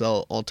advantage to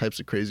sell all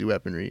types of crazy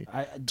weaponry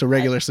to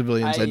regular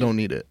civilians that don't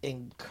need it.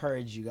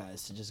 Encourage you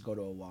guys to just go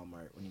to a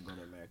Walmart when you go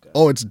to America.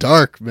 Oh, it's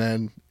dark,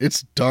 man.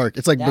 It's dark.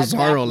 It's like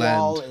Bizarro Land. That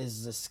wall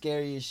is the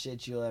scariest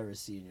shit you'll ever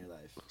see in your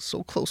life.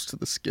 So close to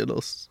the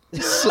Skittles.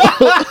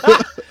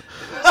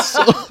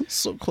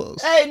 So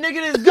close. Hey, nigga,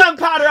 there's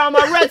gunpowder on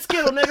my red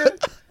Skittle, nigga.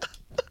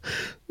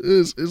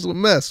 It's a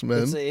mess,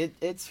 man.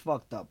 It's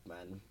fucked up,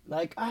 man.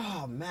 Like,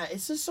 oh man,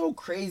 it's just so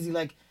crazy.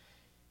 Like,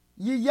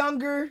 you're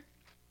younger.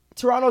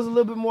 Toronto's a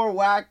little bit more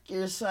whack.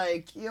 You're just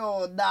like,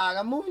 yo, dog,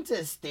 I'm moving to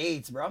the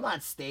States, bro. I'm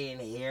not staying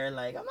here.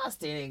 Like, I'm not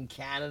staying in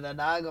Canada,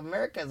 dog.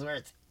 America's where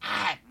it's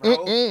at,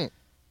 bro.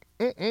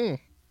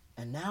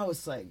 And now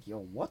it's like, yo,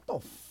 what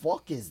the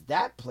fuck is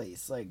that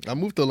place? Like, I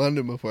moved to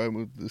London before I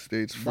moved to the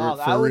States. For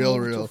I real. I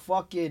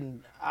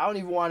don't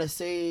even want to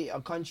say a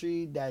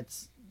country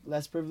that's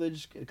less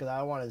privileged because I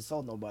don't want to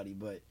insult nobody,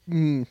 but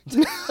insert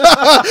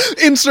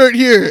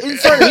here,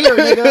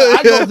 nigga.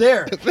 I go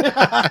there.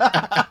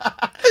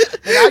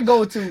 I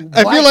go to.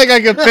 I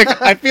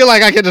feel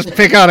like I could just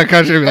pick out a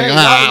country and be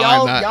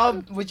like,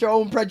 y'all with your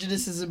own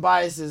prejudices and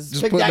biases,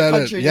 just pick that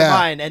country in your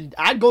mind, and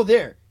I'd go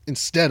there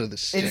instead of the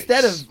States.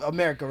 Instead of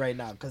America right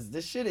now, because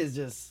this shit is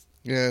just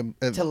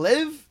to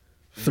live.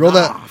 Throw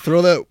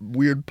that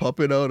weird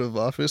puppet out of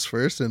office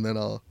first, and then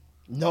I'll.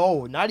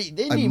 No,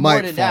 they need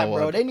more than that,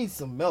 bro. They need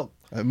some milk.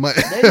 They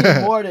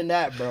need more than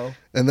that, bro.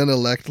 And then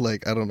elect,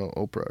 like, I don't know,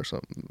 Oprah or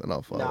something, and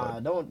I'll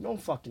follow. Nah,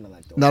 don't fucking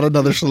elect Oprah. Not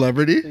another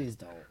celebrity?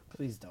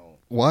 Please don't.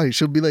 Why?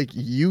 She'll be like,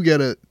 you get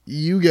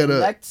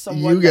elect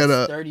someone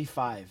that's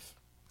 35.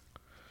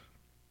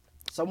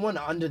 Someone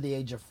under the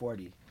age of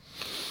 40.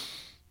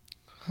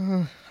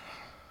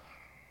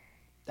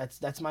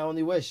 That's my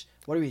only wish.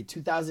 What are we,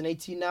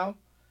 2018 now?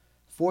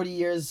 40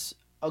 years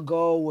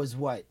ago was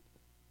what?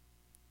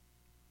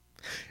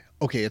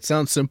 Okay, it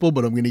sounds simple,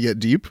 but I'm going to get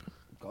deep.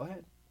 Go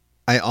ahead.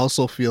 I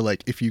also feel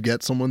like if you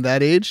get someone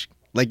that age,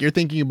 like you're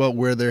thinking about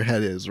where their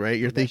head is, right?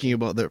 You're thinking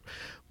about their...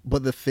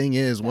 But the thing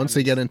is, once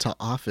they get into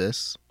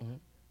office,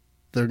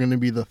 they're gonna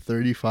be the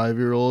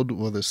 35-year-old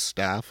with a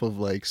staff of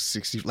like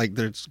 60. Like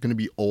there's gonna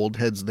be old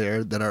heads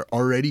there that are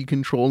already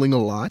controlling a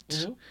lot.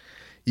 Mm-hmm.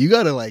 You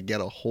gotta like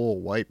get a whole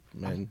wipe,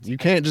 man. You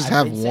can't just I've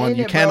have been one. saying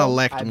You it, can't bro.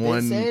 elect I've one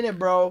been saying it,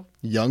 bro.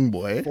 young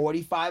boy.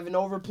 45 and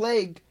over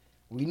plague.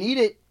 We need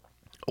it.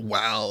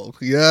 Wow.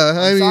 Yeah.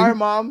 I I'm mean, sorry,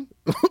 Mom.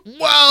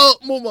 wow,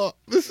 mama.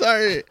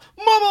 Sorry.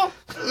 Mama.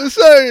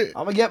 Sorry.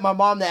 I'm gonna get my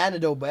mom the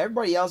antidote, but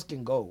everybody else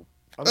can go.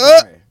 I'm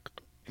sorry.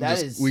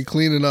 We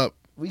cleaning up.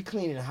 We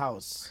cleaning the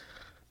house.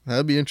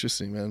 That'd be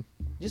interesting, man.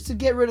 Just to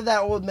get rid of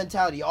that old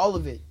mentality, all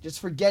of it. Just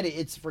forget it.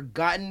 It's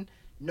forgotten.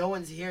 No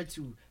one's here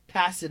to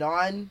pass it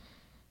on.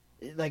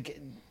 Like,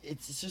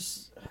 it's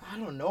just, I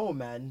don't know,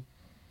 man.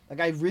 Like,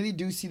 I really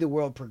do see the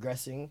world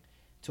progressing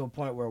to a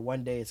point where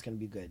one day it's going to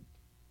be good.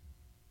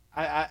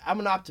 I'm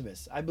an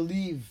optimist. I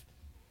believe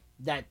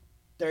that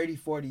 30,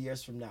 40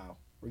 years from now,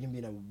 we're going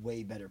to be in a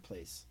way better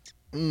place.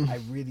 I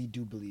really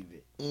do believe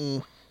it.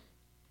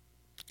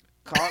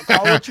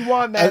 Call what you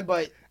want, man,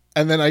 but...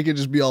 And then I could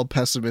just be all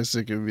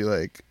pessimistic and be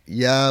like,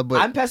 yeah,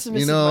 but I'm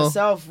pessimistic you know,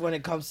 myself when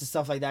it comes to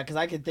stuff like that because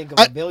I can think of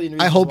a billion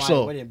reasons I hope why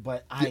so. I wouldn't,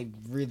 but I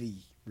really,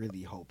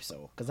 really hope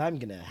so because I'm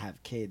gonna have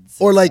kids.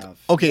 Or and like,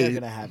 stuff. okay, they're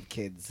gonna have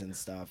kids and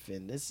stuff,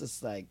 and it's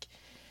just like,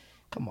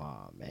 come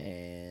on,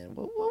 man,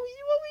 what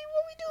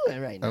we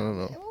doing right now? I don't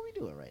know. Man? What we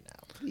doing right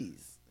now?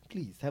 Please,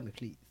 help me,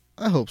 please.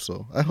 I hope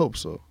so.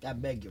 I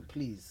beg you,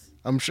 please.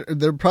 I'm sure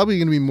there probably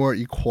going to be more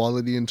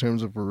equality in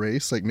terms of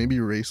race. Like maybe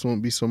race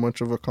won't be so much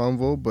of a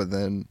convo, but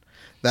then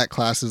that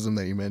classism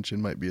that you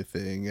mentioned might be a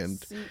thing.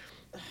 And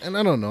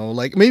I don't know,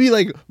 like maybe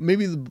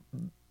the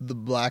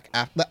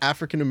the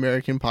African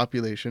American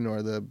population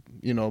or the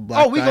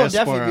black we gonna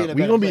definitely be in a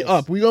we better gonna be place.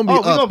 up. We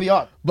gonna be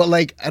up. But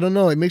like I don't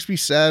know, it makes me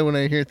sad when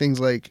I hear things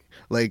like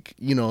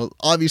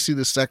obviously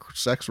the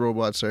sex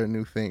robots are a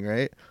new thing,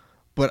 right?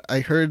 But I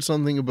heard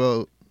something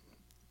about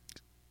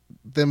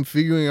them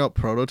figuring out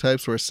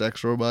prototypes where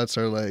sex robots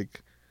are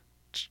like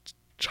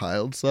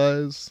child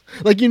size,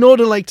 like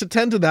to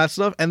tend to that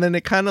stuff, and then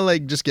it kind of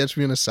like just gets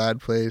me in a sad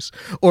place.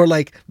 Or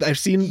like I've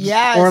seen,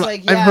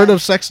 I've heard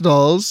of sex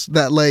dolls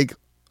that like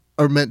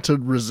are meant to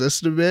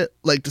resist a bit,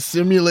 like to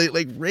simulate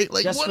like rape.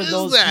 Like Just what for is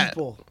those that?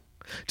 people.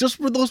 Just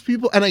for those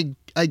people, and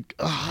I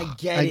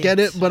get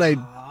it, but I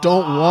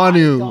don't want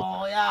to.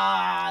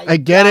 I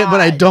get it,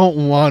 but I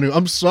don't want to.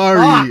 I'm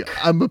sorry.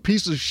 Fuck. I'm a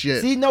piece of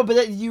shit. See, no,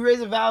 but you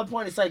raise a valid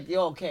point. It's like,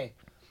 okay,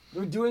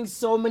 we're doing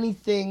so many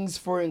things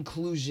for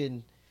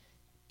inclusion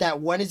that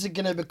when is it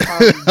gonna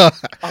become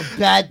a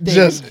bad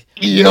thing?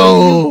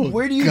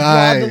 Where do you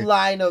draw the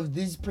line of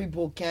these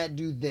people can't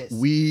do this?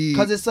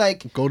 Because it's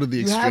like go to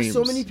the extremes. You have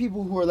so many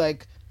people who are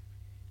like,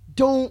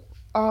 don't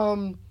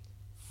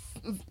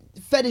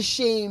fetish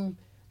shame.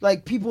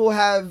 Like, people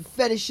have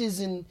fetishes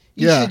and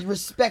you should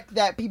respect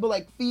that. People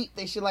like feet,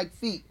 they should like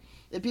feet.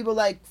 If people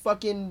like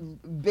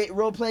fucking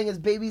role-playing as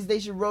babies, they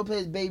should role-play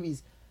as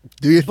babies.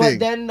 Do you think?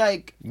 But then,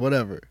 like...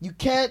 Whatever. You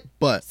can't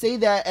say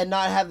that and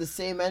not have the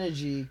same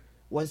energy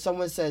when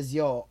someone says,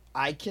 yo,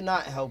 I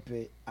cannot help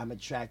it. I'm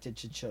attracted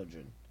to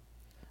children.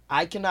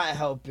 I cannot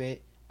help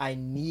it. I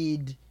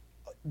need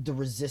the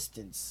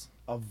resistance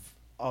of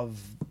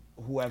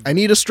whoever. I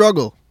need a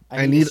struggle.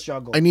 I need a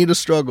struggle. I need a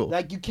struggle.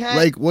 Like, you can't...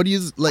 Like, what do you...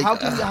 Like,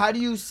 how do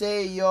you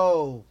say,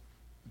 yo,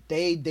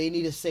 they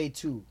need a say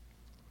too?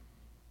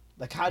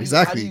 Like, how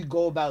do you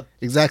go about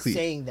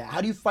saying that? How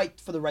do you fight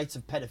for the rights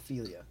of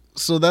pedophilia?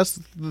 So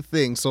that's the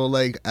thing. So,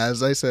 like,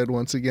 as I said,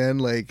 once again,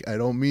 like, I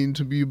don't mean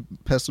to be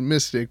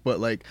pessimistic, but,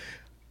 like,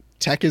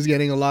 tech is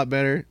getting a lot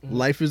better. Mm-hmm.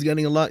 Life is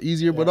getting a lot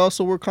easier, but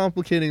also we're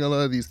complicating a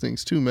lot of these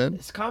things too, man.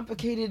 It's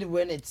complicated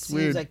when it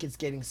seems like it's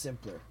getting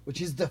simpler,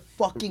 which is the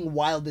fucking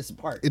wildest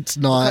part. It's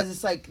not. Because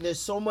it's like there's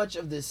so much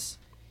of this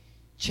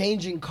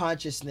changing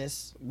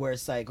consciousness where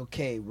it's like,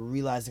 okay, we're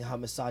realizing how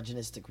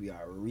misogynistic we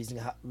are.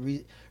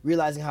 We're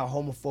realizing how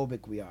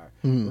homophobic we are.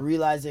 Mm-hmm. We're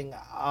realizing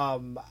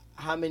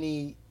how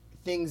many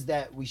things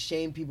that we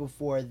shame people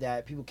for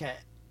that people can't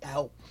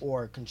help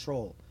or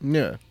control.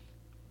 Yeah.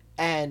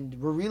 And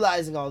we're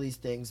realizing all these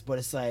things, but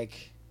it's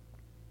like,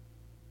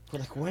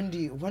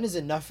 when is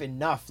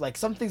enough? Like,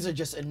 some things are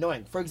just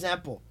annoying. For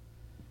example,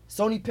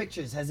 Sony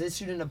Pictures has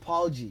issued an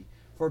apology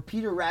for a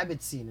Peter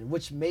Rabbit scene in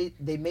which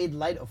they made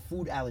light of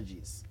food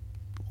allergies.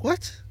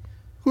 What?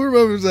 Who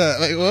remembers that?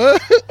 Like,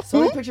 what?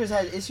 Sony Pictures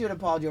has issued an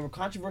apology over a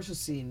controversial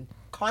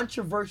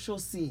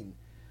scene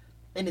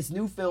in its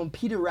new film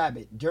Peter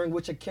Rabbit, during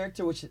which a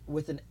character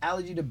with an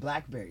allergy to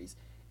blackberries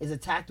is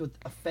attacked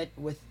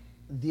with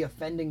the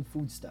offending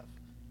foodstuff.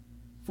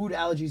 Food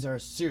allergies are a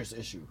serious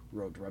issue,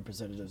 wrote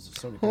representatives of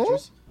Sony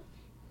Pictures.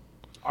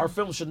 Our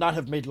film should not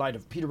have made light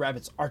of Peter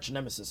Rabbit's arch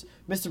nemesis,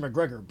 Mr.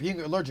 McGregor,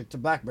 being allergic to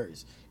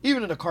blackberries,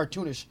 even in a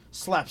cartoonish,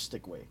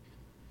 slapstick way.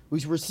 We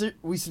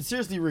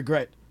sincerely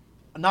regret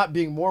not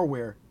being more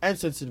aware and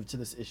sensitive to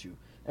this issue,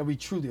 and we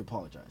truly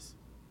apologize.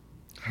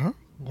 Huh?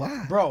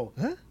 Why? Bro,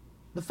 huh?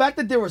 The fact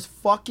that there was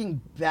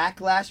fucking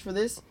backlash for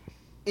this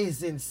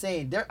is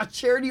insane. They're a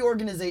charity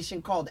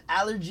organization called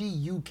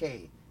Allergy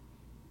UK.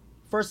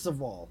 First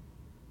of all,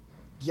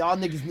 y'all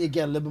niggas need to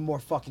get a little bit more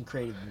fucking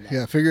creative than that.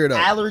 Yeah, figure it out.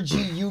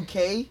 Allergy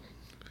UK?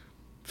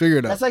 Figure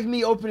it out. That's like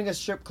me opening a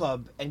strip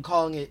club and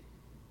calling it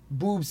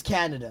Boobs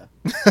Canada.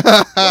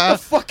 What the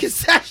fuck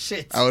is that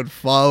shit? I would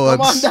follow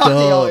Come on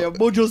down, yo,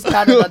 Boobs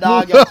Canada,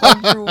 dog. Yo,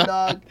 come through,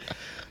 dog.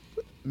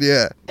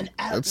 Yeah, And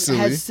that's silly.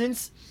 has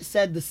since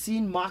said the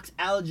scene mocks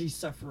allergy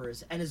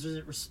sufferers and is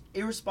an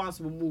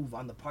irresponsible move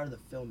on the part of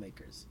the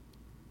filmmakers.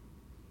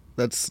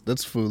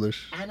 That's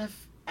foolish.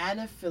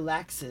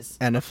 Anaphylaxis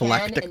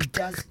Anaphylactic. can and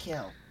does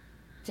kill.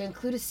 To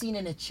include a scene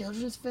in a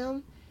children's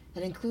film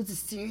that includes a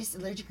serious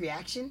allergic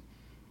reaction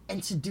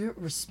and to do it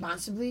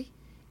responsibly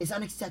is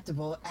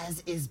unacceptable,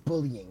 as is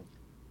bullying.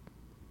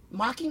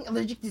 Mocking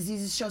allergic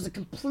diseases shows a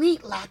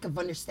complete lack of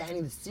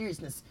understanding the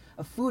seriousness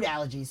of food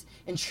allergies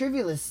and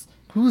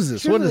Who's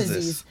this? What is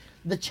this?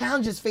 the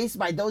challenges faced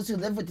by those who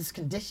live with this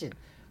condition,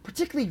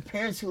 particularly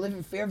parents who live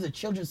in fear of their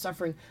children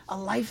suffering a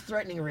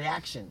life-threatening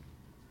reaction.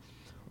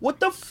 What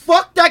the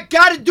fuck that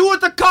got to do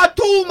with the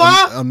cartoon,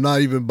 ma? I'm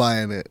not even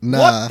buying it. Nah.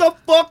 What the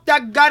fuck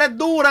that got to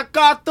do with a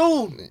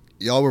cartoon?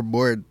 Y'all were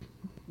bored.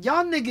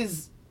 Y'all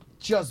niggas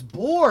just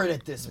bored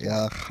at this point.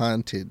 Yeah,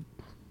 haunted.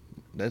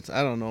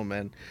 I don't know,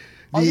 man.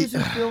 Others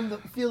who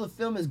feel the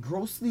film is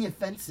grossly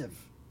offensive.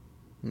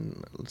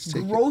 Let's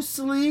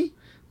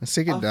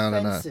take it down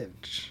a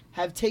notch.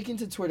 Have taken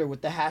to Twitter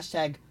with the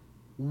hashtag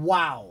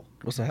wow.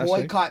 What's the hashtag?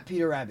 Boycott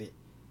Peter Rabbit.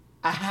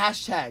 A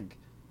hashtag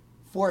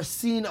for a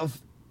scene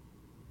of.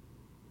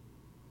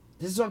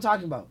 This is what I'm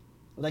talking about.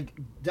 Like,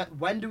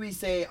 when do we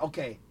say,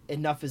 okay,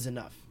 enough is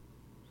enough?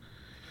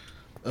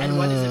 And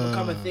when does it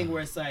become a thing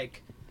where it's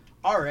like,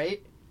 all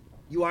right,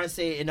 you want to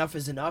say enough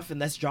is enough and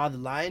let's draw the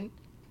line?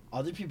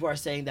 Other people are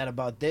saying that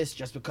about this.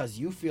 Just because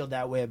you feel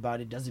that way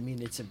about it doesn't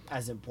mean it's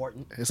as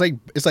important. It's like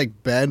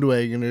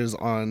bandwagoners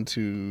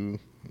onto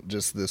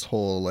just this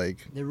whole like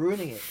They're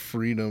ruining it.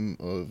 freedom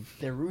of.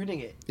 They're ruining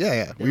it.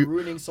 Yeah. They're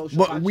ruining social.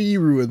 But conscience. we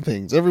ruin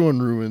things. Everyone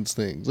ruins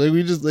things. Like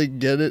we just like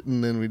get it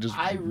and then we just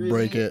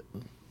break it.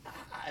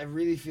 I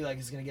really feel like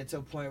it's gonna get to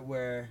a point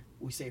where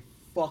we say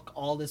fuck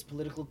all this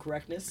political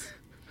correctness,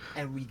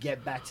 and we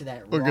get back to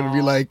that. We're gonna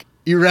be like,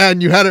 Iran,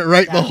 you had it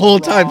right the whole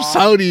time.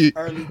 Saudi.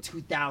 Early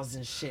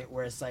 2000s shit,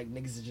 where it's like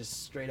niggas are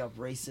just straight up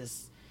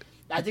racist.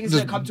 I think it's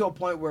Just gonna come to a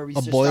point where we a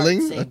just boiling,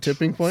 start saying a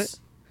tipping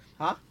truths.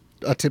 point? Huh?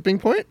 A tipping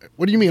point?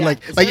 What do you mean? Yeah, like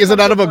it's like gonna is it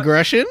come out to of a point-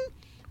 aggression?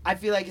 I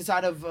feel like it's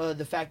out of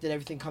the fact that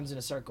everything comes in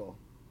a circle.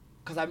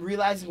 Because I'm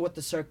realizing what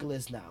the circle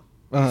is now.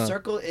 Uh-huh. The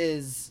circle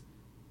is,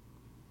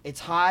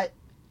 it's hot.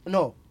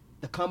 No,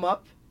 the come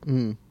up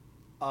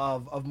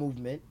of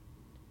movement.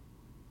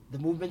 The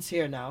movement's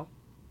here now.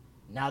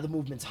 Now the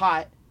movement's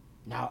hot.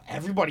 Now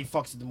everybody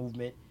fucks with the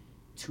movement.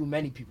 Too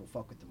many people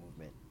fuck with the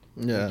movement.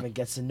 The Yeah. movement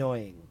gets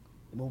annoying.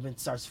 The movement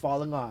starts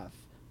falling off.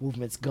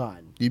 Movement's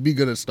gone. You'd be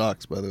good at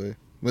stocks, by the way.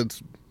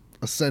 That's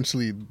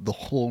essentially the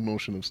whole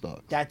notion of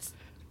stocks. That's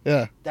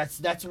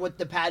what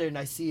the pattern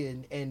I see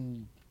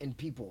in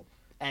people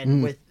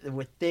and with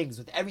things,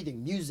 with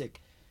everything,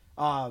 music,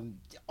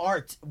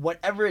 art,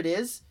 whatever it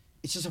is.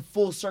 It's just a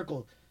full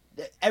circle.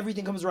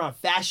 Everything comes around.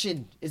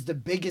 Fashion is the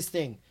biggest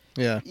thing.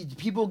 Yeah.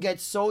 People get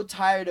so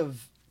tired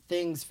of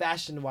things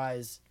fashion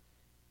wise.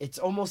 It's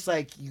almost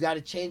like you got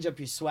to change up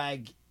your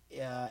swag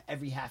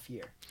every half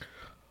year.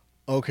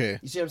 Okay.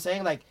 You see what I'm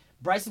saying? Like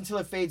Bryson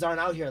Tiller fades aren't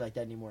out here like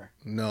that anymore.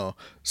 No.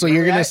 So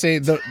you're gonna Right? say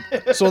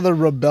the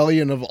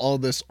rebellion of all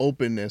this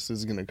openness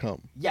is gonna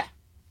come. Yeah.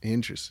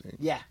 Interesting.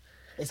 Yeah.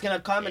 It's going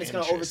to come and it's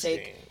going to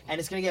overtake and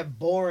it's going to get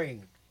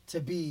boring to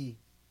be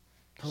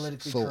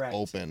politically So correct.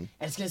 open.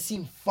 And it's going to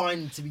seem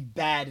fun to be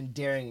bad and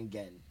daring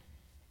again.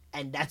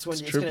 And that's when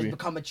it's going trippy. to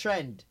become a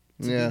trend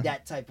to Yeah. be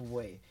that type of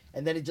way.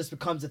 And then it just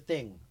becomes a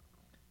thing.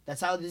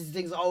 That's how these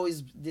things they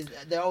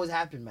always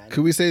happen, man.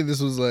 Could we say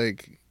this was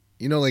like,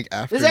 you know, like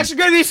after This is extra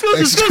gravy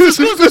exclusive. Exclusive.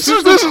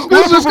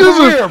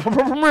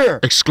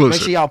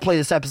 Make sure y'all play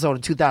this episode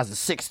in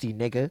 2060,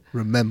 nigga.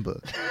 Remember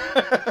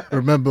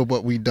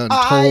what we done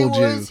I told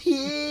was you.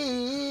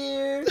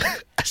 here.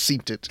 I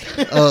seen it.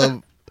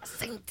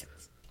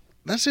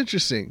 That's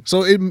interesting.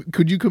 So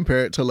could you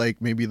compare it to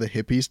like maybe the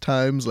hippies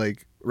times,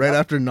 like right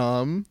after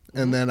Nam,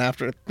 and then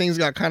after things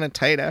got kind of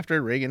tight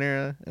after Reagan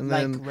era, and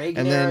Like then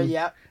Reagan era,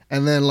 yeah.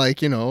 and then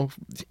like, you know,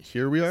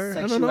 here we are. I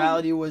don't know.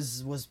 Sexuality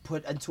was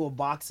put into a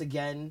box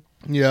again,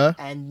 Yeah.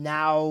 and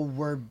now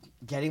we're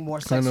getting more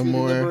Kind of sexually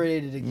more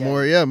liberated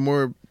again.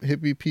 more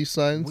hippie peace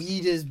signs.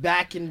 Weed is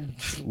back in.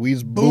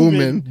 Weed's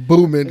booming.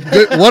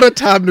 Good, what a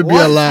time to be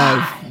What alive.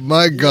 time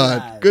My to be God.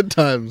 alive. Good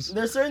times.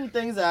 There's certain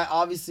things that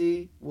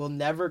obviously will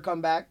never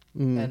come back,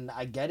 Mm-hmm. and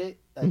I get it.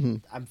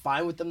 I'm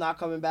fine with them not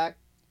coming back.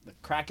 The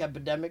crack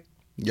epidemic,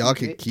 Y'all keep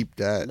can it. keep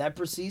that.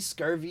 Leprosy,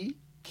 scurvy,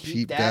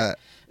 Keep that.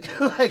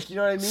 Like, you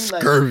know what I mean?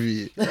 Like,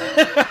 Scurvy.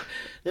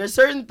 there's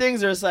certain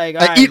things where it's like,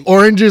 I eat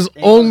oranges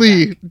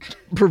only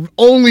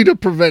to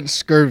prevent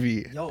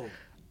scurvy. Yo,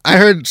 I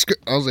heard.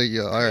 I was like,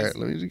 yo, all right,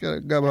 let me just grab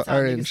an that's how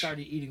niggas orange.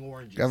 started eating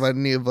oranges. Grab a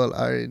navel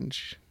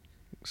orange.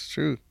 It's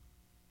true.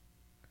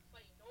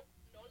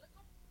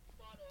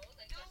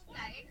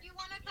 If you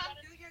want to come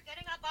through, you're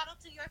getting a bottle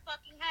to your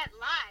fucking head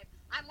live.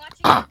 I'm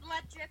watching your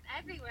blood drip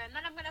everywhere, and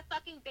then I'm gonna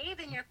fucking bathe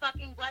in your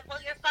fucking blood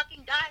while you're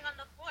fucking dying on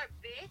the floor,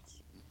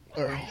 bitch.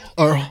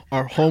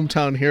 our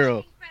hometown hero.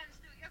 You're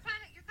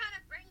trying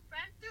to bring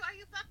friends through. Are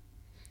you fucking?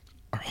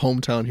 Our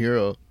hometown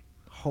hero.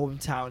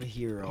 Hometown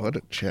hero. What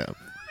a champ.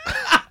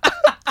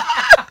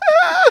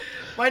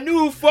 My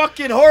new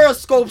fucking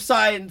horoscope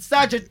sign,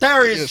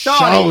 Sagittarius, shawty.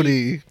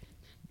 Shawty.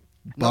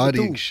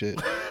 Bodying two. shit.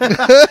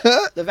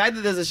 The fact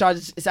that there's a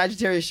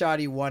Sagittarius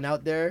shawty one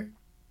out there,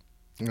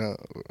 No,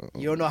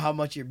 you don't know how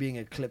much you're being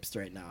eclipsed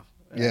right now.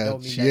 And I yeah,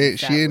 don't mean that in a fat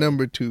she ain't way.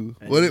 number 2.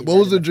 I What mean what that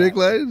was in the a Drake fat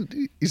way.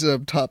 line? He said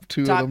I'm top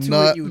 2 Top and I'm two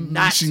not. and you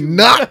not she two.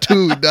 not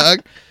 2, dog.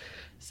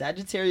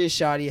 Sagittarius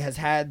shawty has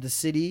had the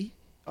city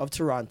of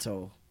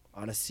Toronto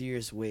on a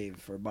serious wave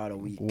for about a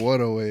week.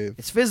 What a wave.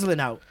 It's fizzling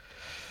out.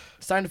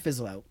 It's starting to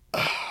fizzle out.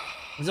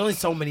 There's only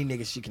so many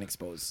niggas she can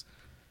expose.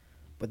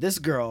 But this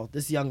girl,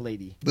 this young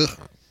lady, Ugh.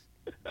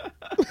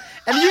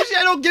 and usually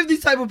I don't give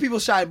these type of people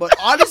shine, but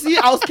honestly,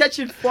 I was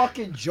catching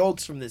fucking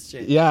jokes from this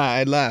shit. Yeah,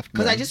 I laughed.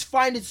 Because I man. just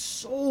find it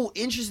so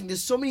interesting.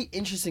 There's so many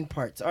interesting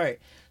parts. All right.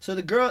 So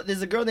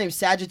there's a girl named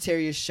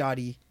Sagittarius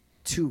Shawty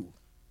 2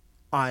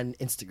 on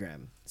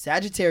Instagram.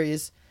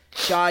 Sagittarius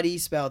Shawty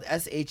spelled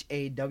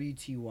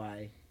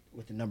SHAWTY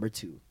with the number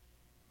 2.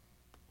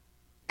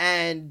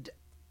 And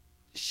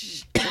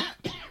Jesus.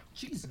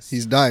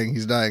 He's dying.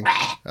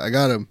 I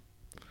got him.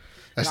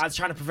 God's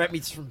trying to prevent me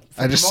from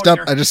I just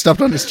promoting her.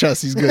 stepped on his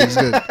chest. He's good. He's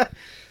good.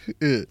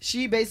 Yeah.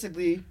 She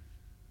basically,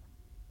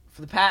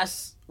 for the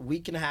past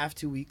week and a half,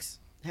 2 weeks,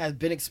 has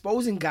been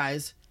exposing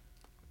guys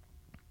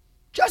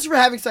just for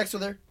having sex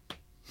with her.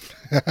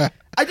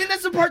 I think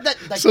that's the part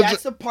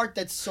that's the part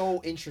that's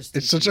so interesting.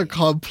 It's to such a me.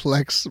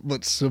 complex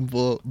but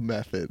simple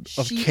method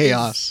of She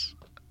chaos.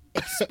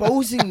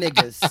 Exposing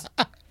niggas.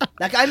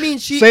 Like, I mean,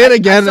 Say it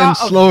again I and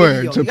saw a slower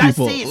video. to You gotta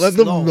people. say it Let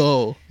slow. them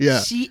know. Yeah.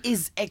 She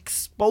is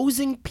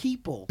exposing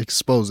people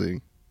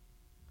Exposing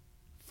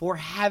for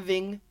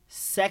having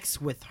sex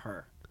with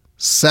her.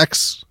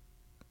 sex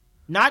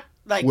Not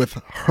like with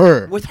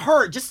her. with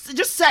her, just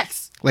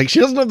sex. Like she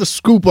doesn't have the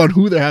scoop on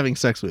who they're having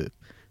sex with.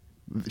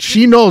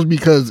 She knows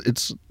because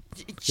it's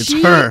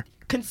She her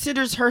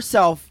considers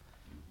herself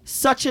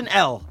such an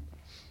L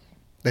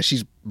that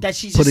she's that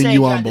she's just putting saying,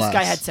 you "Yeah, on this guy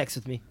blast. had sex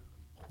with me.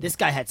 This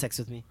guy had sex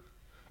with me,"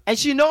 and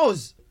she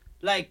knows.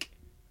 Like,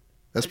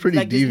 That's pretty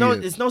like there's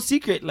deviant. no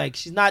secret. Like,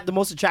 she's not the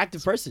most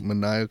attractive person,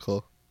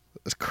 Maniacal.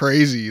 That's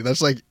crazy.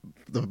 That's like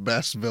the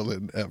best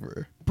villain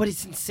ever. but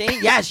it's insane.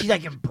 Yeah, she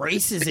like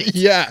embraces it.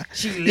 Yeah.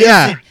 She lives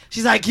Yeah. it.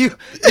 She's like, you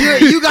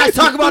guys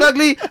talk about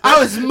ugly. I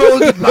was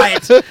molded by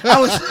it. I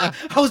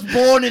was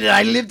born in it.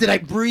 I lived it. I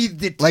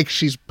breathed it. Like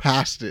she's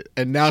past it.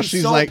 And now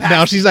she's so like past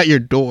now it. she's at your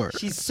door.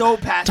 She's so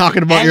passionate.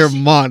 Talking about And your she-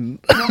 mon.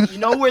 You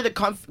know where the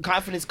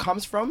confidence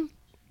comes from?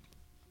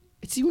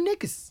 It's you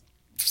niggas.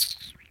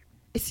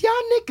 It's y'all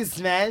niggas,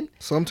 man.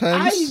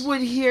 Sometimes I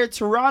would hear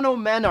Toronto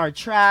men are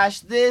trash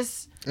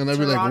this. And I'd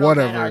be like, Toronto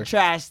whatever. men are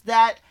trash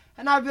that.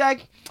 And I'd be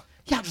like,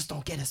 y'all just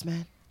don't get us,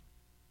 man.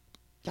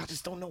 Y'all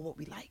just don't know what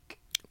we like.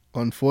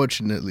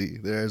 Unfortunately,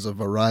 there is a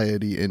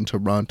variety in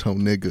Toronto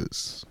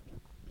niggas.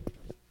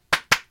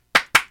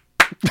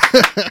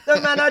 The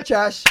men are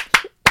trash.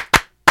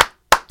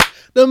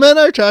 The men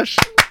are trash.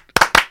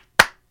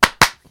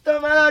 The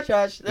men are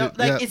trash. Yeah,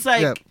 Like, it's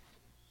like, yeah.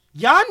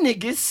 y'all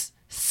niggas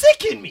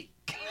sicken me.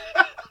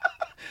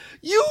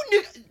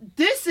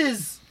 This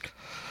is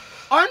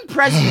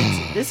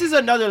unprecedented. This is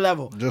another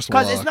level. Just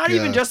because it's walk, not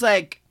even yeah. just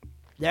like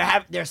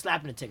they're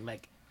slapping a thing.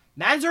 Like,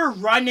 mans are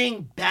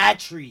running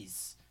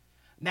batteries.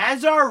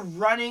 Mans are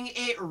running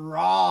it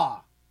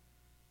raw.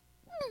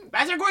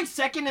 Mans are going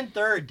second and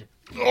third.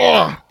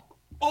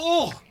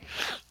 Oh,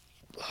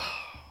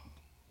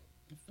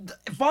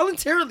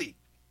 voluntarily.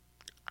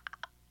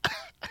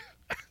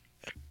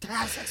 To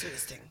have sex with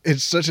this thing.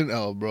 It's such an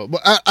L, bro.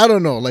 But I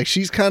don't know. Like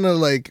she's kind of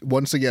like,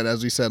 once again,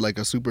 as we said, like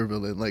a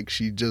supervillain. Like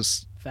she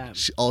just Fam.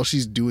 all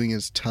she's doing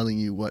is telling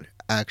you what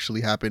actually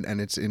happened, and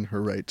it's in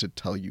her right to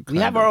tell you. We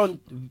have our own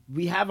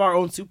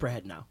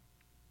superhead now.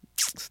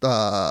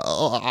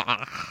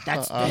 Stop.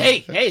 That's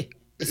hey.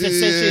 It's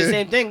essentially the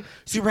same thing.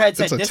 Superhead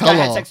said, It's a "This guy had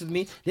tell-all. sex with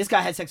me. This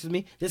guy had sex with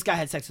me. This guy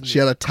had sex with me." She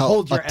had a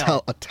Hold your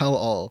L. tell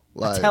all.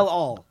 A tell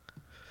all.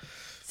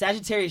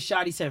 Sagittarius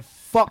Shotty said,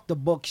 "Fuck the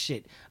book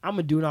shit. I'm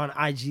gonna do it on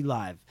IG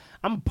Live.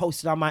 I'm gonna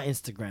post it on my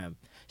Instagram."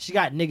 She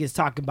got niggas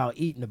talking about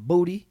eating the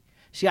booty.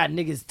 She got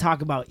niggas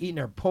talking about eating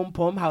her pum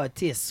pum, how it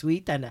tastes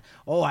sweet, and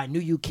I knew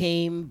you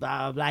came,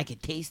 I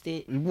could taste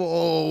it.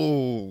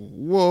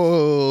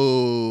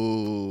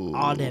 Whoa.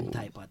 All them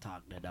type of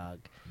talk, the dog.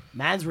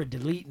 Mans were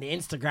deleting the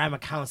Instagram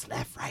accounts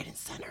left, right, and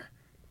center.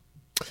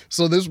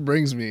 So this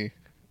brings me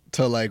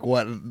to like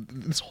what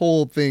this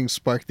whole thing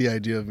sparked the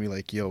idea of me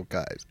like, yo,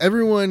 guys,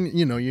 everyone,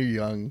 you're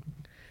young.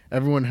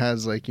 Everyone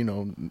has like,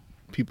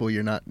 people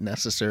you're not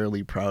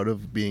necessarily proud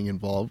of being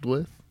involved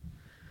with.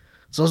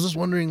 So I was just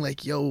wondering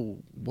like, yo,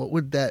 what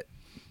would that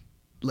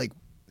like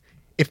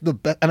if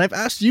and I've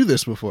asked you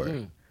this before.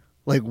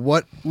 Like,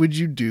 what would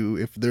you do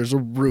if there's a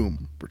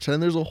room?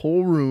 Pretend there's a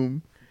whole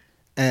room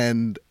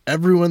and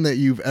everyone that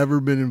you've ever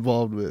been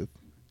involved with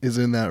is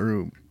in that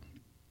room.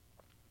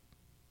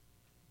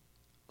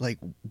 Like,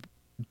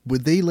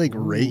 would they like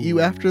rate you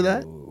after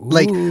that?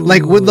 Like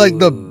would like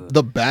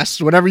the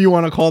best, whatever you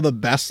want to call the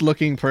best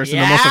looking person,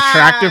 the most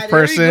attractive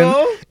person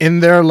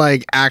in there,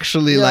 like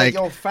actually like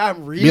yo,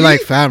 fam, really? be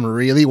like, fam,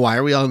 really? Why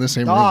are we all in the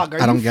same room?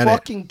 I don't get it. Are you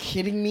fucking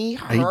kidding me?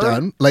 Are you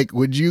done? Like,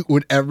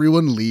 would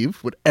everyone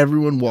leave? Would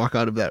everyone walk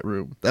out of that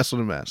room? That's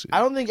what I'm asking. I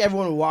don't think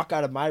everyone would walk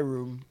out of my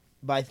room,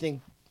 but I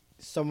think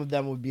some of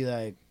them would be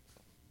like,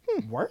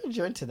 weren't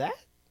you into that?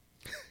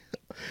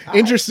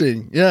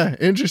 Interesting. Yeah,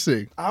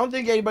 interesting. I don't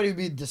think anybody would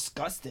be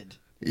disgusted.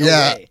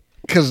 Yeah. Way.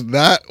 Because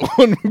that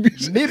one would be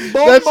Because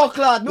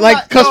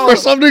for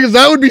some niggas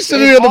that would be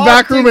sitting in the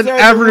back room and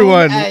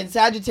everyone and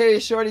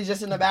Sagittarius Shorty's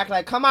just in the back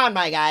like, come on,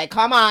 my guy,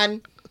 come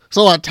on.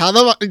 So tell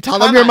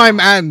them you're my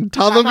man.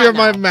 Tell them you're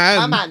my man.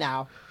 Come on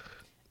now.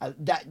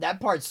 That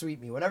part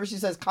sweet me. Whenever she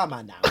says, come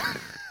on now,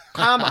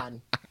 come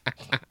on.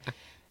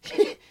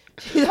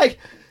 She's like,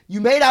 you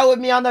made out with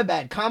me on the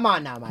bed. Come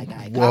on now, my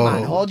guy. Come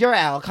on, hold your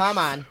L. Come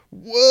on.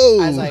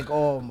 Whoa. I was like,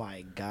 oh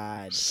my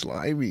god,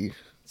 slimy.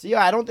 So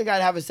yeah, I don't think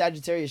I'd have a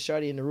Sagittarius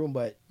shorty in the room,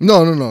 but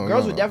no.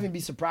 Girls would definitely be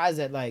surprised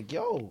at like,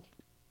 yo,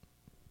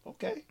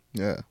 okay,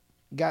 yeah,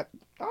 got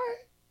a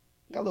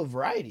little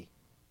variety.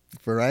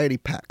 Variety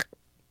pack.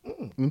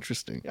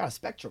 Interesting. You got a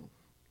spectrum.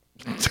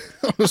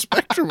 A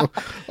spectrum.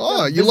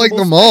 Oh, you like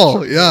them all.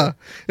 Spectrum, yeah.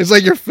 It's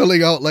like you're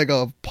filling out like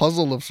a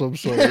puzzle of some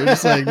sort. You're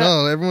just like,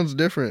 no, everyone's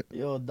different.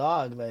 Yo,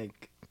 dog,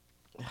 like,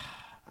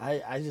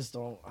 I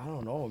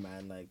don't know,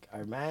 man. Like,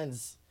 our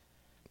man's.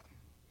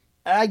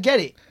 I get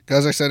it.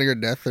 Guys are sending her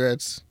death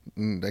threats,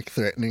 like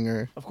threatening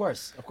her. Of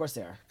course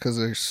they are. Because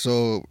they're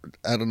so,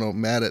 I don't know,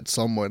 mad at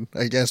someone.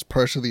 I guess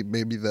partially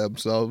maybe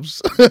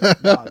themselves.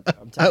 Dog,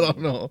 I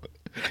don't know.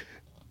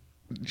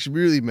 You should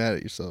be really mad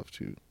at yourself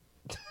too.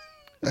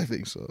 I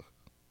think so.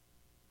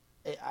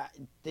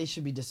 They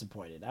should be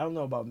disappointed. I don't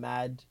know about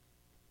mad,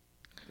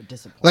 but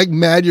disappointed. Like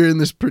mad you're in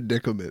this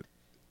predicament.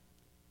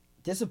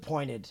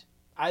 Disappointed.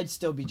 I'd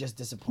still be just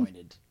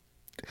disappointed.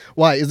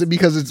 Why? Is it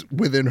because it's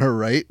within her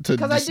right to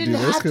because I didn't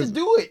have to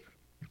do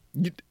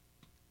it.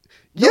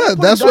 Yeah,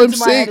 that's what I'm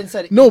saying.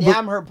 Said, no, but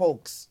I'm her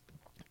pokes.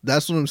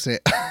 That's what I'm saying.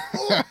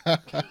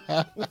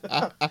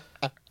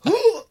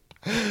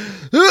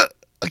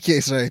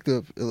 Okay, sorry, I threw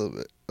up a little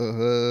bit.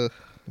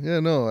 Yeah,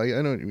 no, I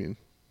know what you mean.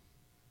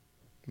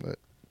 But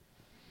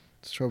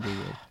it's trouble,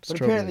 though. But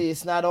apparently,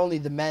 it's not only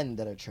the men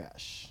that are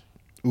trash.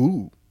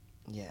 Ooh.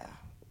 Yeah,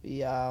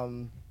 we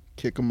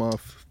kick them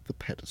off the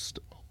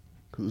pedestal.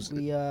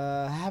 We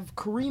have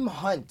Kareem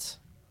Hunt,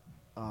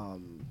 I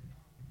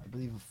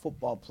believe a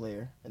football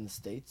player in the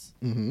States.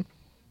 Mm-hmm.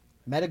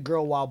 Met a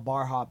girl while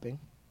bar hopping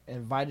and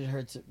invited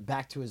her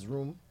back to his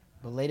room,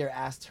 but later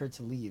asked her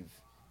to leave.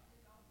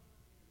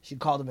 She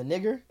called him a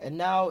nigger and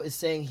now is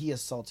saying he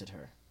assaulted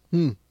her.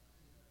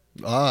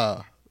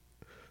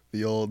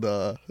 The old,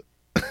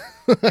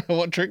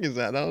 what trick is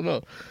that? I don't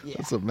know. Yeah.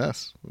 That's a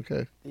mess.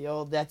 Okay. The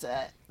old, that's,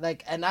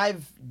 and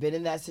I've been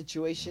in that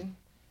situation.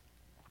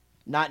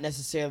 Not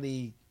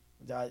necessarily,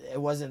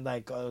 it wasn't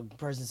like a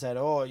person said,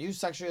 oh, you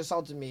sexually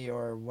assaulted me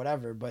or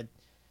whatever, but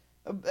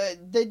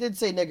they did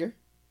say nigger,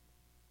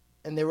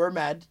 and they were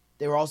mad.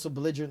 They were also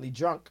belligerently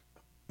drunk.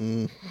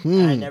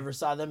 Mm-hmm. I never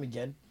saw them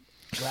again,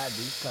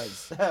 gladly,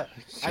 because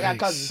I got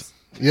cousins.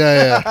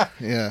 Yeah.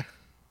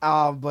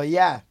 But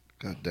yeah.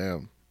 God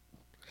damn.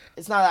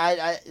 It's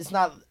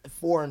not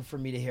foreign for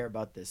me to hear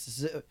about this.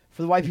 This is,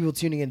 for the white people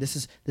tuning in,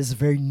 this is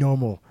very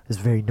normal. It's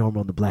very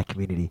normal in the black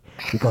community.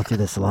 We go through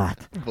this a lot.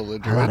 A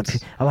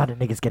lot of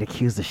niggas get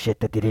accused of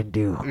shit that they didn't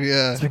do.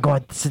 Yeah. It's been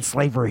going since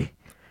slavery.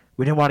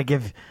 We didn't want to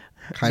give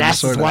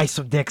Nass's wife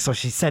some dick, so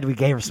she said we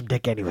gave her some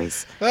dick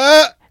anyways.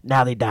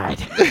 Now they died.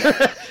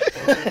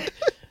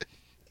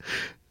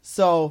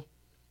 So,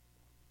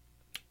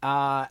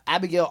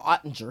 Abigail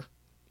Ottinger,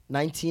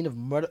 19 of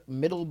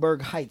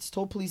Middleburg Heights,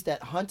 told police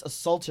that Hunt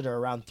assaulted her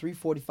around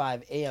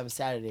 3:45 a.m.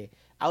 Saturday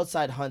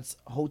outside Hunt's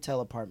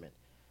hotel apartment.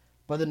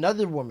 But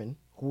another woman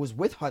who was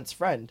with Hunt's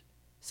friend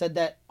said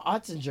that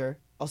Ottinger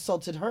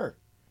assaulted her.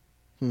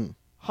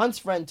 Hunt's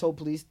friend told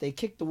police they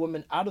kicked the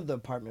woman out of the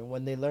apartment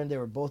when they learned they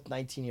were both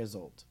 19 years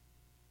old.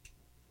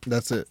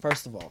 That's it.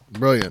 First of all.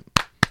 Brilliant.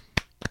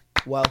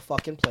 Well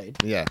fucking played.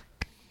 Yeah.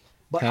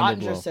 But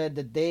Ottinger said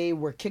that they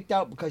were kicked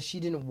out because she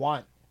didn't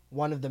want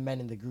one of the men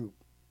in the group.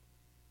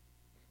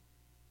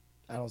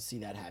 I don't see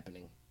that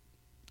happening.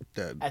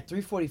 Dead. At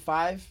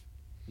 3:45,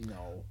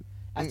 no.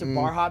 After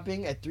bar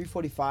hopping at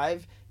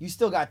 3:45, you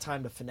still got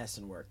time to finesse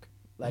and work.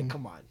 Like,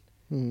 come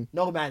on.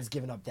 No man's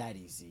giving up that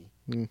easy.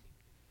 Didn't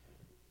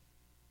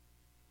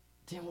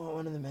want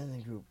one of the men in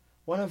the group.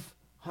 One of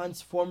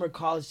Hunt's former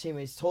college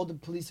teammates told the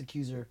police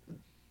accuser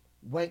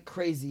went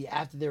crazy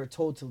after they were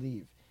told to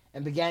leave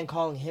and began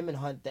calling him and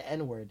Hunt the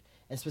N-word.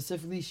 And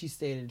specifically, she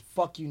stated,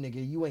 "Fuck you,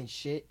 nigga. You ain't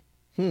shit."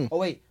 Oh,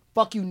 wait.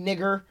 "Fuck you,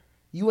 nigger.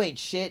 You ain't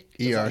shit."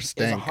 ER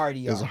stank. It's a hard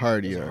ER. It's a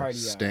hard ER.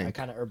 Stank. I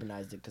kind of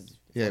urbanized it because...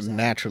 Yeah,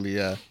 naturally,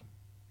 yeah.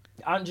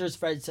 Ottinger's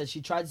friend said she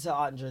tried to tell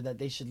Ottinger that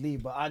they should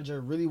leave, but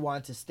Ottinger really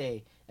wanted to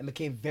stay and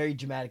became very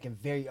dramatic and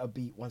very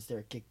upbeat once they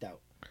were kicked out.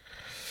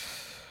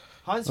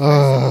 Hans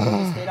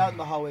Francis stayed out in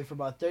the hallway for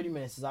about 30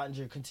 minutes as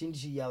Ottinger continued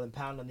to yell and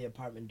pound on the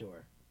apartment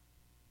door.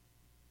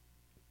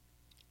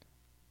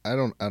 I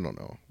don't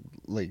know.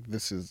 Like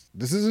this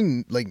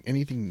isn't like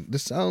anything.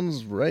 This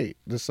sounds right.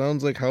 This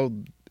sounds like how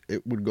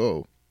it would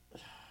go.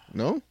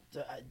 No?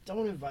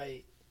 Don't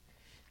invite.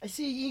 I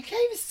see. You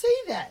can't even say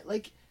that.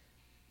 Like,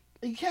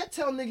 you can't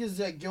tell niggas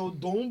that, yo,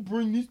 don't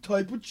bring these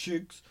type of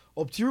chicks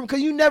up to your room,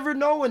 because you never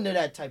know when they're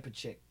that type of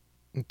chick.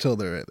 Until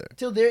they're right there.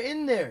 Till they're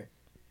in there.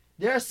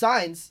 There are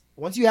signs,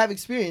 once you have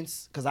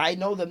experience, because I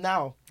know them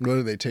now. What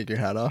do they take your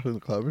hat off in the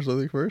club or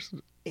something first?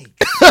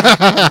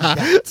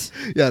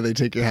 Exactly Yeah, they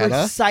take your hat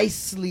off.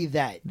 Precisely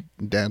that.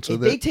 Dance If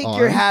with it. they take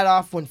your hat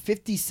off when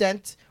 50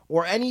 Cent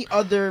or any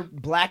other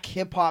black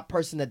hip hop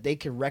person that they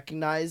can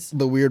recognize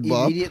The weird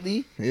bop.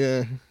 immediately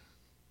Yeah.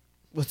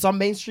 with some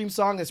mainstream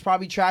song that's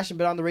probably trash and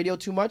been on the radio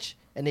too much,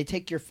 and they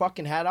take your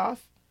fucking hat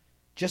off,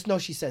 just know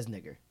she says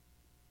nigger.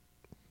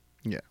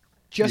 Yeah.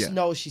 Just Yeah.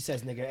 know she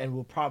says nigger, and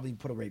will probably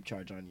put a rape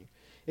charge on you.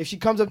 If she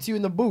comes up to you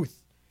in the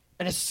booth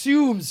and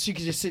assumes she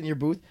can just sit in your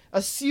booth,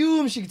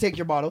 assumes she can take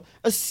your bottle,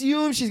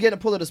 assumes she's getting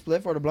a pull of the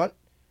spliff or the blunt,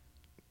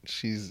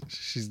 She's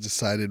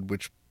decided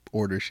which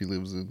order she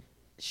lives in.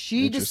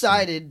 she Interesting.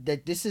 decided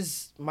that this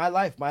is my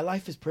life. My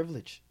life is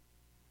privilege.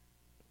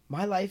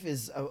 My life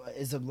is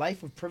a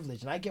life of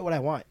privilege, and I get what I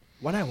want,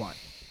 when I want,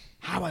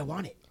 how I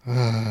want it.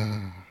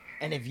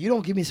 And if you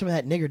don't give me some of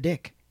that nigger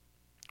dick,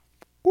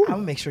 I'm gonna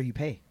make sure you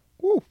pay.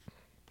 Ooh.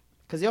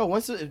 Cause yo,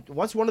 once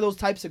one of those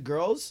types of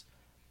girls,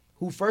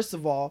 who first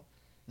of all,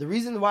 the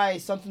reason why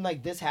something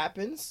like this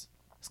happens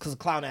is because of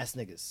clown ass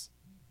niggas.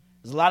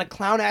 There's a lot of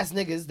clown ass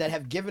niggas that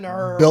have given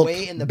her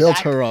way in the built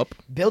back, her up.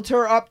 built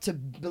her up to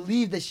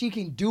believe that she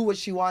can do what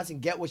she wants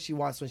and get what she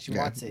wants when she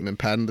Yeah, wants it. and then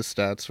padding the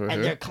stats for her.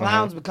 And they're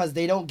clowns because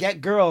they don't get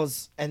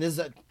girls, and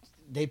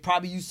they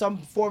probably use some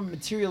form of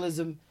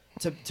materialism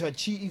to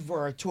achieve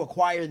or to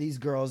acquire these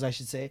girls, I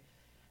should say.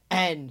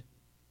 And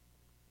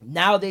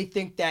now they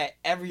think that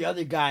every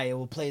other guy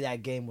will play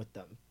that game with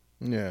them.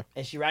 Yeah.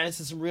 And she ran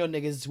into some real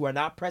niggas who are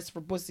not pressed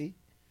for pussy.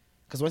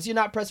 Because once you're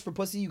not pressed for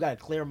pussy, you got a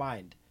clear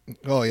mind.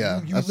 Oh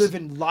yeah. You live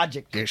in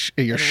logic. You're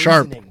and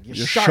sharp. reasoning. You're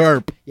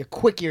sharp. You're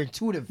quick. You're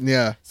intuitive.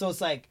 Yeah. So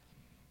it's like,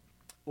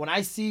 when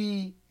I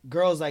see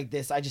girls like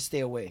this, I just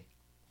stay away.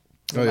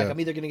 Oh, yeah. I'm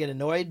either going to get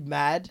annoyed,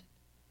 mad,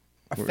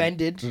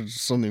 offended,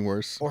 Something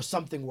worse. or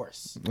something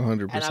worse.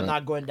 100%. And I'm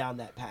not going down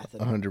that path.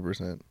 at all.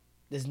 100%.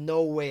 There's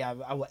no way I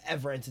will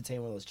ever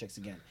entertain one of those chicks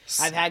again.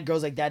 I've had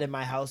girls like that in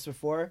my house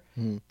before,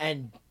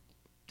 and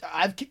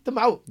I've kicked them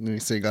out. You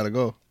say gotta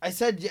go. I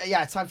said,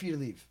 yeah, it's time for you to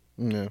leave.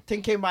 Yeah.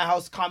 Thing came to my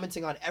house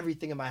commenting on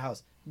everything in my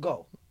house.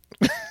 Go.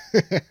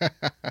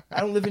 I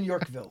don't live in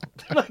Yorkville.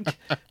 Like,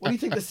 what do you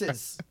think this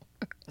is?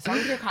 It's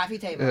on your coffee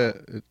table. Why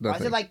does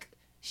nothing. it like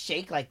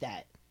shake like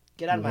that?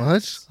 Get out of my What?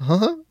 house.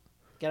 Huh?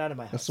 Get out of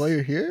my house. That's why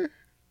you're here?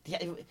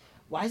 Yeah,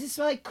 why does it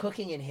smell like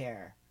cooking in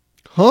here?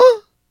 Huh?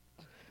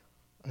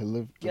 I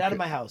live. Get out of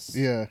my house.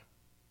 Yeah.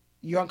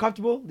 You're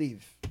uncomfortable?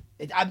 Leave.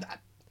 I'm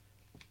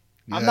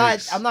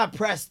Yikes. not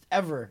pressed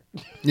ever.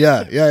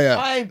 Yeah.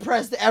 I ain't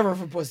pressed ever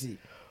for pussy.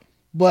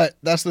 But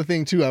that's the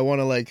thing too. I want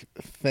to like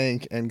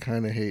thank and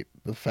kind of hate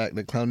the fact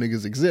that clown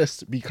niggas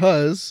exist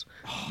because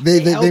they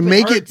help and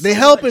make hurt it. They so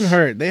help much. and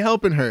hurt. They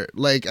help and hurt.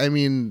 Like I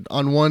mean,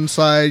 on one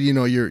side, you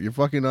know, you're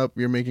fucking up.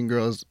 You're making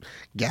girls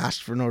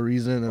gasp for no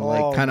reason and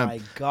like kind my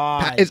of.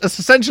 God. It's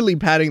essentially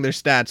padding their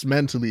stats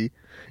mentally.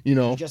 You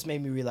know. You just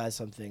made me realize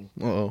something.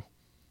 Uh-oh.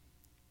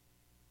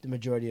 The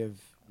majority of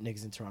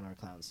niggas in Toronto are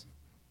clowns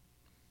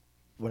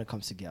when it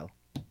comes to Gel.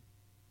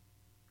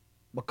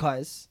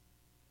 Because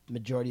the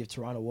majority of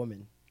Toronto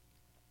women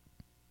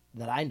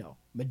that I know,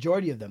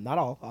 majority of them, not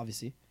all,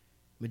 obviously,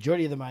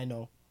 majority of them I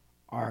know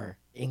are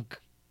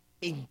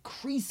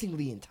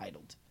increasingly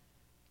entitled.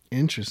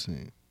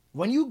 Interesting.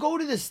 When you go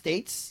to the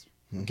States,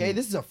 okay,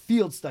 this is a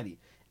field study.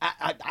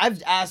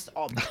 I've asked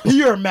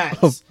beer A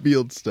mans.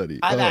 field study.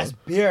 I've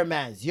asked beer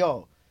mans,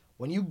 yo,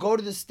 when you go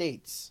to the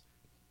States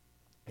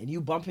and you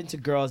bump into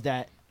girls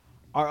that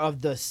are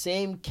of the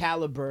same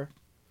caliber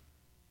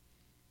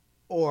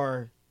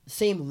or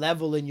same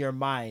level in your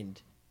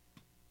mind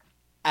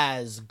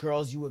as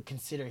girls you would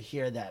consider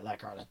here that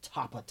like are the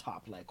top of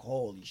top, like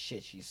holy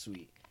shit, she's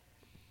sweet.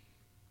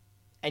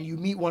 And you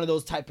meet one of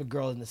those type of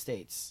girls in the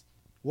States,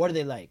 what are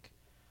they like?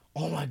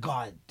 Oh my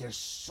God, they're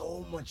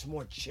so much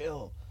more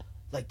chill.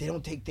 Like they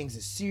don't take things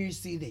as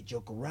seriously. They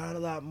joke around a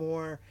lot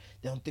more.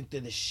 They don't think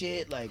they're the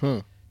shit. Like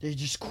they're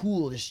just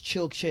cool. They're just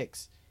chill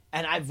chicks.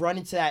 And I've run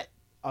into that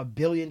a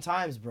billion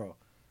times, bro.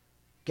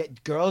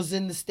 Get girls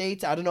in the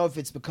States. I don't know if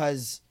it's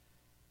because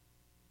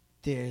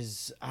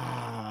there's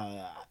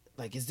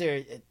like, is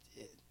there?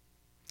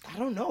 I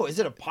don't know. Is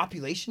it a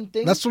population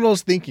thing? That's what I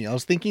was thinking. I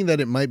was thinking that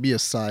it might be a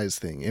size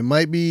thing. It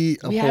might be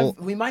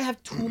we might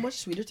have too much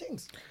sweeter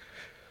things.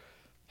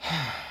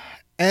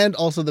 And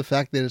also the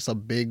fact that it's a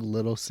big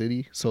little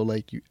city, so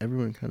like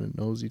everyone kind of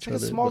knows each It's like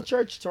other. a small but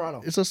church,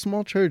 Toronto. It's a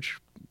small church,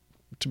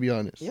 to be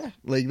honest. Yeah.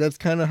 Like that's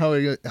kind of how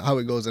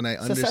it goes, and I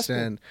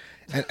understand.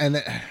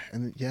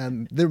 And yeah,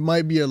 there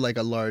might be a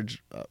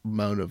large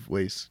amount of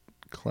waste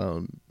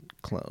clown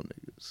clown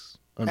niggas.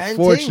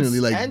 Unfortunately,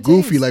 things. like And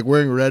goofy, things. like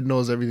wearing red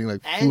nose, everything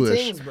like And foolish.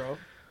 things, bro.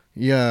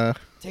 Yeah.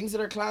 Things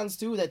that are clowns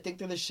too that think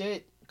they're the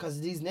shit because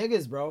of these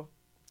niggas, bro.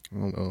 I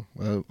don't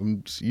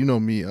know. You know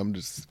me. I'm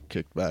just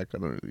kicked back. I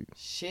don't really.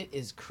 Shit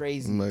is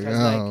crazy. I'm like, 'Cause,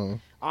 oh,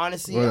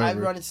 honestly, I've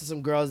whatever. run into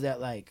some girls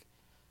that like,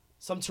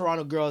 some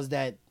Toronto girls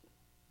that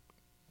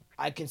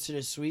I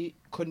consider sweet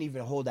couldn't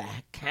even hold a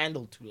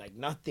candle to, like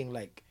nothing,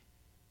 like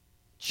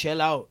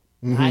chill out,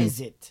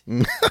 eyes it.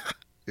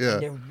 Yeah.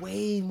 And they're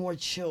way more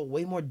chill,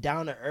 way more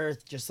down to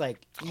earth, just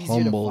like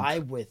easier Humbled. to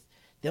vibe with.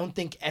 They don't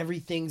think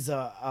everything's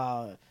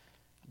you're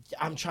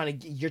trying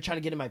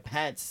to get in my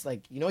pants.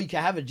 Like, you know, you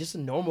can have just a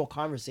normal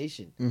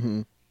conversation.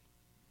 Mm-hmm.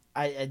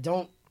 I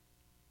don't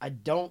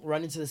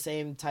run into the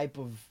same type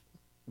of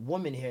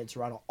woman here in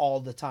Toronto all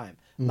the time.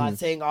 I'm not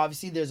saying,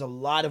 obviously, there's a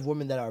lot of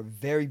women that are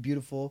very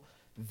beautiful,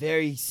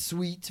 very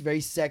sweet,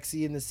 very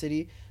sexy in the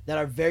city, that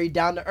are very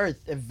down to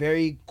earth and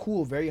very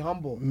cool, very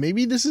humble.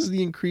 Maybe this is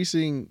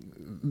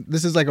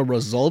like a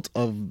result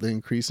of the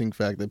increasing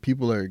fact that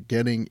people are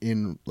getting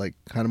in like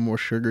kind of more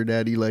sugar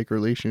daddy like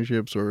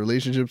relationships, or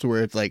relationships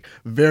where it's like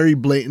very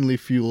blatantly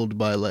fueled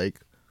by like,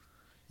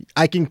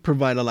 I can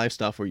provide a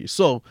lifestyle for you.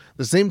 So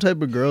the same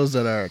type of girls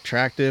that are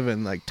attractive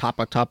and like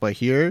tapa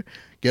here,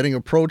 getting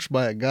approached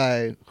by a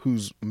guy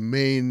whose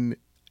main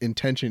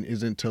intention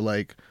isn't to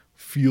like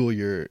fuel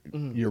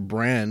your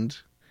brand,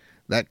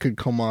 that could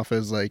come off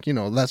as like, you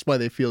know, that's why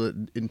they feel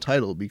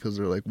entitled, because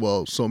they're like,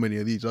 well, so many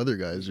of these other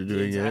guys are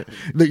doing it.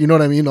 You know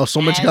what I mean? Or so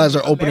much And guys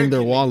are opening their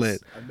American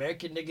wallet. niggas.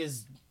 American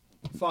niggas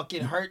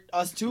fucking hurt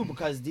us too,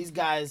 because these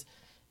guys,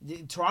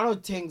 the Toronto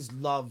things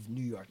love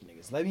New York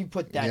niggas. Let me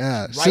put that.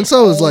 Yeah, right since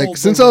I was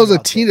a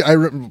out teen,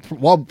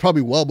 there.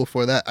 probably well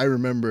before that, I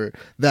remember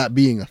that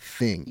being a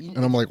thing,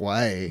 and I'm like,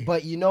 why?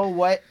 But you know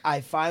what?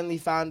 I finally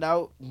found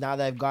out now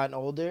that I've gotten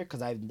older,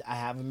 because I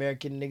have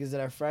American niggas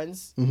that are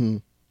friends. Mm-hmm.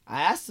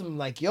 I asked them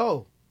like,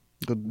 "Yo,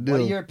 Good what are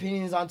deal. your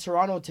opinions on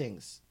Toronto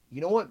things?" You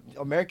know what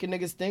American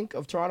niggas think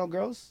of Toronto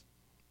girls?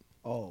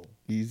 Oh,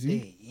 Easy,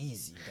 they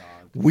easy,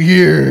 dog.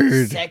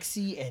 weird,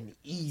 Sexy and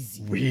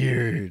easy.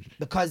 weird.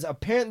 Because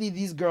apparently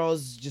these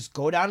girls just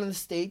go down in the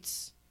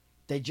States.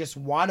 They just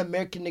want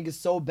American niggas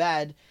so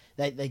bad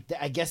that, like,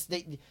 I guess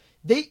they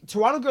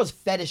Toronto girls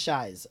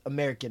fetishize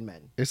American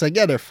men. It's like,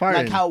 yeah, they're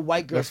firing. Like how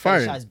white girls They're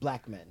firing. fetishize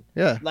black men.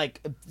 Yeah.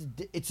 Like,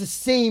 it's the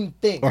same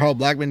thing. Or how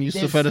black men used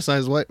to There's-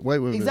 fetishize white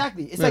women.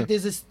 Exactly. It's Yeah. like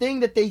there's this thing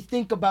that they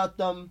think about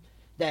them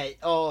that,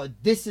 oh,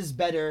 this is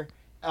better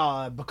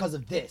because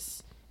of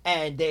this.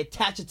 And they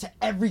attach it to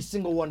every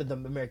single one of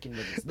them American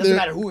niggas. Doesn't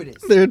matter who it is.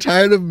 They're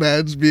tired of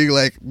mans being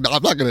like, no,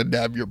 I'm not gonna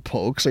dab your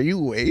pokes. Are you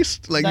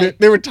waste? Like-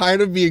 they were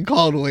tired of being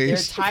called They're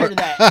waste. tired of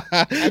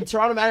that. And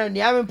Toronto men are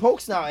yamming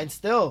pokes now, and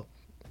still.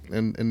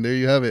 and there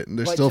you have it. And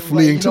they're But still you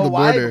fleeing know to the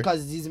why? border.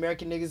 Because these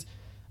American niggas,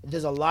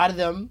 there's a lot of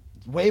them,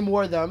 way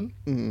more of them,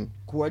 Mm-hmm.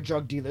 who are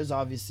drug dealers,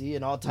 obviously,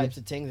 and all types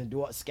of things, and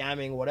do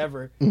scamming,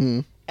 whatever.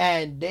 Mm-hmm.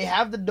 And they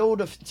have the dough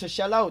to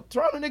shell out.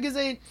 Toronto niggas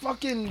ain't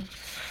fucking.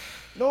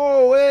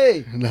 No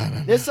way.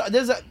 Nah. There's a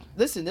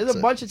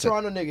bunch of it's a-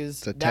 Toronto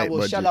niggas a that tight will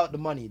budget. shell out the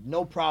money,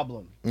 no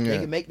problem.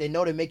 Yeah. They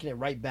know they're making it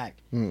right back.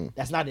 Mm.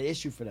 That's not an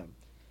issue for them.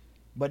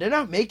 But they're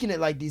not making it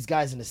like these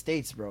guys in the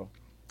States, bro.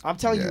 I'm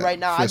telling you Yeah, right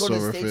now, I fist go to the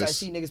over States, I fist.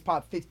 see niggas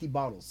pop 50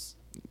 bottles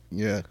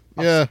Yeah.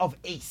 of, Yeah. of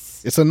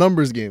Ace. It's a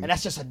numbers game. And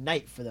that's just a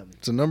night for them.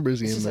 It's a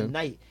numbers It's game, just a man.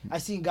 night. I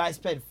seen guys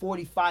spend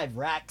 45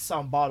 racks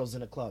on bottles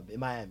in a club in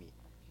Miami.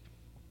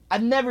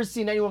 I've never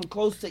seen anyone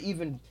close to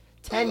even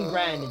 10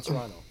 grand in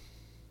Toronto.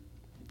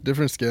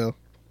 Different scale.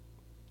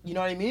 You know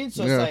what I mean?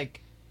 So Yeah. it's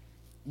like,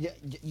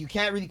 you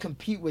can't really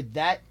compete with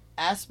that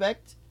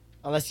aspect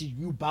unless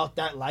you bout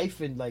that life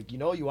and, like, you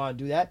know, you want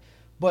to do that.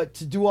 But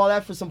to do all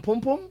that for some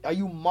pum pum, are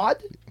you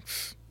mad?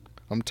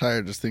 I'm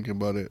tired just thinking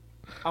about it.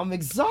 I'm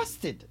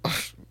exhausted.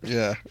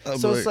 Yeah. I'm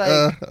So it's like-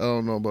 I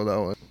don't know about that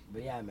one.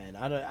 But yeah, man,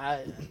 I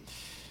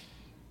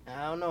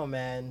don't know,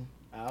 man.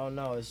 I don't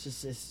know. It's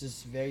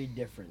just very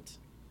different.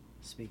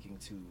 Speaking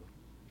to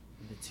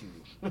the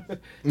two.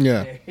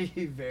 Yeah.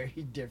 Very,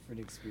 very different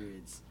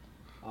experience.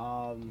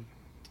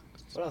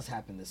 What else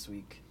happened this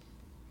week?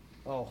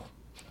 Oh,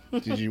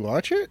 Did you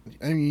watch it?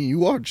 I mean,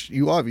 you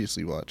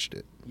obviously watched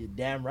it. you're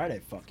damn right I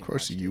fucking Of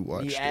course watched you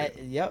watched it.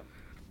 Yep.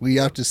 We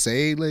have to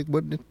say like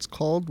what it's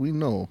called. We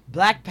know.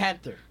 Black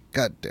Panther.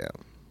 God damn.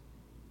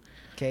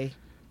 Okay.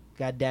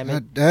 God damn it.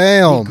 God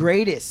damn. The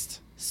greatest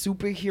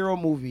superhero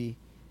movie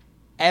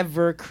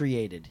ever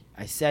created.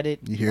 I said it.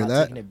 You hear I'm not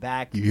that? Taking it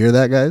back. You hear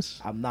that, guys?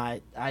 I'm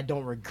not. I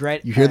don't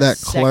regret. You hear a that,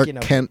 Clark second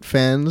of it. Kent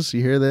fans?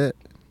 You hear that?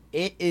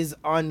 It is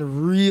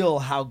unreal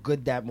how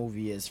good that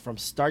movie is from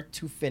start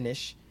to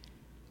finish.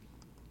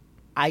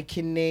 I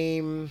can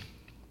name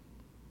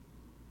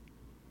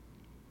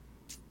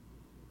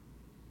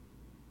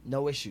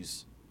no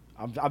issues.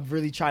 I'm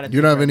really trying to. You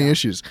think don't have right any now.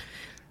 issues.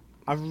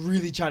 I'm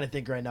really trying to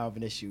think right now of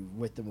an issue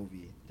with the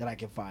movie that I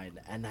can find,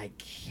 and I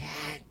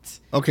can't.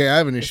 Okay, I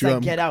have an It's issue.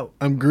 like Get Out.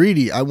 I'm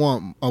greedy. I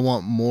want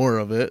more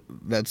of it.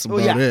 That's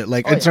about yeah. it.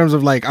 Like Oh, in yeah. terms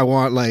of like I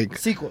want like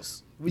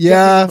Sequels. We Yeah.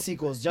 definitely need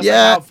sequels. Just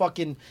Yeah. like how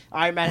fucking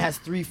Iron Man has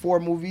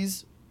 3-4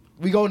 movies.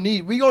 We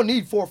gonna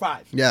need 4 or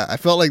 5. Yeah, I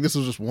felt like this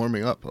was just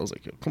warming up. I was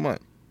like, yo, come on,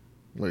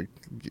 like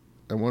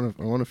I want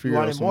to figure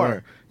out some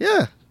more.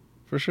 Yeah,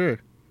 for sure.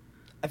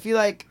 I feel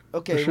like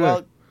okay, sure.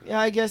 well, yeah,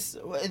 I guess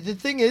the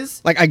thing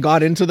is, Like I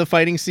got into the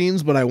fighting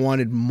scenes, but I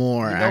wanted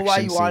more. you know why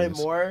you wanted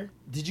more?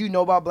 Did you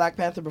know about Black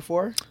Panther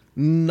before?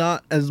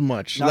 Not as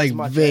much. Not like as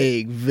much,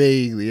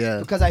 vaguely, yeah.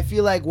 Because I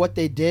feel like what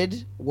they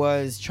did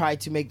was try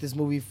to make this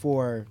movie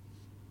for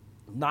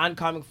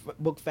non-comic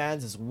book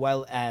fans as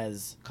well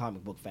as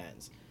comic book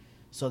fans.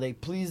 So they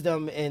pleased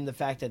them in the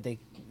fact that they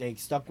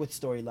stuck with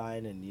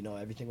storyline and, you know,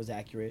 everything was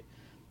accurate.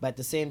 But at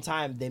the same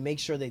time, they make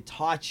sure they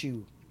taught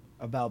you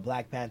about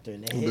Black Panther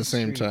and the At the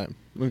same time.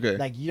 Okay.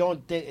 Like, you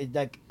don't think...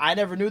 Like, I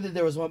never knew that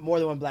there was more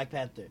than one Black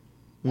Panther.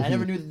 I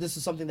never knew that this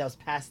was something that was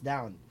passed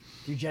down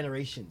through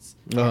generations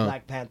of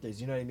Black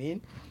Panthers. You know what I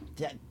mean?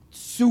 That,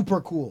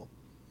 super cool.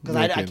 Because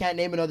I can't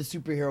name another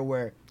superhero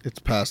where... It's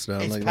passed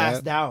down it's like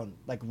passed that. down.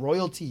 Like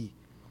royalty.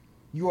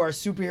 You are a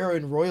superhero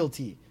in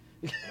royalty.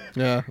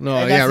 Yeah. No,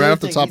 And yeah, that's the right other off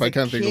the thing, top, he's I a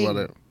can't think about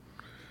king. it.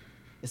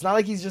 It's not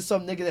like he's just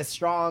some nigga that's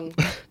strong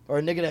or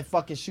a nigga that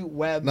fucking shoot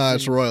webs. Nah,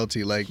 it's and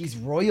royalty. Like, He's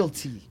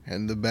royalty.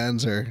 and the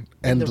bands are In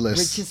endless.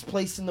 the richest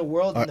place in the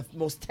world and the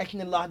most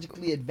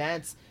technologically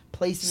advanced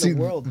place See, in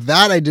the world.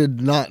 that I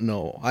did not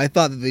know. I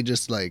thought that they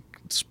just like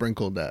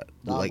sprinkled that.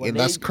 Dog, like, when and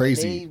that's they-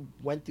 crazy. When they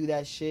went through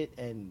that shit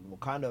and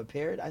Wakanda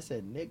appeared, I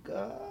said,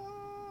 nigga.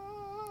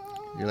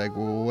 You're like,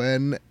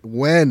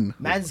 when?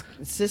 Man's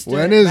sister,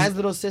 When is- man's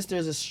little sister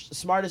is the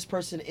smartest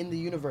person in the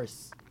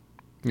universe.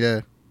 Yeah.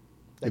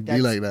 Like, It'd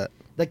be like that.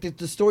 Like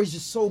the story's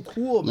just so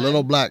cool, man.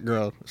 Little black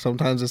girl.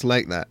 Sometimes it's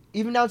like that.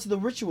 Even down to the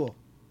ritual.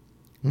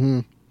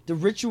 Mhm. The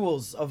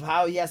rituals of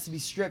how he has to be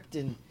stripped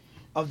and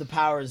of the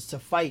powers to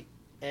fight,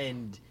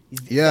 and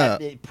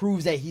it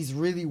proves that he's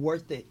really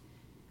worth it.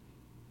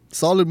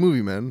 Solid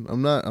movie, man.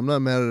 I'm not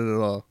mad at it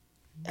at all.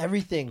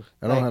 Everything.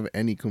 I don't have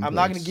any complaints. I'm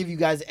not gonna give you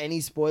guys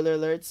any spoiler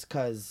alerts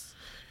because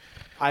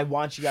I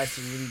want you guys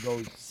to really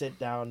go sit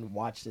down and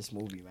watch this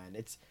movie, man.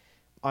 It's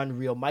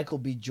unreal. Michael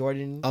B.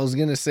 Jordan I was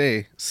gonna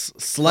say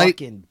slight,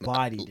 fucking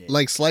bodied it.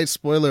 like slight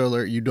spoiler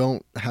alert. You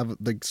don't have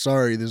like.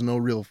 Sorry, there's no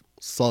real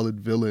solid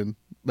villain.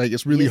 Like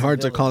it's really is a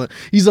hard to villain. call it.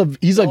 He's a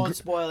Don't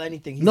spoil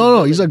anything. He's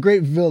no, a he's a villain.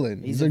 great villain.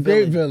 He's He's a a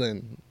great villain.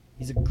 villain.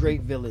 He's a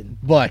great villain.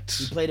 But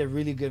He played a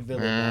really good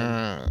villain,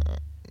 man.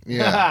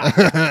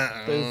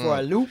 yeah, Playing for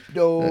a loop,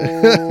 though.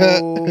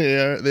 they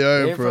are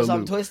They're for a some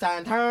loop. twist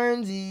and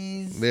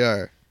turnsies. They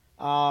are.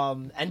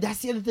 And that's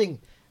the other thing.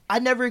 I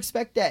never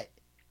expect that.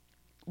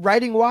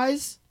 Writing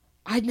wise,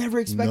 I never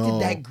expected No.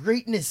 that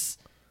greatness.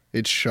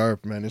 It's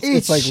sharp, man. It's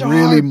It's like sharp.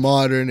 really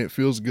modern. It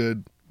feels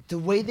good. The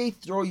way they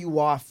throw you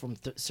off from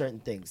certain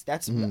things.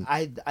 That's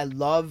I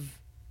love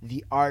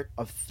the art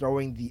of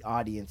throwing the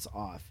audience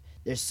off.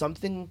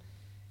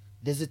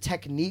 There's a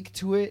technique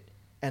to it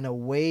and a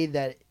way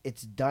that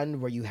it's done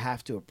where you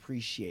have to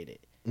appreciate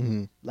it.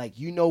 Mhm. Like,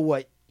 you know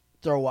what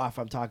throw off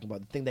I'm talking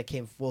about, the thing that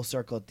came full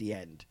circle at the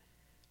end.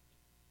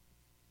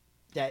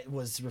 That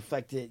was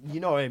reflected, you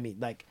know what I mean?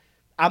 Like,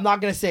 I'm not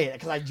going to say it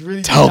because I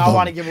really do Tell not them.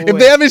 want to give away. If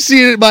they haven't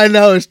seen it by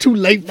now, it's too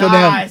late for them.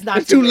 Nah, it's not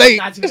It's too late.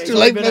 It's It's too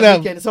only late been for a them.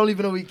 weekend. It's only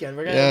been a weekend.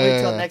 We're gonna Yeah,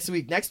 wait till yeah. next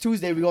week. Next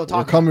Tuesday, we're gonna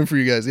talk. We're coming for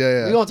you guys. Yeah,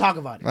 yeah. We're gonna talk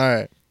about it. All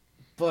right.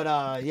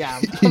 But yeah,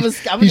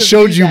 He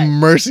showed you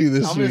mercy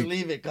this I'm gonna week.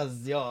 leave it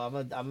because I'm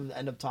gonna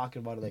end up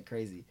talking about it like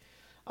crazy.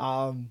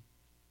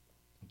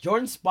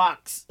 Jordan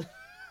Sparks.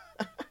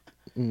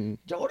 Mm-hmm.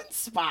 Jordan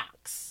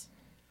Sparks.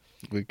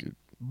 Wicked.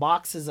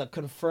 Box is a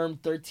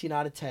confirmed 13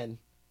 out of 10.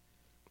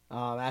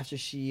 After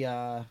she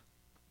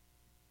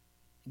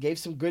gave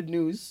some good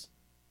news,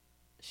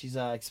 she's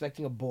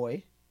expecting a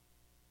boy,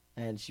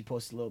 and she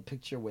posted a little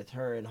picture with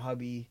her and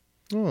hubby,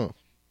 Oh,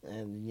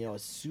 and a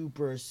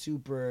super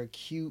super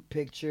cute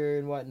picture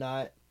and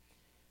whatnot.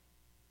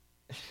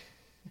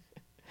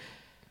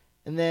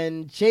 And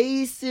then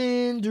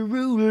Jason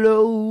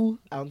Derulo.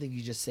 I don't think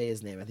you just say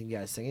his name. I think you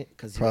gotta sing it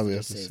because Probably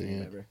have have to sing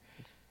it. ever.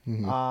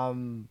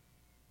 Mhm.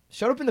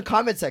 Showed up in the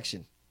comment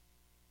section.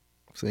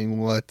 saying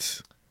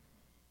what?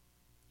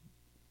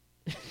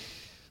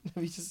 Let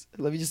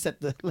me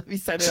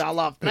set it all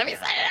up.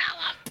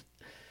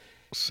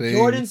 Saying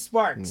Jordan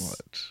Sparks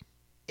what?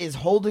 is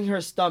holding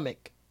her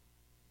stomach,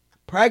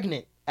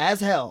 pregnant as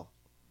hell,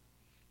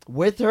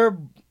 with her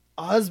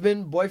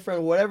husband,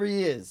 boyfriend, whatever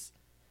he is.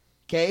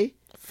 Okay,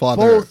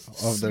 Father both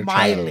of their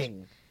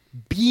smiling,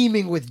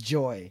 beaming with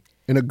joy.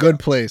 in a good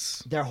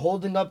place. They're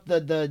holding up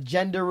the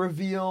gender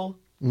reveal.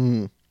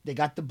 Mm. They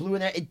got the blue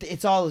in there.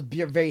 It's all a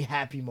very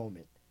happy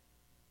moment.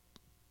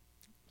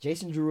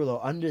 Jason Derulo,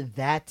 under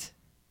that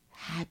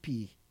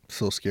happy,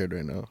 So scared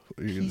right now. What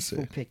are you gonna peaceful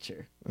say?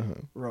 picture, Uh-huh.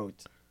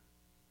 wrote,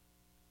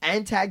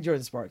 and tagged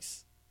Jordan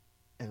Sparks,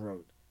 and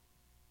wrote,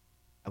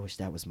 "I wish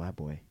that was my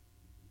boy.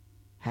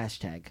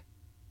 Hashtag,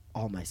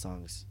 all my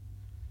songs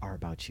are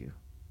about you."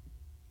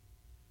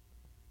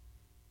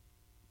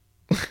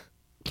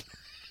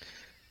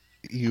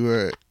 You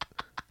were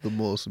the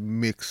most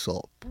mix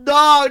up.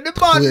 Dog, the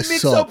man Twist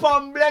mix up.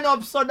 up and blend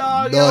up, so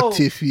dog, yo.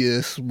 Dirty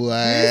face, boy.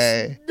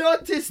 This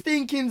dirty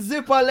stinking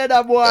zipper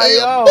leather boy,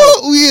 yo.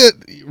 But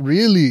weird.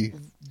 Really?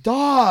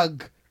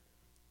 Dog.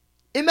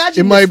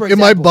 Imagine In this, my for in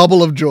my example.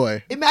 bubble of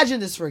joy. Imagine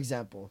this, for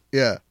example.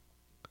 Yeah.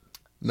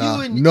 Nah.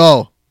 You and-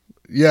 No.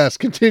 Yes.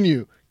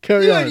 Continue.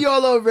 Carry You on. and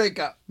YOLO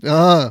breakup.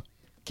 Uh-huh.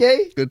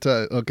 Okay? Good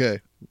time. Okay.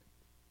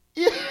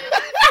 Yeah.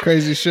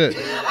 Crazy shit.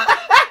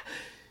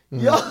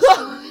 YOLO.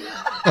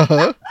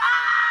 Uh-huh.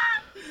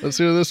 Let's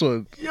hear this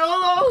one.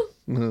 YOLO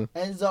Uh-huh.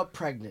 ends up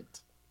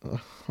pregnant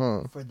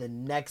Huh. for the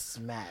next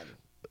man.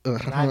 Uh-huh.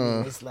 And I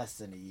mean, it's less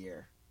than a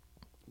year.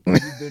 You've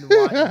been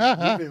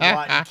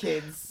wanting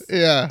kids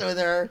Yeah. with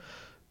her,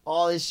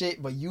 all this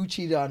shit, but you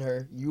cheated on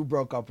her. You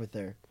broke up with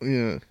her.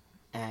 Yeah.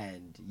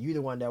 And you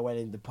the one that went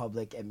into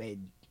public and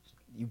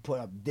you put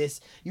up this.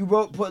 You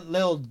put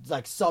little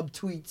like sub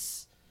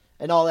tweets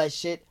and all that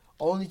shit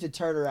only to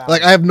turn around.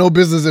 Like, I have no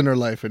business in her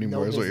life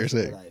anymore, is what you're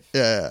business in saying. her life.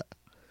 Yeah.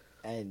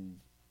 And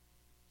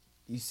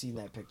you seen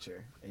that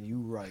picture and you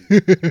write,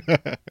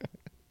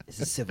 "It's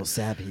a civil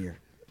sab here."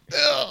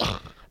 Oh,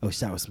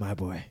 that was my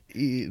boy.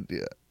 Yeah.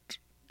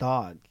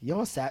 Dog, you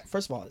know,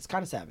 first of all, it's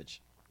kind of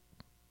savage.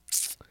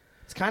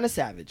 It's kind of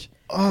savage.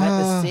 But at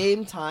the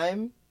same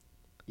time,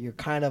 you're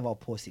kind of a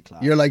pussy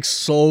clown.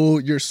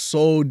 You're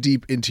so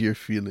deep into your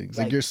feelings.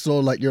 Like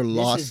you're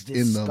lost this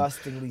is in them.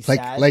 disgustingly Like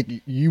sad. like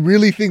you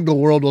really think the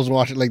world was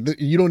watching. Like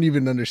you don't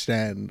even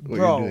understand what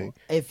you're doing.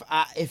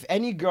 If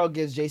any girl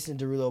gives Jason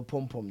Derulo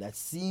pum pum that's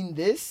seen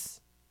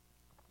this,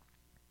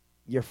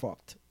 you're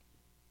fucked.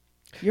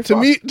 You're To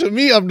fucked.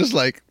 me, I'm just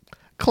like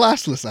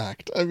classless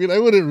act. I mean, I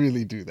wouldn't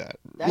really do that.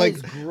 That like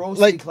is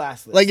grossly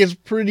classless. Like it's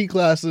pretty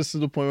classless to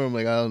the point where I'm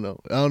like, I don't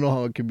know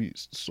how it can be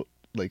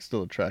like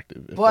still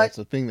attractive if But- that's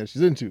the thing that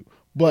she's into.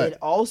 But it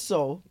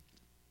also,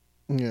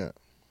 yeah,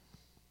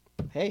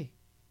 hey,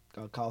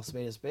 gotta call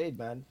a spade,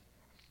 man.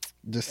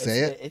 just say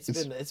it.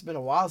 It's been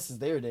a while since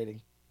they were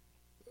dating.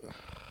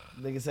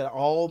 Nigga said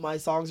all my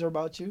songs are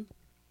about you.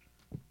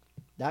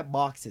 That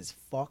box is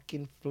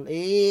fucking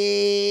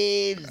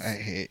flames. I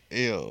hate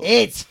ew.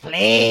 It's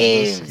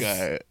flames. This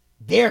guy.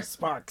 They're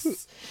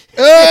sparks.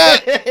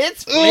 Ah!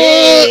 It's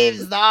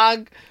flames,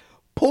 dog.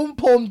 Pum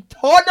pum,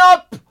 turn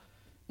up.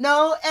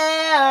 No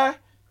air.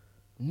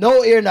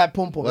 No air in that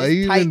pum pum. Why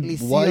It's tightly you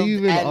even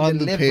sealed and on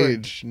the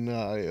delivered. page?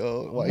 Nah,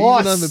 yo. Why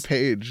Moss. even on the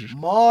page?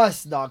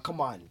 Moss, dog.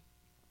 Come on.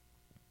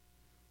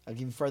 I'll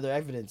give you further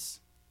evidence.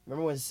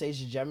 Remember when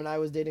Sage Gemini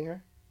was dating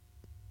her?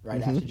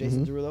 Right after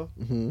Jason Derulo?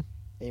 Mm-hmm. And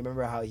you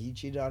remember how he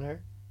cheated on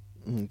her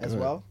as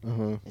well?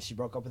 And she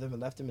broke up with him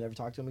and left him and never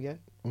talked to him again?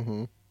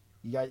 Mm-hmm.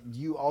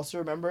 You also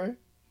remember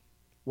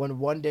when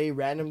one day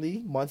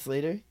randomly, months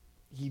later,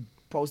 he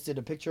posted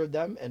a picture of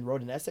them and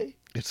wrote an essay?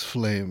 It's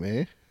flame,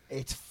 eh?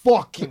 It's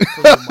fucking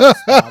flamers,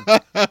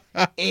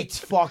 dog. It's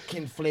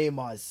fucking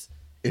flamers.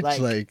 It's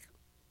like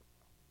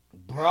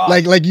bro.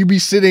 like you be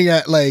sitting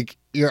at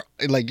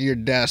your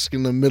desk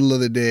in the middle of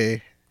the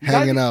day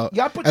hanging out,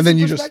 and then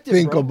you just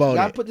think about You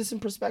gotta it. put this in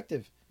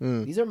perspective.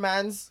 Mm. These are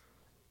mans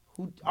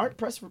who aren't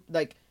pressed for,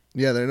 like,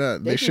 Yeah, they're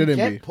not. They can shouldn't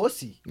get be.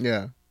 pussy.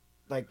 Yeah.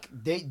 Like,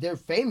 they're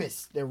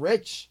famous. They're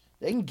rich.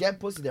 They can get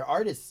pussy. They're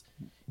artists.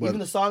 Well, Even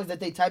the songs that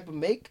they type of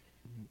make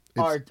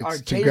are it's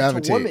to catered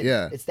gravitate, to women.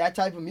 yeah. It's that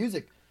type of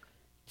music.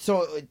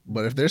 So,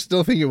 But if they're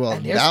still thinking about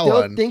and they're that still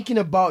one, thinking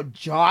about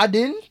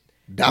Jordan.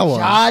 that one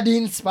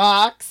Jordan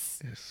Sparks.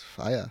 is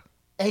fire.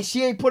 And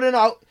she ain't putting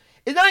out.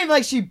 It's not even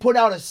like she put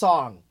out a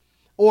song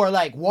or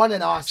like won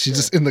an Oscar. She's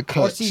just in the Or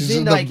cut. she's She's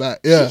in like, the back.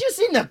 Yeah. She's just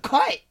in the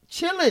cut,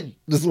 chilling.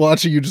 Just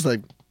watching you, just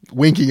like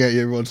winking at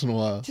you every once in a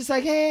while. Just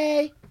like,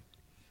 hey.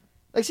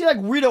 Like, she like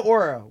Rita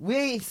Ora. We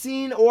ain't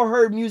seen or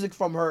heard music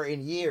from her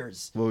in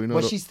years. Well, we know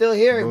but the- she's still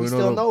here and But we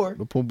still know her.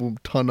 The pum pum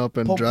ton up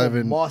and Pum Pum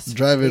driving must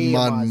man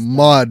famous,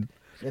 mad.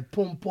 The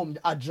pum pum,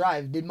 I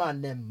drive the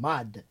man them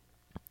mad.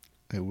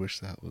 I wish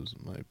that was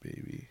my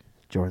baby.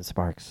 Jordan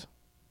Sparks,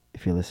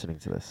 if you're listening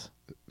to this,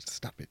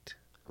 Stop it.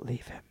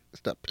 leave him.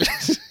 Stop it.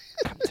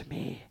 Come to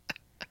me.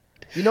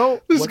 You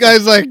know, This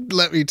guy's like,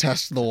 let me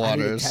test the I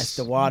need to waters. test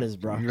the waters,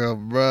 bro. Yeah,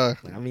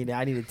 bruh. I mean,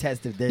 I need to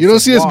test if there's You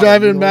don't some see us water,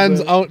 driving you know, mans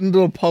but- out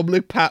into a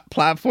public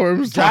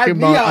platforms Drive talking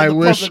me about out I on the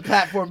wish public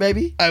platform,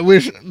 baby. that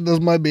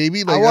was my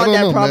baby. Like, I want don't that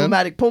know, man.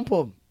 problematic pum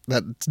pum.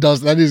 That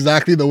is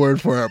exactly the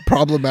word for it.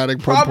 Problematic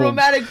pum pum.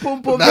 Problematic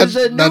pum pum is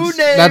the new name.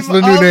 That's the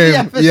new of name. The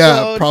episode.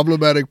 Yeah,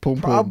 problematic pum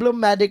pum.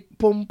 Problematic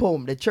pum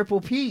pum. The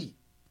triple P.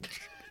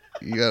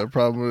 You got a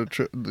problem with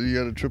you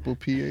got a triple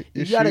P issue?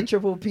 You got a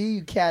triple P.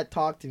 You can't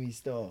talk to me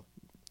still.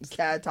 You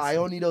can't talk. I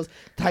don't need those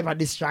type of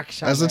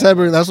distractions. That's the type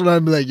of. That's when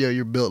I'm like, yo,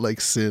 you're built like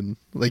sin.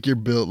 Like you're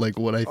built like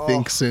what I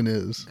think Oh. sin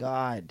is.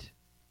 God,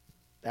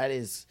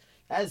 that's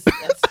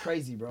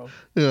crazy, bro.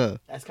 Yeah,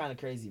 That's kind of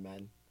crazy,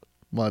 man.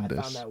 I found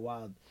madness. that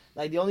wild.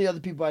 Like the only other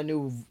people I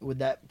knew with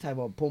that type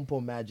of pum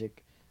pum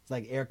magic, it's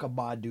like Erykah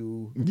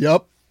Badu.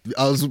 Yep,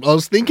 I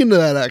was thinking of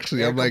that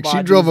actually. I'm Erykah like, she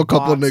Badu's drove a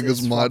couple box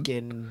is niggas mad.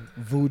 Fucking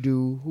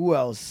voodoo. Who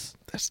else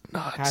That's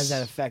nuts. has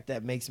that effect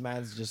that makes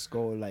mans just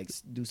go like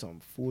do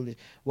something foolish?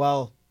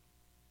 Well,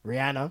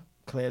 Rihanna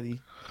clearly.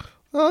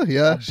 Oh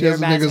yeah, she has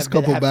the Beer Mans niggas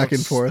couple back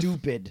and forth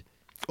Stupid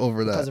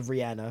over because that. of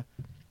Rihanna.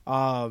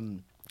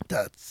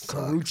 That's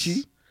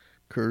Karuchi.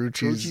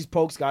 Karuchi's. Karuchi's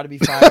pokes got to be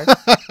fired.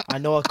 I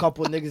know a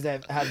couple of niggas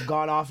that have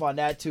gone off on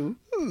that too.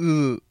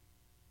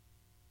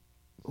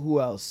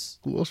 Who else?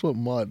 Who else went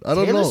mod? I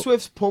don't Taylor know.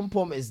 Swift's Pum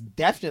Pum is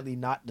definitely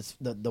not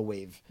the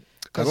wave. I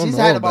Because don't she's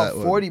know had about that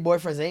one. 40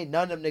 boyfriends. Ain't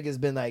none of them niggas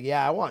been like,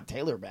 yeah, I want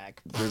Taylor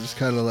back. They're just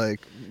kind of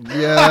like,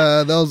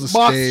 yeah, that was a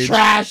Box stage.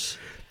 trash.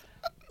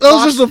 That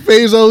was just a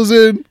phase I was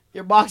in.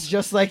 Your box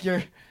just like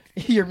your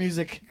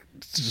music.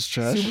 It's just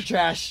trash. Super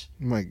trash.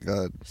 Oh my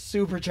god,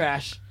 Super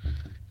trash.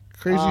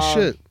 crazy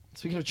shit.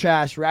 Speaking of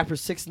trash, rapper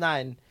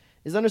 6ix9ine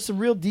is under some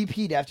real deep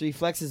heat after he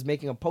flexes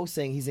making a post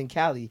saying he's in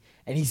Cali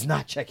and he's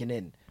not checking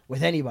in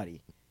with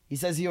anybody. He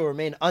says he will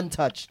remain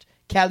untouched.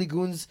 Cali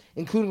goons,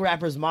 including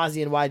rappers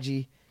Mozzie and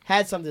YG,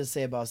 had something to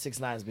say about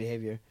 6ix9ine's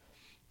behavior.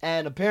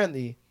 And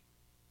apparently,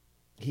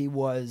 he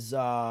was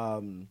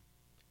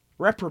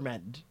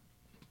reprimanded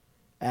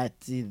at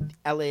the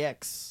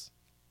LAX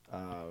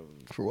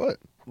For what?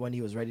 when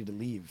he was ready to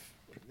leave.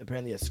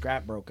 Apparently, a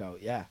scrap broke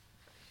out. Yeah.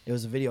 It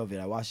was a video of it.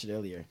 I watched it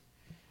earlier.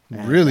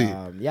 And, Really?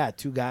 Yeah,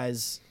 two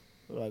guys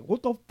were like,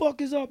 what the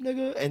fuck is up,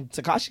 nigga? And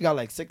Tekashi got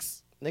like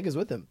 6 niggas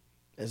with him.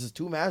 It's just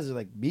 2 mans are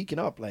like beaking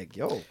up, like,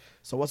 yo,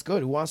 so what's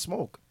good? Who wants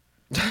smoke?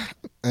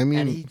 I mean,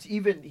 And he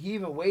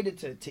even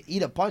waited to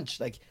eat a punch.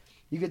 Like,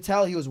 you could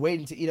tell he was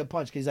waiting to eat a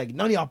punch because he's like,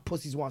 none of y'all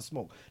pussies want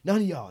smoke. None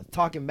of y'all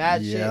talking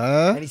mad shit.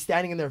 Yeah. And he's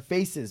standing in their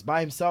faces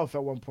by himself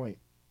at one point.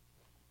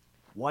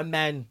 One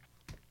man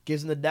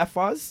gives him the death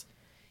fuzz.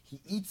 He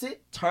eats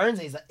it, turns,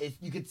 and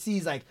you could see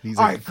he's like, He's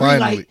all like, right,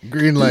 finally,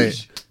 green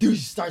light. Dude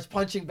starts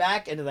punching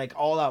back, and then like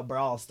all out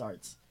brawl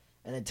starts.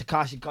 And then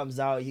Tekashi comes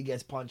out, he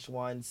gets punched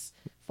once,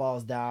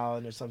 falls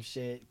down or some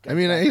shit. I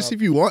mean, I gets guess back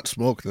if you want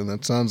smoke, then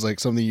that sounds like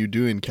something you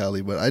do in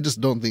Cali. But I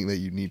just don't think that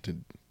you need to.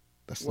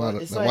 That's Well,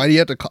 not. it's Why like- do you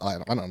have to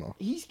call? I don't know.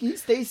 He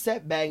stays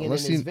set banging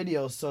Unless in his he-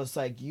 videos, so it's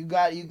like you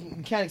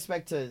can't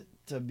expect to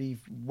be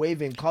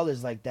waving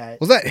colors like that.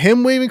 Was that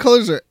him waving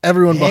colors or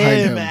everyone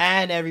behind him?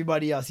 And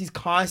everybody else. He's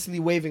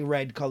constantly waving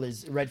red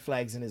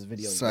flags in his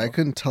videos. So bro. I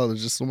couldn't tell.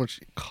 There's just so much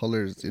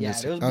colors in Yeah,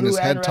 his, there was on blue his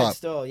and head red top.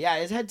 still. Yeah,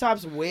 his head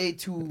top's way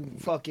too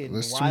fucking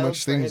There's too wild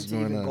much for him things to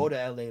even going on. go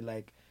to LA.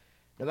 Like,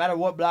 no matter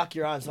what block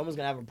you're on, someone's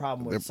gonna have a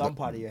problem with some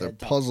part of your They're head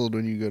top. puzzled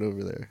when you get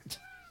over there.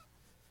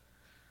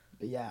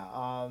 But yeah,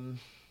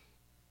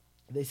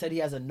 they said he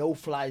has a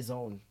no-fly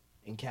zone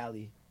in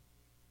Cali.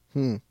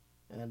 Hmm.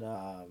 And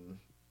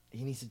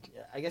he needs to.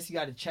 I guess you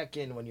got to check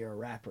in when you're a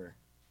rapper,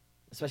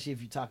 especially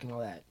if you're talking all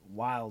that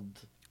wild,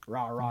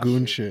 rah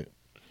Goon shit.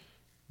 shit.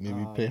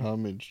 Maybe pay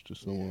homage to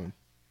someone.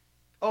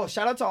 Oh,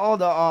 shout out to all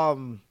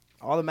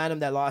the madam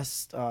that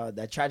lost,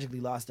 that tragically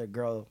lost their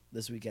girl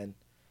this weekend.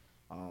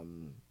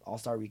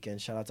 All-Star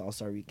Weekend. Shout out to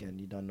All-Star Weekend.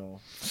 You don't know.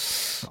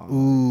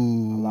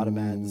 Ooh. A lot of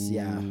mans,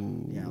 yeah,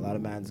 a lot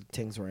of mans.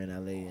 Things were in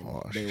LA and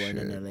Oh, they weren't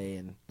in shit. LA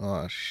and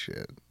Oh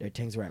shit. their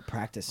things were at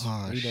practice. Oh,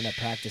 What are you doing at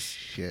practice?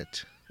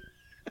 Shit.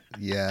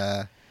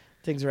 Yeah.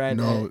 Things are at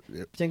No,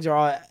 things are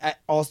all at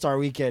All-Star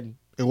Weekend.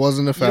 it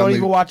wasn't a You don't family.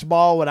 even watch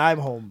ball when I'm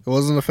home. It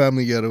wasn't a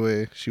family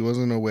getaway. She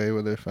wasn't away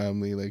with her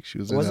family. Like she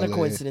was It in wasn't a LA.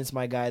 coincidence,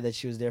 my guy, that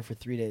she was there for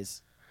 3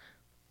 days.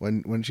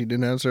 When she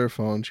didn't answer her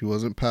phone, she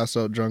wasn't passed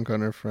out drunk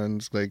on her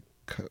friend's like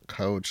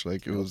couch.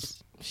 Like it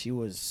was. She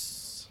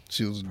was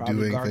She was probably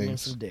doing gargling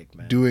things. some dick,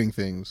 man. Doing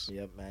things.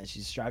 Yep, man.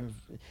 She's striving.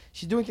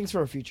 She's doing things for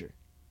her future.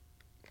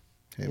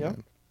 Hey Yeah.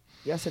 man.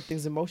 You gotta set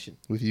things in motion.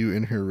 With you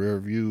in her rear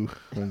view,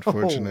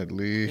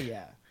 unfortunately.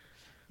 Yeah.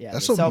 Yeah.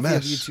 That's the a selfie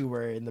mess. of you two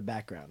were in the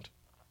background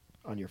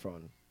on your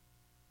phone.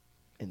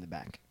 In the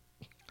back.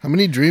 How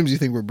many dreams do you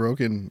think were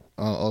broken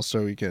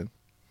All-Star Weekend?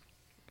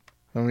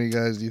 How many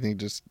guys do you think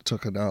just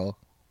took an L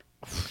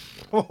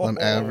on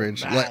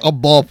average? man. Like a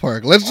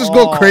ballpark. Let's just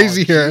go Oh,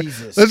 crazy here.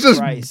 Jesus Let's just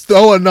Christ.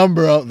 throw a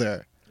number out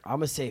there. I'm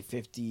gonna say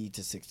 50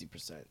 to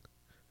 60%.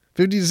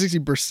 50 to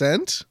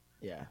 60%?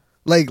 Yeah.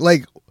 Like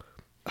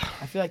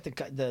I feel like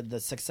the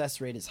success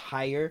rate is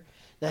higher.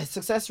 The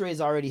success rate is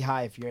already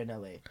high if you're in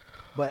LA.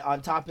 But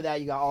on top of that,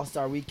 you got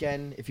All-Star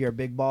Weekend if you're a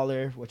big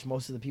baller, which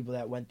most of the people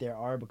that went there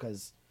are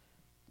because,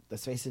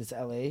 let's face it, it's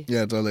LA.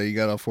 yeah, it's LA. You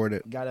gotta afford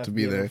it You gotta to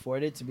be able to there.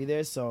 afford it to be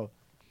there. So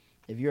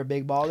if you're a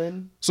big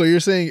ballin', So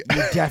you're saying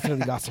you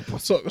definitely got some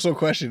pussy. so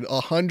question,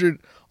 100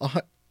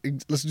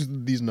 let's do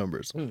these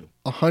numbers. Hmm.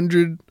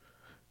 100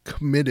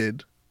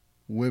 committed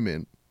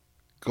women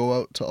go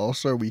out to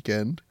All-Star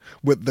Weekend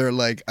with their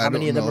like I How don't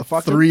many of them know are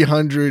fucking?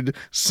 300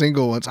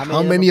 single ones.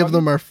 How many of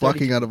them are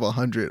fucking 32. out of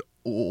 100?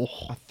 Oh,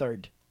 A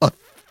third. a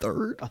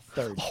third? A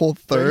third. A whole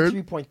third?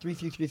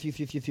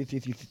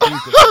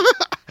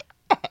 33.333333333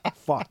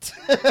 fucked.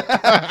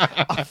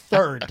 A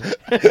third.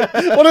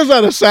 What is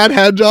that? A sad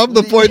hand job?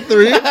 The point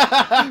three?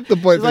 The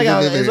point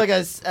It's like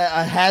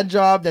a hand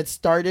job that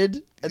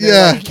started. And Yeah.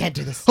 yeah. Like, I can't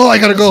do this. Oh, I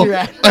gotta go. You're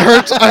at-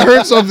 I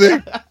heard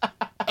something.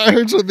 I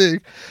heard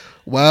something.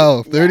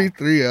 Wow,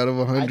 33 out of I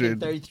did 100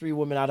 33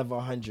 women out of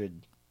 100.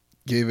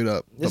 gave it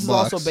up. This the is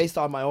box. also based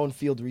on my own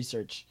field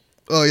research.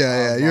 Oh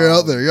yeah, yeah. You're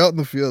out there. You're out in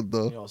the field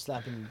though. You know,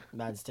 slapping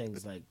man's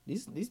things like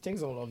these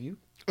things don't love you.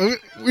 We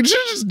should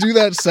just do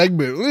that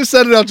segment. Let's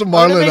send it out to I'm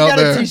gonna Marlon make out that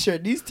a there.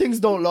 t-shirt. These things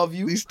don't love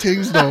you. These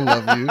things don't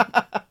love you.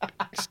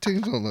 These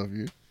things don't love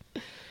you.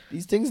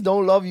 These things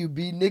don't love you,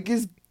 B.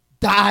 Niggas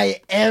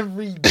die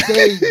every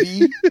day,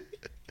 B.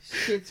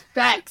 Shit's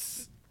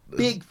facts.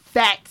 Big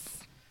facts.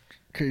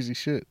 Crazy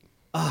shit.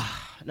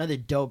 Another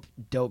dope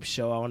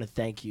show. I want to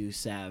thank you,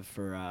 Sav,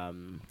 for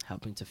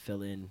helping to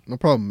fill in No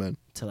problem, man.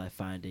 till I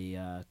find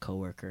a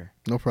coworker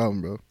No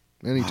problem, bro.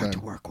 hard Anytime. to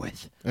work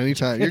with.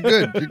 Anytime. You're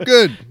good. You're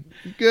good.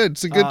 You're good.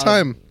 It's a good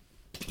time.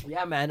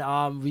 Yeah,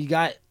 man. We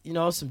got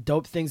some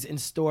dope things in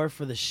store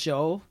for the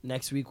show.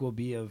 Next week will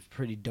be a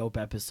pretty dope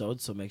episode,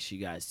 so make sure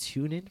you guys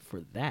tune in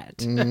for that.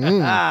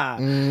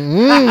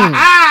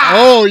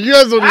 Oh, you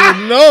guys don't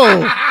even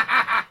know.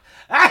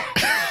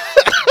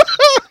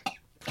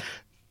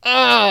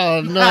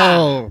 Oh,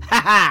 no.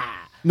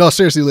 No,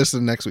 seriously,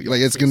 listen next week. Like,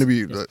 it's going to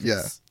be,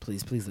 yeah.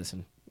 Please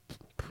listen.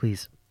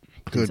 Please,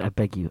 Good- I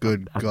beg you.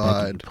 good I'm begging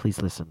God. you.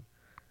 Please listen.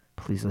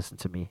 Please listen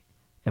to me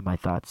and my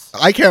thoughts.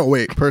 I can't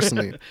wait,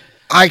 personally.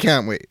 I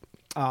can't wait.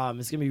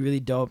 It's gonna be really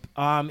dope.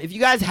 If you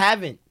guys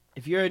haven't,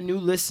 if you're a new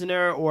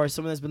listener or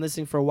someone that's been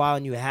listening for a while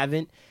and you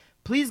haven't,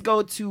 please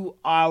go to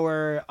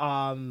our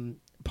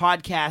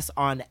podcast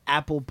on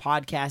Apple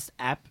Podcast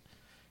app.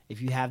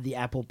 If you have the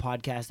Apple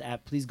Podcast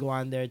app, please go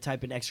on there,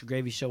 type in Extra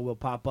Gravy Show, will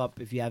pop up.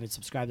 If you haven't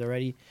subscribed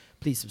already,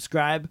 please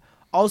subscribe.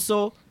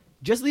 Also,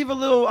 just leave a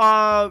little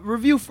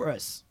review for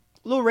us.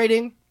 A little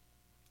rating,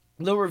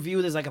 a little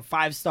review. There's like a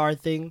 5-star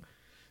thing.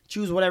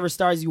 Choose whatever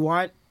stars you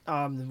want,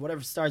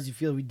 whatever stars you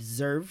feel we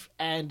deserve,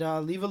 and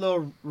leave a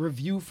little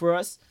review for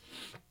us.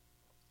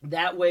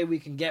 That way we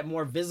can get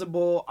more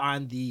visible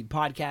on the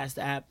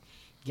podcast app,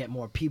 get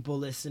more people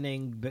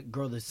listening,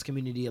 grow this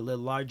community a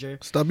little larger.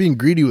 Stop being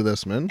greedy with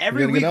us, man.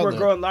 Every gotta week get out we're there.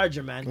 growing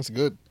larger, man. That's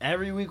good.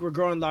 Every week we're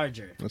growing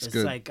larger. That's it's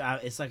good.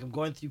 It's like I'm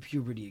going through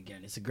puberty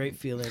again. It's a great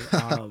feeling.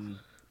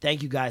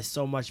 Thank you guys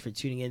so much for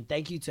tuning in.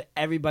 Thank you to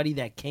everybody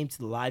that came to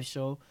the live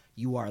show.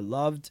 You are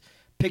loved.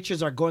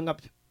 Pictures are going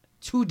up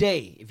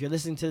today. If you're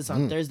listening to this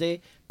on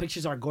Thursday,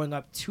 pictures are going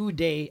up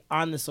today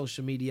on the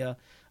social media,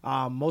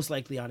 most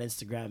likely on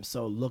Instagram.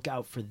 So look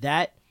out for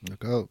that.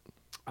 Look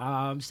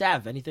out.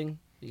 Sav, anything?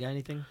 You got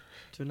anything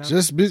to announce?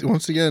 Just busy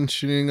once again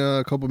shooting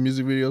a couple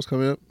music videos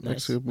coming up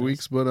next Nice, couple nice.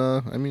 weeks. But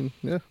I mean,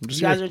 yeah, I'm If just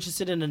you guys here. are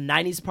interested in a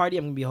 90s party,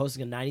 I'm going to be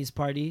hosting a 90s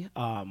party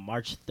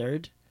March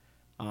 3rd.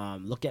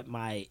 Look at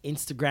my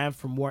Instagram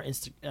for more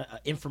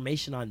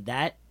information on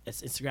that.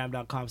 It's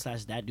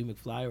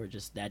instagram.com/thatdumcfly or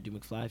just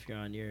thatdumcfly if you're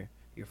on your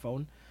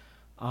phone.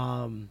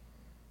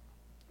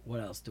 What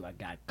else do I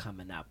got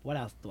coming up? What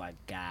else do I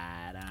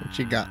got? What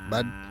you got,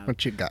 bud?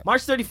 What you got?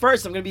 March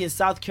 31st, I'm going to be in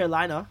South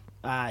Carolina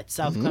at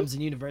South Clemson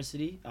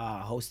University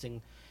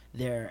hosting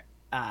their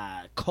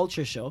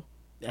culture show.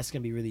 That's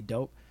going to be really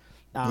dope.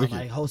 Wicked.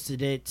 I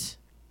hosted it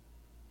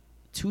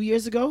 2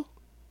 years ago.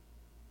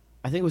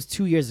 I think it was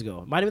 2 years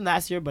ago. It might have been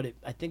last year, but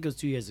I think it was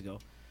 2 years ago.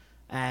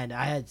 And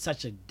I had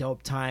such a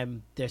dope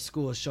time. Their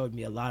school showed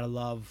me a lot of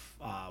love.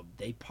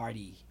 They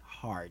party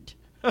hard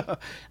out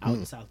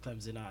in South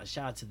Clemson.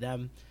 Shout out to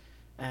them.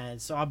 And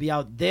so I'll be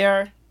out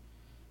there.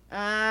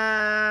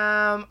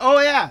 Oh,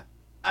 yeah.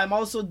 I'm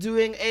also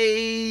doing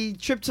a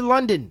trip to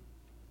London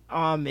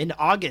in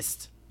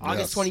August.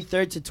 August Yes.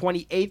 23rd to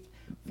 28th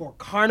for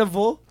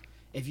Carnival.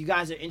 If you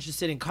guys are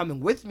interested in coming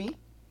with me,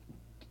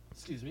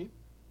 excuse me,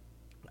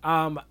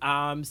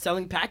 I'm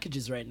selling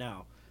packages right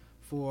now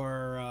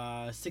for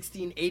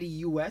 $16.80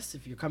 US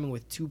if you're coming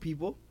with 2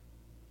 people,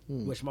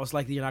 which most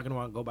likely you're not going to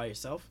want to go by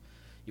yourself.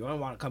 You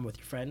want to come with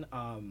your friend.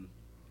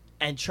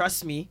 And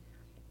trust me,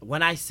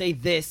 when I say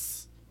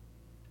this,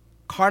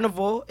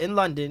 Carnival in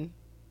London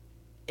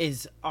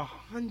is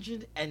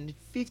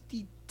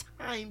 150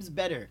 times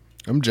better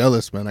I'm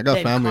jealous, man. I got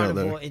than family out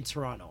Carnival there. in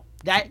Toronto.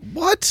 That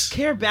What?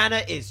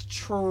 Caravana is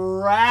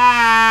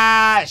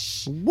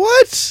trash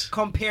What?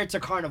 compared to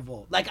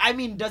Carnival. Like, I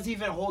mean, doesn't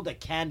even hold a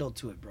candle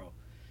to it, bro.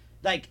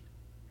 Like,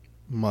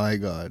 My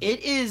God.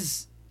 it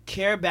is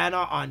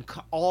Caravana on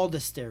all the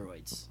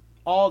steroids.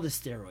 All the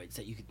steroids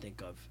that you can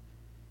think of.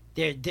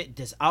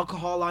 There's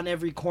alcohol on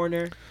every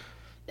corner.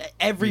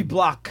 Every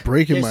block,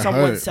 Breaking there's my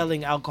someone heart.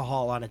 selling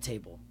alcohol on a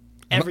table.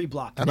 Every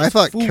block. and There's I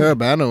thought food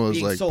Caravana was,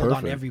 being like, sold on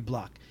perfect. every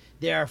block.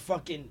 There are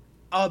fucking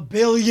 1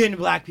 billion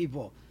black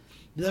people.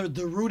 The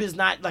route is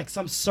not like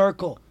some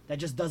circle that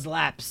just does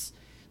laps.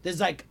 There's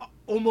like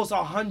almost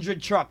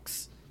 100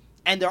 trucks,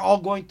 and they're all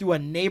going through a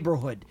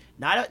neighborhood,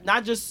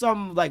 not just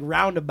some like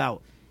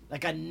roundabout,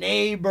 like a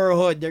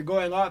neighborhood. They're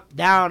going up,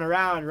 down,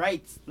 around,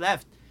 right,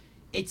 left.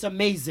 It's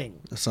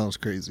amazing. That sounds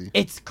crazy.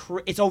 It's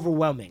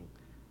overwhelming,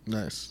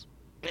 Nice.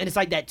 and it's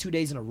like that 2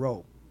 days in a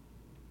row.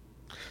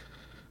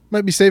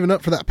 Might be saving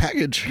up for that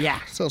package. Yeah.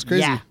 Sounds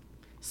crazy. Yeah.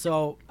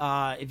 So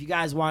if you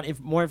guys want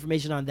more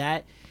information on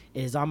that,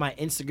 it is on my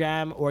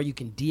Instagram, or you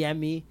can DM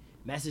me,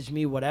 message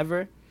me,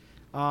 whatever.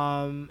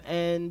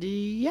 And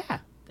yeah,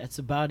 that's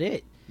about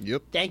it.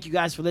 Yep. Thank you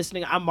guys for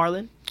listening. I'm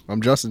Marlon,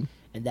 I'm Justin.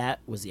 and that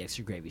was the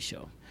Extra Gravy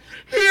Show.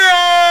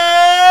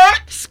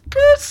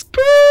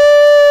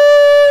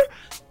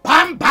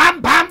 Bam,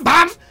 bam, bam,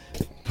 bam.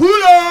 Pull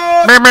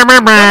up.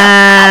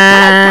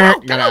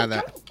 have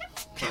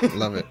that.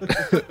 Love it.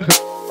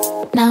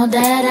 Now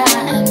that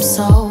I am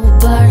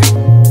sober,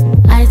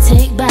 I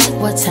take back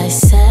what I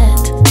said.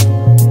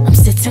 I'm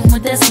sitting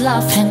with this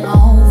love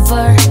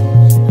hangover,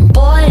 and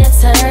boy,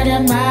 it's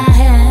hurting my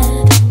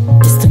head.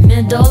 It's the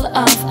middle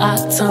of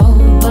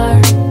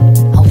October,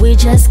 and we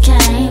just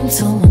came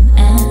to an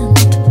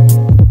end.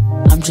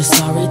 I'm just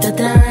sorry that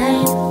there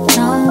ain't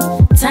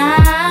no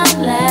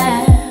time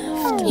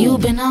left.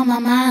 You've been on my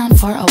mind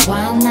for a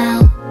while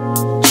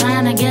now,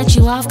 trying to get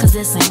you off cause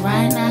this ain't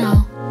right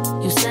now.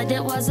 You said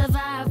it was a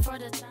vibe for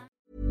the time.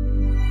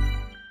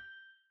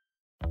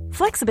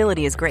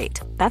 Flexibility is great.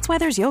 That's why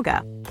there's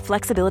yoga.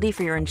 Flexibility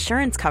for your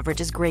insurance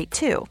coverage is great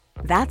too.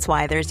 That's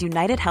why there's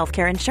United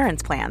Healthcare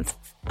Insurance Plans.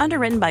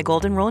 Underwritten by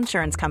Golden Rule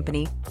Insurance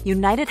Company,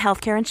 United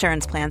Healthcare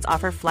Insurance Plans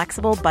offer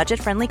flexible,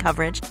 budget-friendly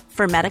coverage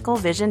for medical,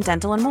 vision,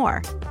 dental, and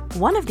more.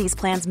 One of these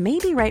plans may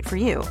be right for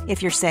you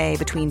if you're, say,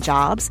 between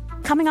jobs,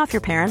 coming off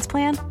your parents'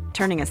 plan,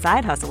 turning a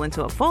side hustle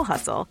into a full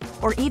hustle,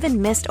 or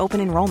even missed open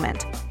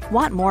enrollment.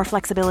 Want more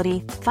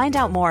flexibility? Find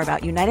out more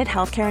about United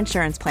Healthcare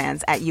Insurance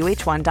Plans at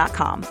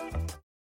uh1.com.